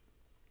with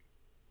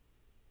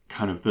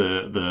kind of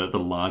the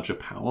larger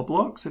power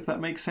blocks, if that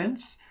makes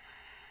sense.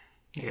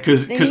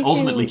 Because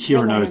ultimately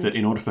Kira knows that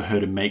in order for her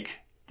to make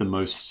the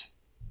most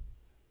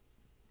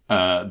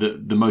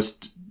the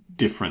most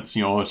difference,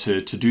 you know, or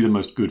to do the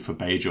most good for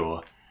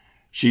Bajor,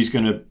 she's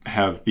going to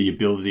have the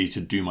ability to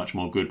do much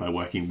more good by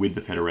working with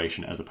the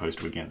Federation as opposed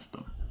to against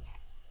them.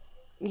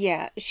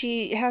 Yeah,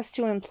 she has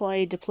to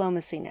employ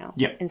diplomacy now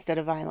instead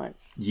of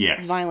violence.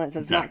 Yes, violence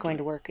is not going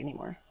to work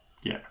anymore.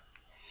 Yeah.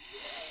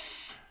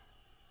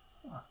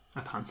 I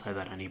can't say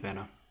that any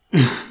better.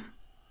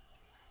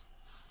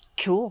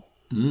 Cool.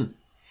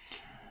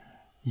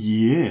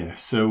 Yeah,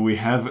 so we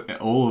have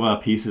all of our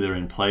pieces are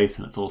in place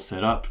and it's all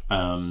set up.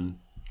 So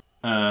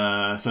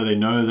they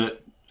know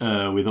that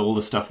with all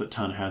the stuff that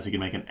Tun has, he can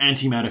make an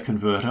antimatter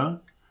converter,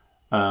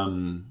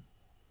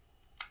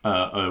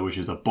 which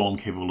is a bomb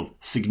capable of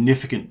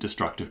significant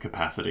destructive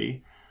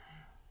capacity.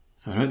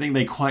 So I don't think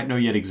they quite know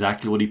yet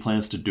exactly what he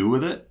plans to do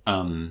with it,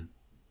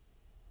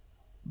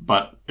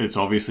 but it's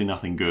obviously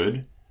nothing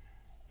good.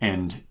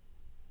 And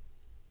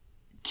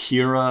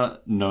Kira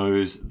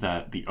knows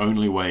that the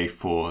only way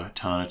for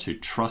Tana to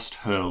trust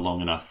her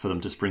long enough for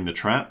them to spring the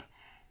trap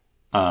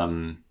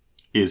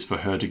is for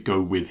her to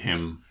go with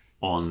him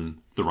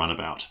on the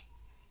runabout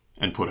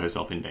and put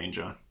herself in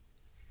danger.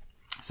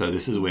 So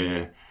this is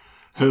where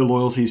her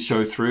loyalties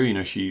show through. You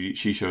know, she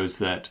shows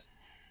that,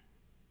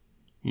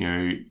 you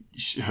know,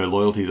 her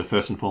loyalties are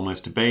first and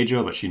foremost to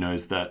Bajor, but she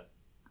knows that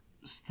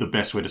the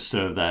best way to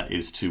serve that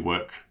is to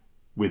work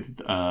with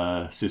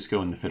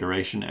Sisko and the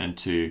Federation and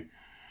to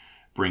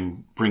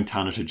bring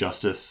Tana to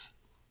justice.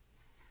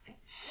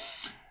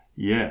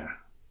 Yeah.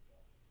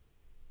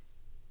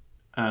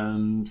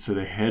 So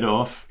they head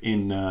off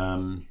in...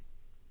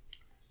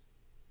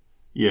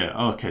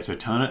 so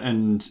Tana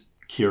and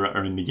Kira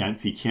are in the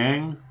Yangtze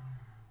Kiang,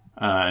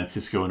 and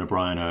Sisko and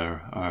O'Brien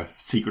are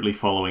secretly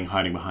following,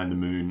 hiding behind the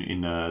moon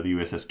in the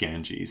USS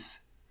Ganges.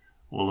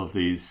 All of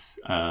these...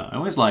 I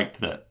always liked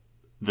that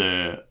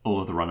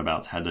all of the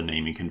runabouts had a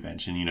naming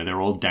convention. You know,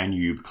 they're all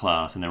Danube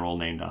class, and they're all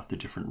named after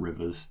different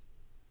rivers.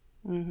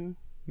 Mm-hmm.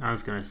 I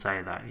was going to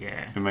say that,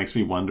 yeah. It makes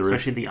me wonder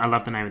especially I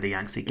love the name of the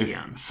Yangtze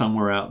Kiang.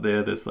 Somewhere out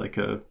there's like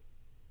a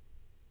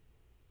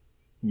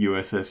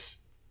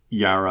USS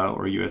Yarra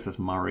or a USS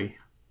Murray.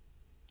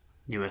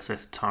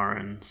 USS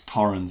Torrens.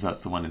 Torrens,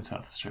 that's the one in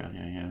South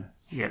Australia, yeah.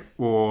 Yeah,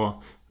 or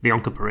the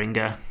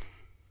Onkaparinga.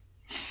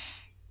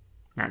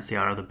 That's the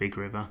other big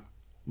river.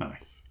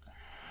 Nice.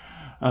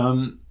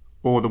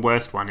 Or the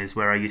worst one is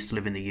where I used to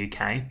live in the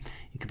UK.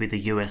 It could be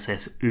the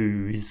USS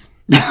Ooze.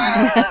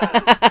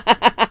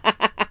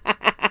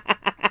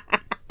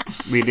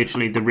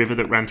 The river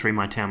that ran through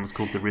my town was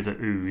called the River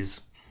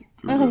Ooze.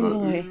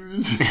 Boy.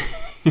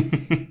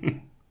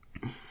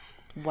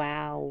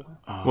 Wow.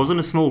 Wasn't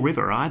a small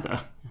river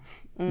either.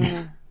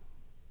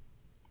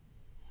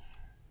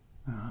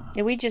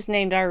 Yeah, we just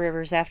named our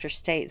rivers after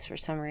states for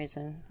some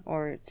reason,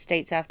 or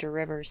states after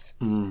rivers.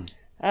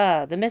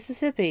 The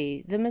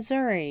Mississippi, the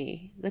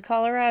Missouri, the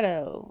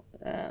Colorado.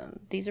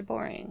 These are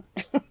boring.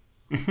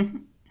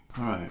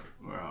 All right,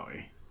 where are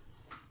we?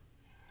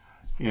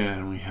 Yeah,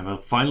 and we have a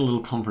final little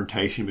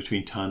confrontation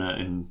between Tana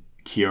and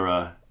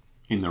Kira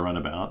in the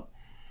runabout.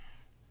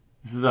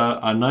 This is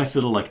a nice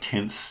little, like,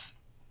 tense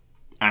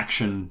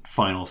action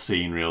final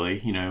scene, really.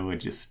 You know,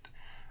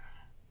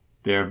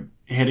 they're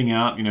heading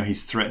out. You know,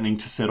 he's threatening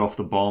to set off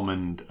the bomb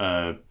and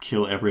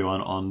kill everyone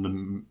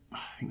on I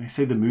think they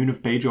say the moon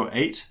of Bajor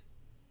 8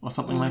 or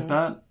something like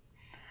that.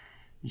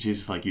 And she's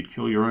just like, you'd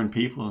kill your own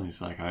people? And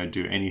he's like, I'd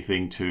do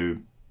anything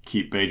to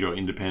keep Bajor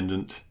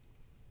independent.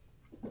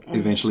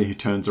 Eventually he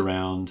turns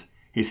around.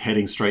 He's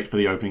heading straight for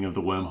the opening of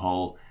the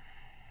wormhole.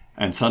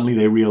 And suddenly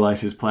they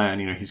realize his plan.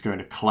 You know, he's going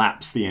to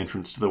collapse the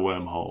entrance to the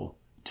wormhole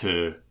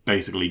to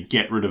basically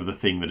get rid of the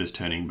thing that is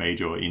turning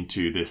Bajor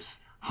into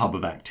this hub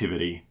of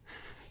activity.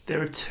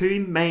 There are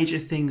two major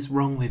things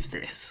wrong with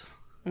this.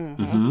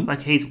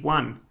 Like, he's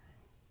one.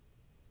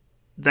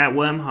 That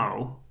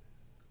wormhole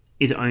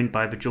is owned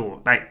by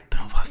Bajor.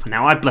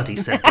 Now I bloody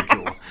said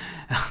Bajor.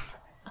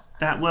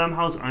 That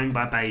wormhole's owned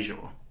by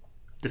Bajor.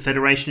 The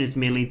Federation is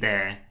merely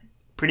there,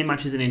 pretty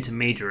much as an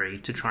intermediary,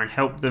 to try and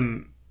help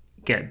them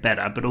get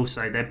better, but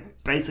also they're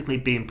basically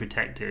being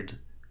protected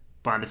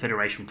by the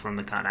Federation from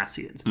the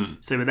Cardassians.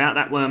 So without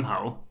that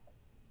wormhole,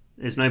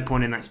 there's no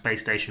point in that space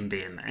station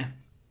being there.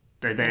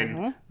 They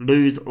then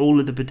lose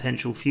all of the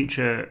potential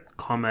future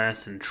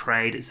commerce and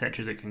trade,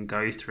 etc., that can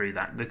go through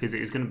that, because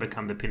it is going to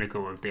become the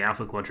pinnacle of the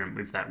Alpha Quadrant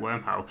with that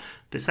wormhole.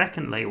 But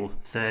secondly, or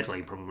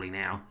thirdly probably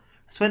now,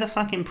 that's where the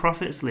fucking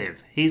prophets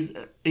live. He's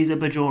a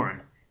Bajoran.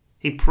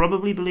 He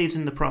probably believes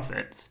in the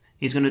prophets.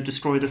 He's going to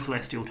destroy the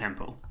Celestial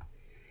Temple.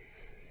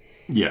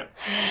 Yeah.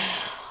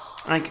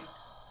 Like,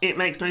 it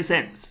makes no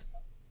sense.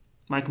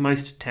 Like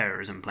most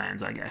terrorism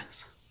plans, I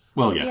guess.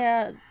 Well, yeah.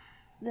 Yeah,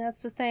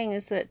 that's the thing,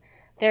 is that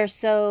they're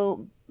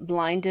so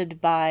blinded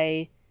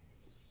by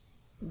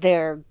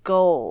their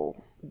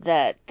goal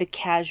that the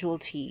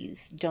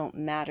casualties don't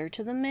matter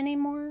to them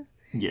anymore.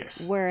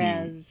 Yes.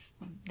 Whereas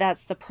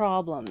that's the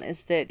problem,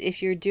 is that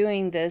if you're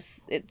doing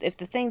this, if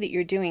the thing that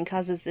you're doing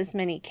causes this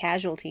many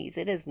casualties,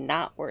 it is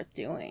not worth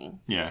doing.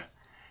 Yeah.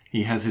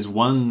 He has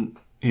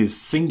his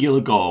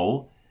singular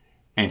goal,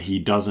 and he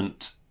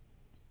doesn't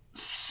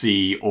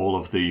see all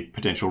of the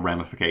potential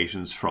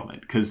ramifications from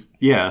it. Because,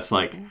 yeah, it's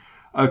like,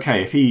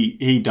 okay, if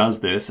he does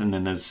this, and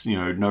then there's, you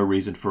know, no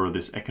reason for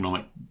this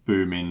economic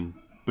boom in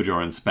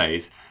Bajoran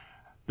space,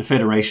 the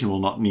Federation will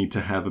not need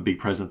to have a big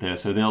presence there,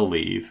 so they'll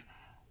leave.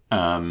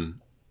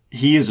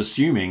 He is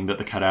assuming that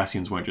the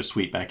Cardassians won't just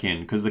sweep back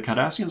in, because the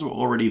Cardassians were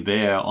already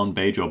there on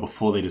Bajor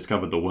before they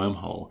discovered the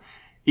wormhole.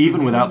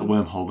 Even without the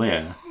wormhole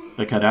there,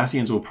 the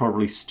Cardassians will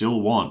probably still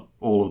want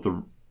all of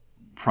the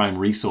prime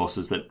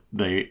resources that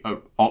they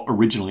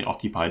originally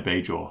occupied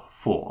Bajor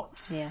for.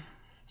 Yeah.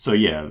 So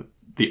yeah,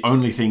 the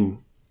only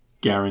thing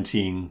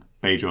guaranteeing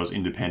Bajor's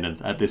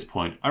independence at this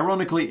point,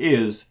 ironically,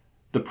 is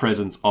the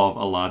presence of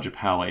a larger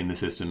power in the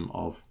system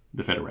of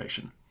the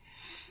Federation.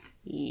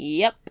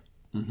 Yep.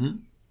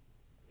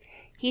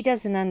 He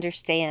doesn't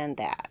understand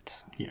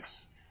that.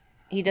 Yes.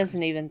 He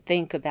doesn't even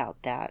think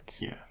about that.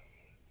 Yeah.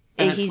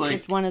 And he's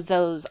just one of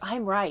those,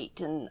 I'm right,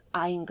 and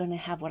I'm going to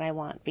have what I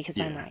want because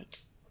I'm right.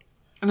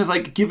 And it's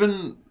like,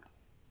 given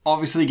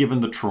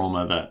the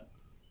trauma that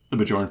the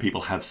Bajoran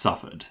people have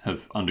suffered,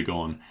 have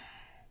undergone,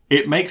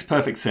 it makes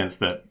perfect sense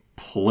that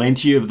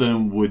plenty of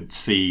them would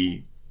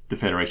see the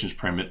Federation's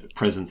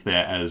presence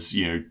there as,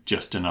 you know,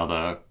 just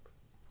another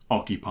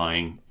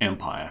occupying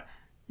empire.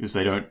 Because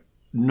they don't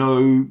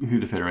know who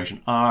the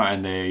Federation are,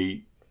 and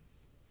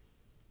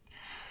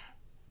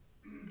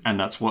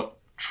that's what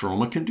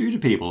trauma can do to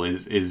people,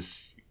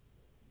 is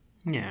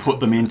put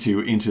them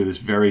into this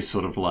very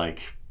sort of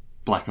like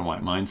black and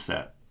white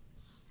mindset.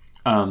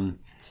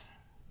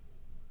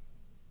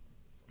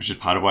 Which is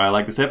part of why I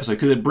like this episode,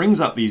 because it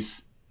brings up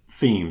these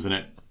themes and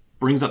it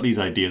brings up these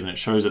ideas, and it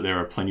shows that there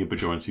are plenty of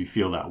Bajorans who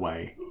feel that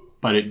way.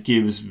 But it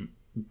gives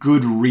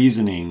good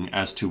reasoning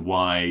as to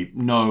why,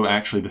 no,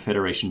 actually the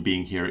Federation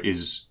being here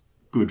is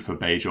good for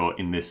Bajor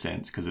in this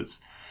sense,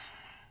 because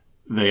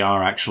they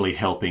are actually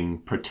helping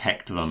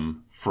protect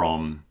them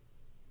from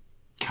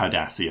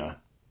Cardassia,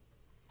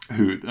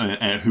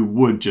 who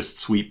would just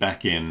sweep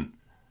back in,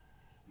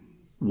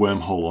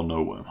 wormhole or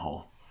no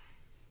wormhole.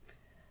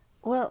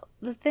 Well,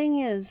 the thing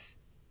is,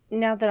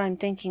 now that I'm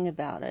thinking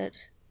about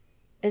it,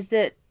 is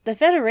that the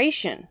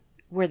Federation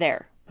were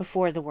there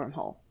before the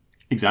wormhole.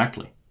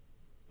 Exactly.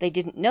 They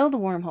didn't know the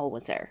wormhole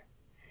was there.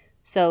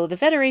 So the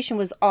Federation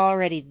was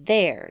already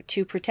there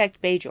to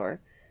protect Bajor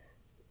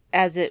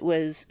as it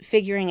was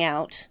figuring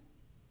out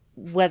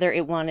whether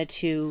it wanted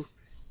to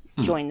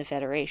join the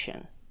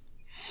Federation.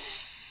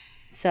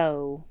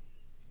 So,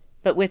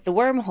 but with the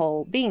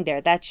wormhole being there,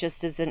 that's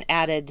just as an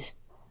added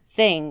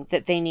thing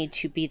that they need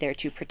to be there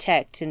to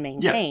protect and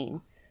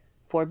maintain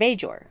for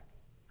Bajor.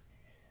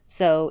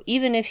 So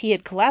even if he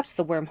had collapsed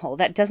the wormhole,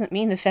 that doesn't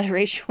mean the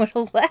Federation would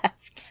have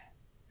left.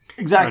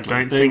 Exactly. I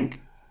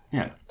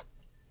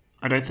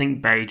don't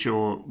think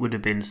Bajor would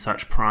have been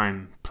such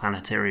prime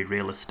planetary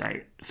real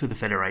estate for the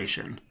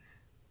Federation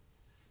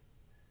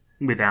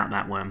without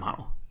that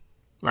wormhole.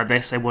 Like,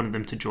 they wanted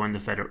them to join the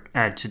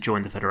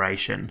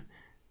Federation,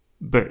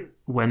 but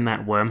when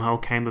that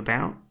wormhole came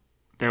about,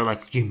 they were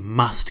like, "You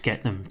must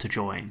get them to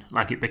join."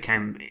 Like, it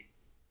became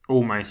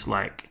almost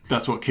like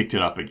that's what kicked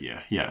it up a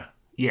gear. Yeah.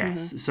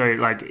 Yes. Mm-hmm. So,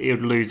 like, it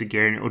would lose a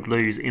gear and it would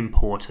lose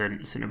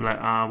importance, and it'd be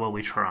like, "Oh, well,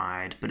 we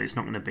tried," but it's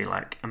not going to be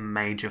like a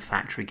major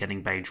factory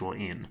getting Bajor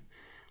in,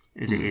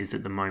 as it is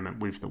at the moment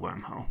with the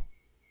wormhole.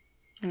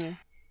 Yeah.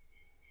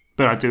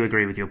 But I do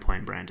agree with your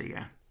point, Brandy.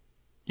 Yeah.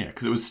 Yeah,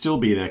 because it would still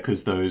be there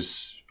because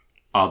those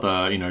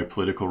other,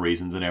 political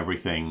reasons and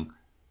everything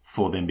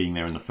for them being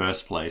there in the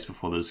first place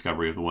before the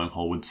discovery of the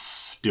wormhole would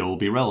still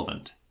be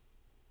relevant.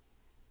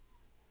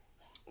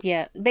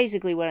 Yeah,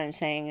 basically what I'm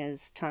saying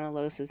is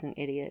Tanalos is an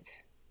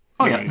idiot.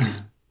 Oh, yeah.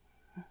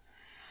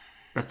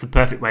 That's the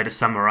perfect way to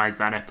summarize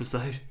that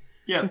episode.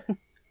 Yeah.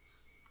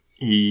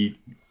 He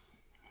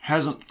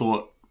hasn't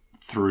thought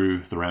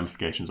through the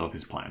ramifications of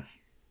his plan.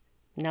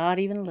 Not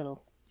even a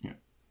little. Yeah.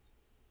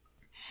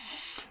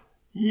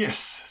 Yes.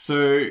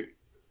 So,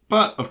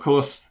 but of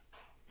course,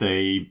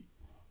 they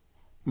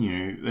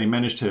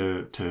managed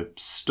to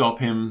stop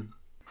him.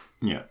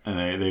 Yeah,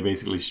 and they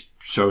basically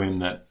show him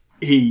that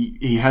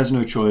he has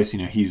no choice.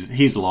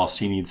 He's lost.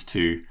 He needs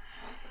to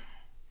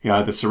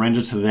either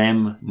surrender to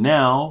them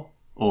now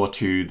or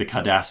to the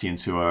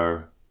Cardassians who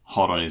are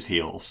hot on his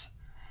heels.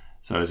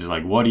 So it's just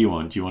like, what do you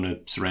want? Do you want to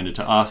surrender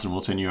to us and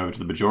we'll turn you over to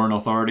the Bajoran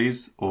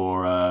authorities,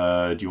 or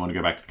do you want to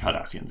go back to the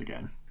Cardassians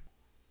again?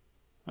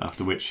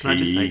 After which Can I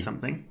just say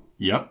something?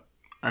 Yep.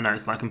 I know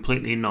it's like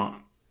completely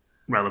not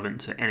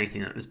relevant to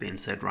anything that was being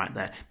said right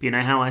there. But you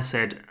know how I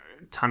said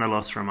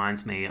Tanalos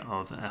reminds me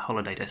of a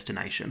holiday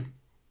destination?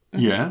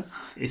 Yeah.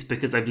 It's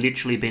because I've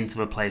literally been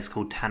to a place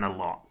called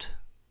Tanalot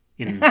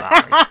in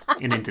Bali,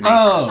 in Indonesia.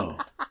 Oh,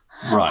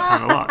 right.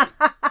 Tanalot.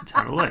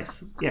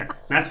 Tanalos. Yeah.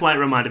 That's why it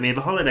reminded me of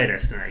a holiday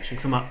destination.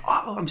 Because I'm like,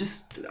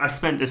 I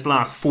spent this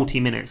last 40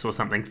 minutes or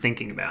something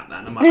thinking about that.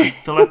 And I'm like, I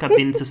feel like I've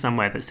been to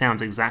somewhere that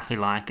sounds exactly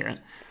like it.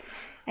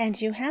 And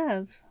you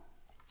have.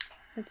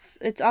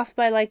 It's off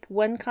by like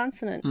one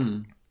consonant.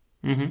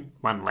 Mm-hmm.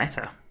 One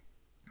letter.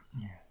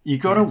 You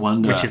gotta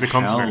wonder which is a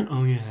consonant. how...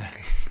 Oh yeah.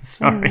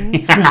 Sorry.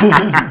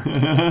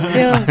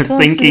 Yeah,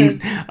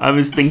 I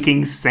was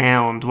thinking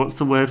sound. What's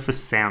the word for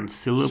sound?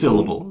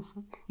 Syllable.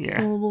 Yeah.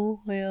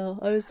 Syllable. Yeah.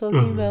 I was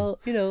talking about,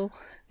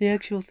 the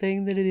actual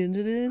thing that it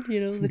ended in,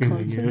 the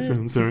consonant. Yes,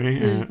 I'm sorry.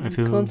 I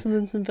feel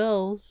consonants and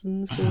vowels,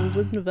 and so it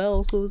wasn't a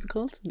vowel, so it was a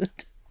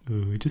consonant.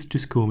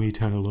 Just call me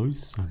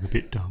Tanalos. I'm a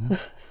bit dumb.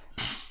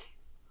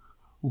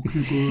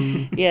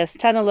 Yes,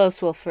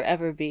 Tanalos will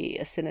forever be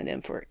a synonym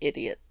for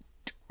idiot.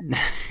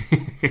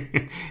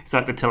 It's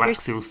like the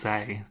Talaxil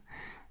say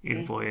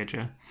in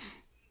Voyager.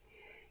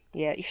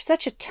 Yeah, you're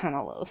such a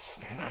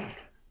Tanalos.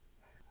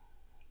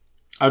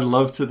 I'd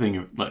love to think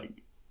of like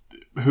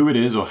who it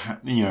is, or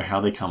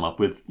how they come up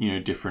with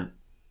different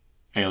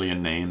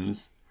alien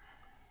names.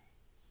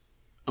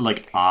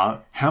 Like,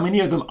 how many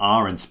of them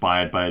are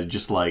inspired by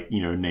just like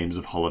names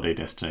of holiday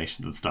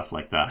destinations and stuff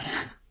like that?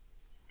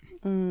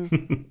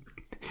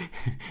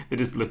 They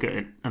just look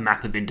at a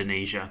map of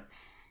Indonesia.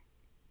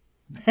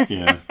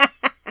 Yeah.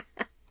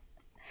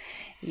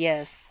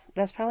 Yes,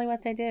 that's probably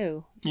what they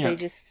do. Yeah. They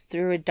just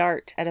threw a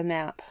dart at a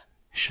map.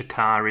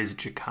 Shakar is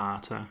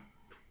Jakarta.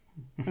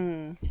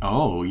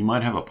 Oh, you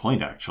might have a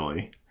point,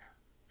 actually.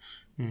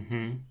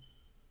 Mm-hmm.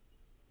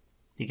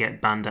 You get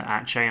Banda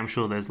Aceh. I'm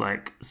sure there's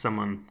like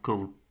someone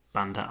called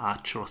Banda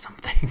Aceh or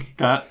something.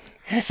 That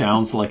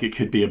sounds like it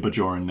could be a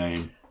Bajoran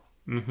name.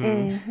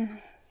 Mm-hmm.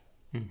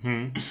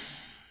 Mm-hmm.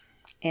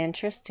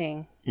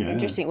 Interesting. Yeah.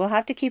 Interesting. We'll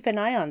have to keep an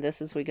eye on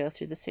this as we go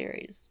through the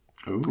series.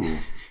 Ooh.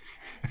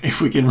 If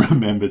we can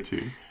remember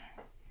to.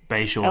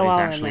 Bajor is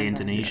actually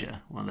Indonesia. Yeah.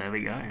 Well, there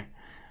we go.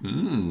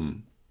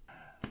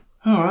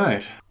 All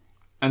right.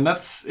 And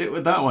that's it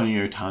with that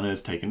one. Tana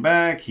is taken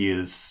back. He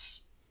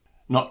is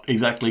not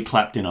exactly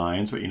clapped in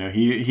irons, but,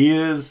 he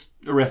is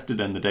arrested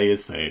and the day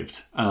is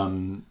saved.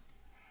 And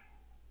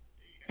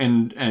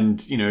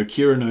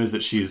Kira knows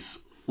that she's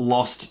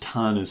lost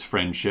Tana's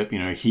friendship.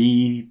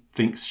 He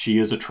thinks she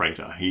is a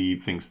traitor. He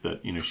thinks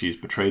that, she's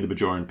betrayed the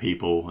Bajoran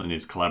people and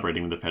is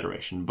collaborating with the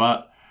Federation.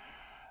 But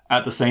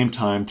at the same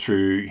time,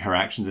 through her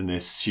actions in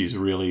this, she's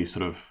really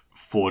sort of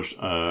forged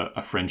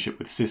a friendship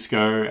with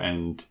Sisko,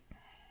 and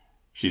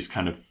she's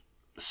kind of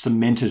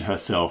cemented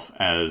herself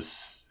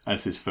as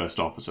his first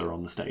officer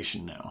on the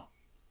station now.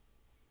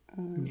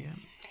 Yeah.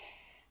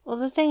 Well,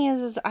 the thing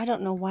is I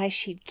don't know why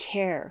she'd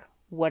care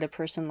what a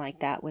person like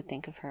that would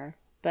think of her.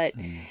 But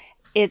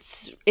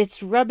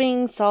it's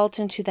rubbing salt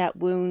into that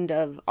wound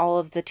of all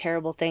of the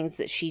terrible things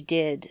that she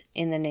did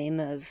in the name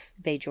of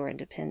Bajor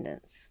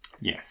independence.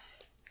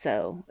 Yes.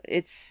 So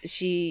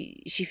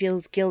she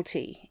feels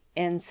guilty,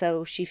 and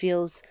so she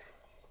feels,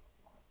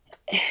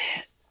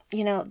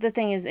 the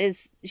thing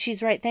is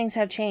she's right. Things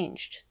have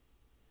changed.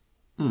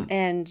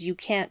 And you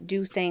can't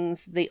do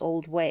things the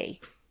old way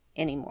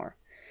anymore.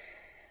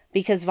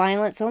 Because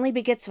violence only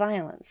begets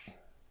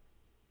violence.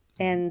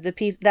 And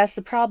that's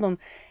the problem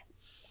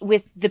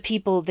with the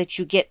people that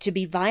you get to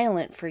be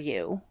violent for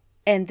you.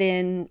 And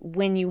then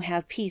when you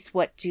have peace,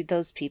 what do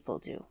those people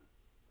do?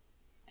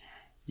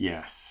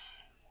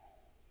 Yes.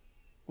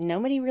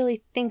 Nobody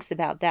really thinks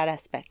about that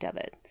aspect of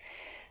it.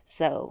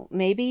 So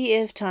maybe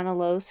if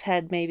Tanalos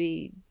had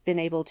maybe been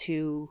able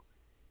to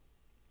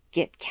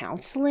get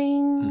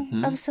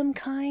counseling of some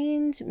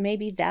kind,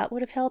 maybe that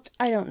would have helped.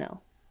 I don't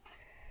know.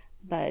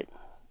 But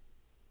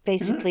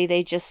basically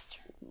they just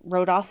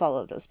wrote off all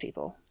of those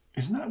people.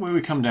 Isn't that where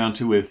we come down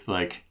to with,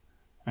 like,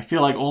 I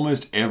feel like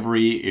almost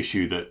every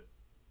issue that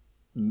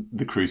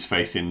the crews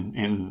face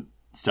in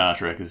Star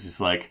Trek is just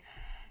like,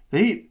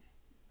 a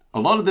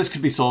lot of this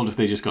could be solved if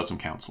they just got some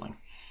counseling.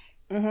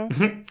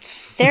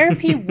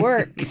 Therapy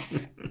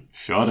works.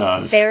 Sure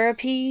does.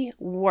 Therapy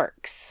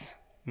works.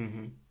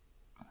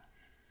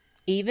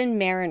 Even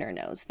Mariner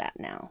knows that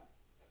now.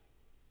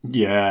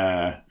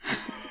 Yeah.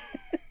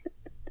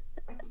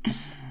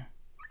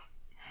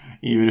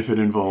 Even if it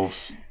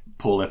involves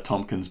Paul F.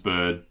 Tompkins'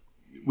 bird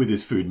with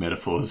his food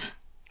metaphors.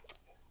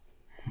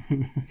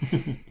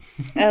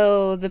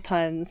 Oh, the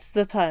puns.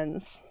 The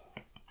puns.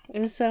 It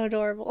was so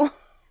adorable.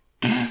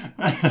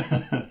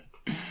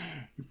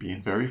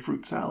 Being very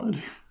fruit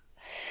salad.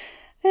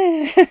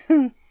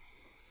 Good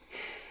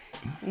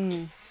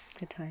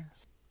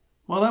times.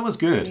 Well, that was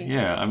good.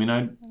 Yeah, I mean,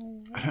 I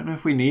don't know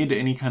if we need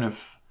any kind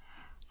of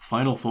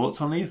final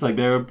thoughts on these. Like,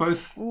 they're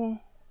both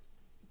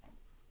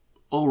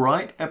all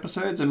right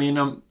episodes. I mean,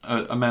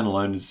 A Man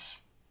Alone is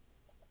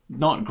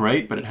not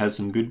great, but it has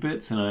some good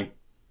bits, and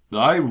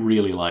I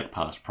really like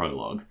past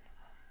Prologue.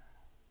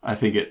 I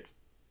think it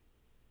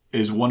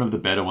is one of the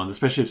better ones,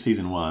 especially of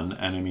season 1.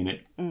 And I mean,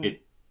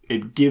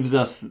 it gives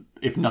us,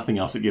 if nothing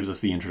else, it gives us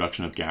the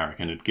introduction of Garak,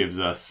 and it gives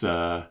us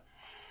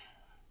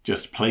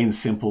just plain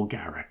simple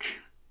Garak.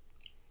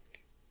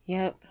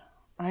 Yep.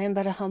 I am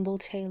but a humble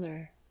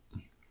tailor.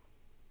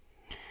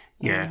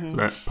 Yeah,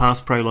 the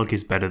past Prologue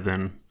is better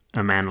than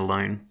A Man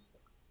Alone.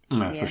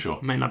 Yeah, for sure.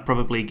 I mean, I'd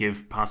probably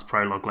give past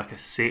Prologue like a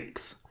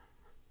 6,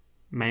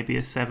 maybe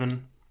a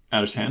 7.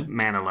 Out of 10?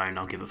 Man Alone,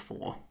 I'll give a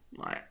 4.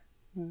 Like,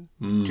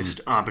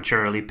 just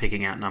arbitrarily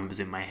picking out numbers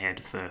in my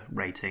head for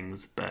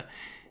ratings. But,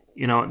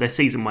 you know, they're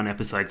season 1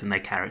 episodes and they're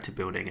character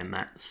building, and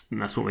that's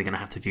what we're going to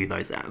have to view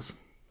those as.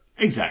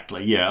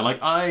 Exactly, yeah. Like,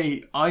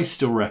 I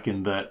still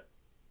reckon that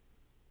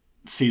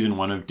season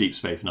 1 of Deep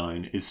Space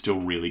Nine is still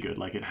really good.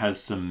 Like, it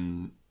has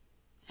some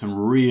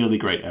really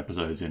great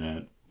episodes in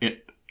it.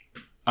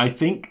 I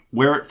think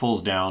where it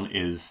falls down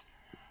is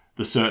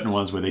the certain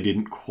ones where they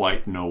didn't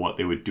quite know what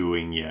they were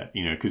doing yet,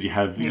 you know, because you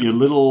have your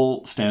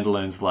little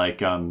standalones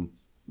like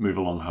Move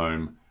Along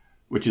Home,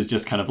 which is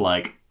just kind of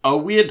like a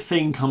weird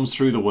thing comes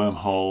through the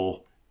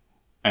wormhole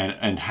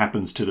and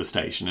happens to the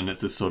station, and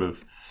it's this sort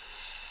of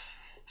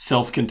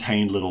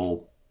self-contained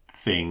little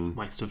thing.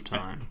 Waste of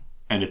time.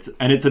 And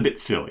it's a bit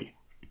silly.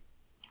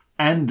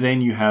 And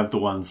then you have the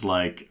ones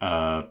like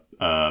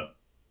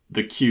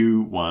the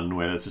Q one,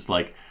 where it's just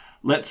like,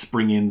 let's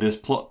bring in this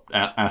plot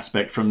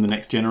aspect from the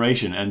Next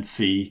Generation and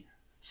see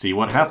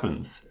what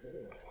happens.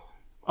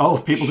 Oh,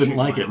 if people didn't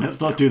like it,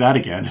 let's not do that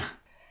again.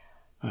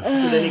 But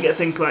then you get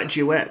things like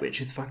Duet,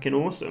 which is fucking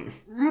awesome.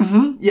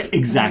 Yeah,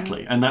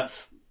 exactly. And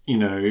that's, you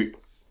know,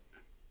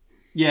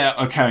 yeah,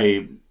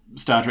 okay,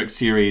 Star Trek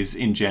series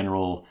in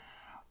general,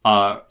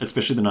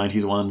 especially the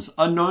 90s ones,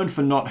 are known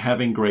for not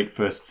having great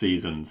first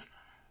seasons.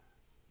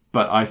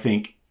 But I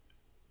think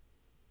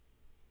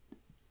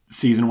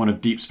season 1 of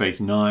Deep Space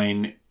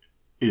Nine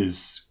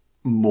is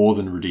more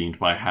than redeemed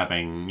by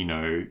having, you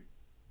know,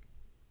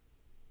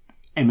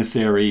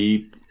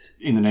 Emissary,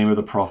 In the Name of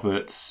the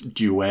Prophets,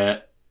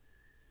 Duet.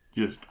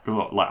 Just,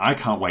 like, I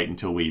can't wait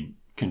until we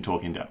can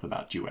talk in depth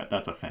about Duet.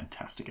 That's a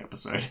fantastic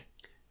episode.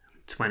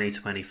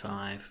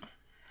 2025.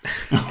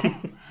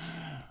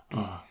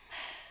 Oh,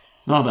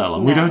 not that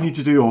long. No. We don't need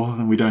to do all of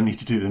them. We don't need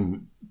to do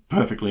them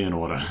perfectly in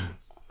order.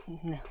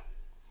 No.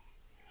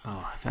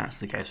 Oh, if that's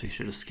the case, we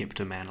should have skipped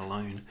A Man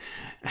Alone.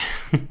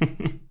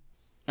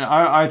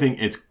 I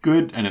think it's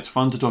good and it's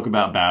fun to talk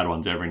about bad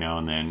ones every now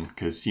and then,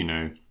 because, you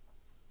know,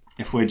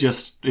 if we're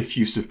just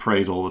effusive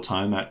praise all the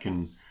time, that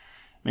can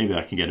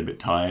get a bit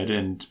tired,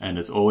 and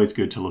it's always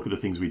good to look at the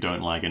things we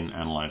don't like and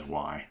analyze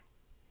why.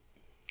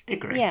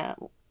 Agree. Yeah.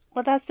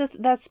 Well,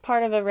 that's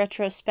part of a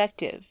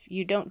retrospective.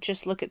 You don't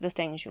just look at the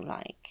things you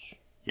like.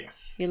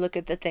 Yes. You look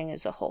at the thing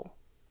as a whole.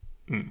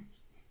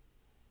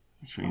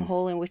 Which means... a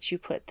hole in which you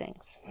put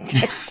things.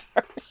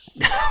 Sorry.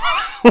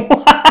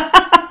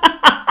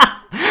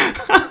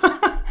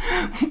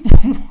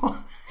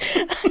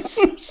 I'm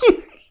so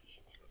sorry.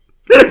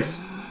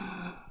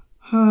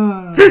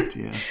 Oh,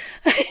 dear.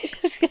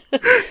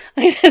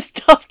 I just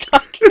stop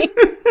talking.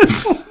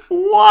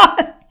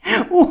 What?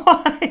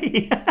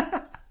 Why?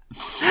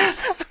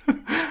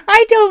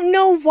 I don't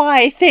know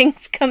why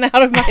things come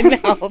out of my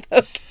mouth,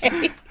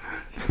 okay?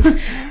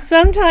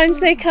 Sometimes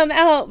they come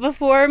out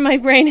before my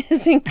brain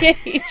is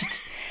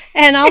engaged.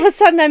 And all of a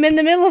sudden I'm in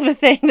the middle of a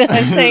thing that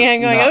I'm saying,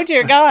 I'm going, oh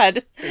dear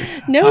God.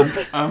 Nope.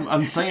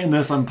 I'm saying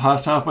this, I'm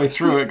past halfway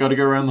through it, gotta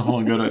go around the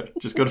horn, gotta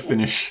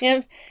finish.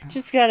 Yeah,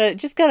 just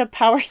gotta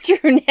power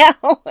through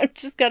now. I've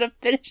just gotta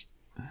finish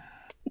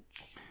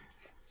this.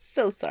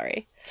 So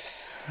sorry.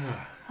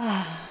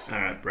 All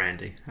right,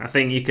 Brandy. I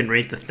think you can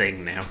read the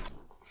thing now.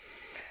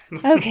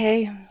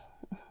 Okay.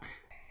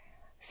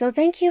 So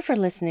thank you for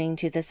listening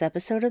to this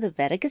episode of the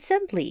Vedek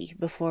Assembly.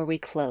 Before we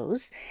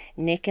close,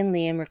 Nick and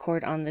Liam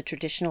record on the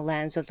traditional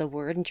lands of the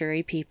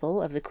Wurundjeri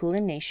people of the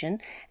Kulin Nation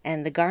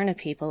and the Garna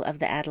people of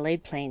the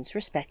Adelaide Plains,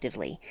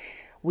 respectively.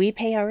 We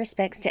pay our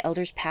respects to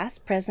elders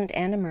past, present,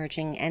 and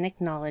emerging, and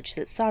acknowledge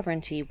that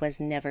sovereignty was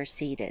never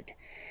ceded.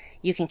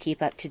 You can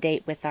keep up to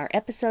date with our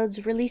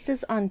episodes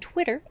releases on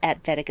Twitter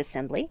at Vedek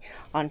Assembly,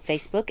 on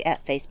Facebook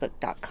at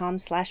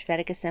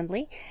facebook.com/Vedek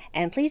Assembly,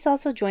 and please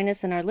also join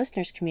us in our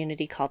listeners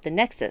community called The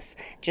Nexus.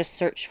 Just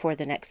search for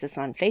The Nexus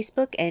on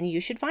Facebook and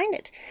you should find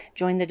it.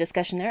 Join the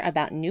discussion there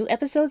about new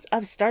episodes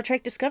of Star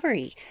Trek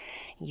Discovery.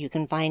 You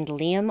can find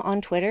Liam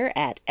on Twitter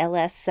at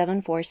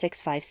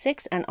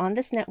LS74656 and on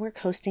this network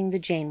hosting The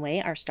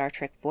Janeway, our Star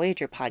Trek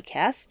Voyager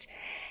podcast.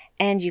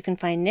 And you can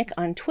find Nick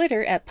on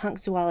Twitter at Punk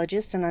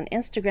Zoologist and on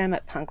Instagram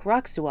at Punk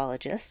Rock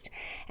Zoologist.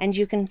 And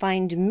you can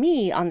find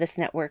me on this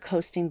network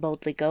hosting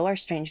Boldly Go, our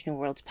Strange New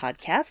Worlds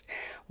podcast,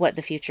 What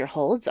the Future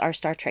Holds, our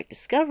Star Trek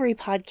Discovery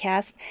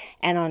podcast,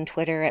 and on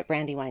Twitter at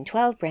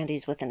Brandywine12,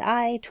 Brandy's with an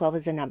I, 12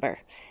 is a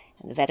number.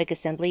 And the Vedek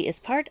Assembly is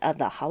part of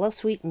the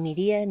Holosuite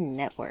Media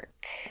Network.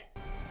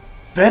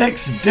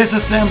 Vedeks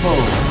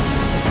disassemble!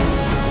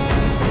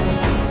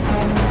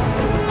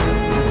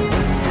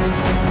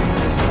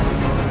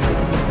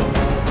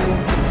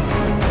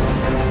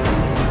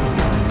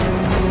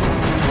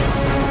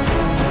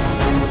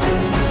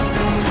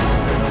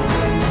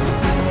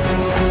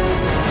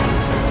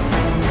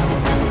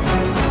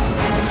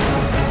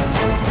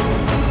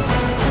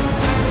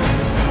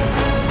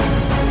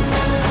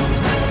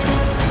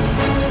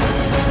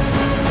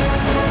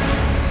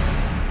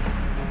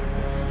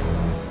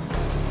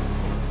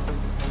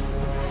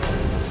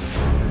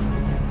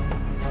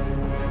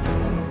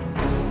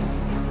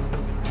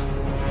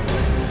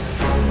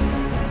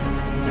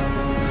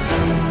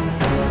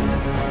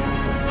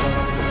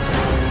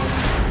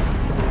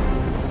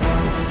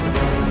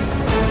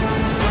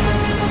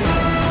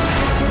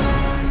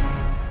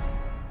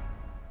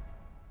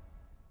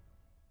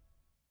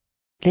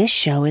 This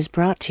show is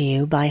brought to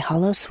you by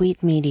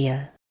Holosuite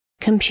Media.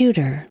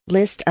 Computer,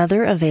 list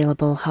other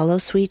available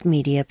Holosuite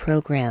Media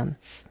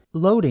programs.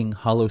 Loading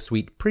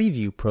Holosuite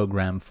preview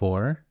program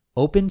for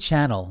Open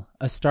Channel,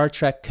 a Star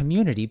Trek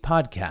community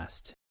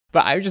podcast.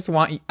 But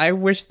I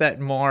wish that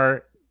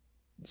more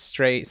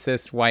straight,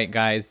 cis, white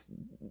guys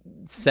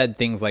said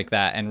things like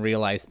that and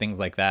realized things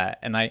like that.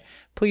 And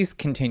please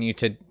continue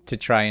to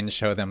try and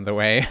show them the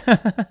way.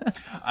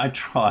 I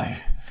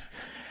try.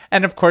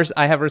 And of course,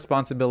 I have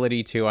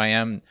responsibility too. I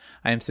am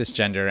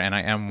cisgender and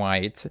I am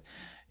white,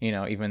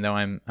 even though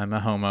I'm a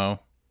homo.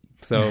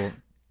 So,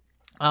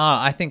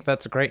 I think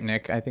that's great,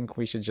 Nick. I think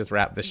we should just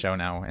wrap the show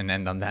now and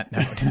end on that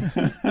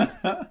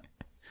note.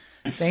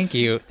 Thank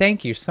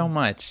you so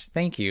much.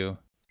 Thank you.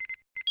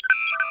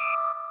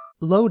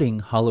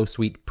 Loading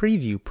Holosuite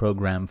preview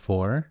program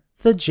for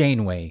The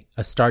Janeway,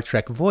 a Star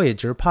Trek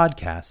Voyager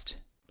podcast.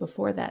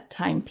 Before that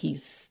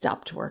timepiece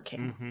stopped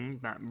working. Mm-hmm.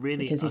 That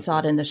really because he saw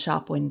it in the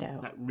shop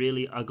window. That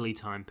really ugly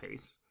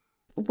timepiece.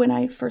 When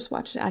I first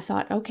watched it, I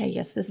thought, okay,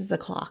 yes, this is a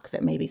clock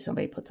that maybe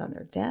somebody puts on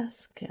their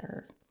desk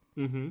or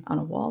on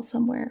a wall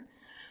somewhere.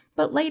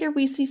 But later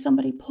we see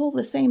somebody pull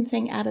the same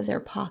thing out of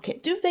their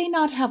pocket. Do they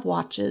not have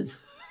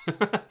watches?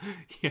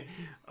 Yeah.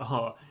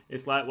 Oh,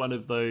 it's like one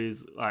of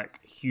those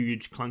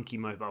huge clunky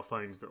mobile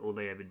phones that all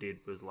they ever did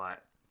was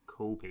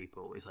cool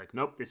people. It's like,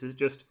 nope, this is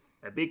just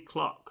a big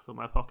clock for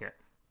my pocket.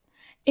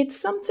 It's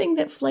something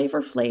that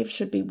Flavor Flav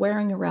should be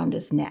wearing around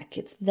his neck.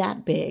 It's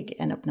that big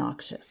and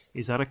obnoxious.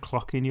 Is that a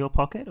clock in your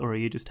pocket, or are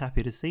you just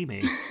happy to see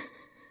me?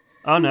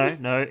 Oh, no,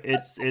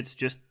 it's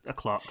just a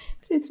clock.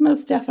 It's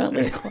most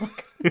definitely a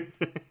clock.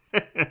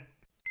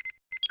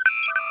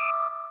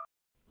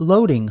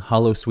 Loading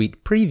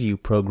Holosuite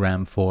preview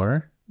program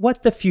for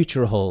What the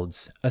Future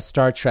Holds, a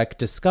Star Trek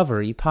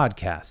Discovery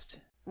podcast.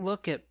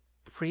 Look at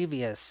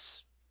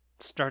previous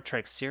Star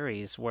Trek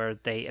series where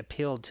they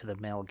appealed to the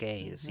male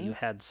gaze. You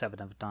had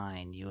 7 of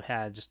 9. You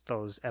had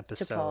those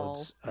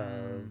episodes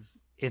of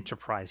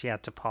Enterprise. Yeah,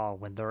 T'Pol,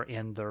 when they're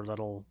in their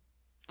little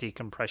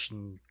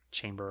decompression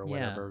chamber or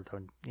whatever.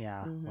 When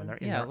they're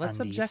in their let's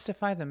undies.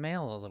 Objectify the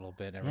male a little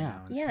bit every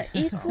now and Yeah,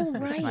 equal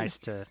rights. It's nice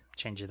to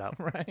change it up.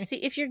 Right.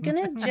 See, if you're going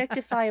to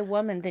objectify a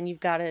woman, then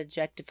you've got to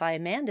objectify a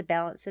man to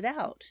balance it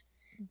out.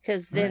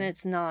 Because then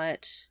it's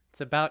not...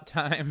 It's about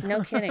time.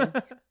 No kidding.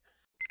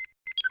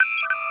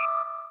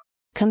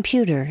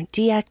 Computer,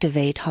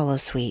 deactivate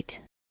Holosuite.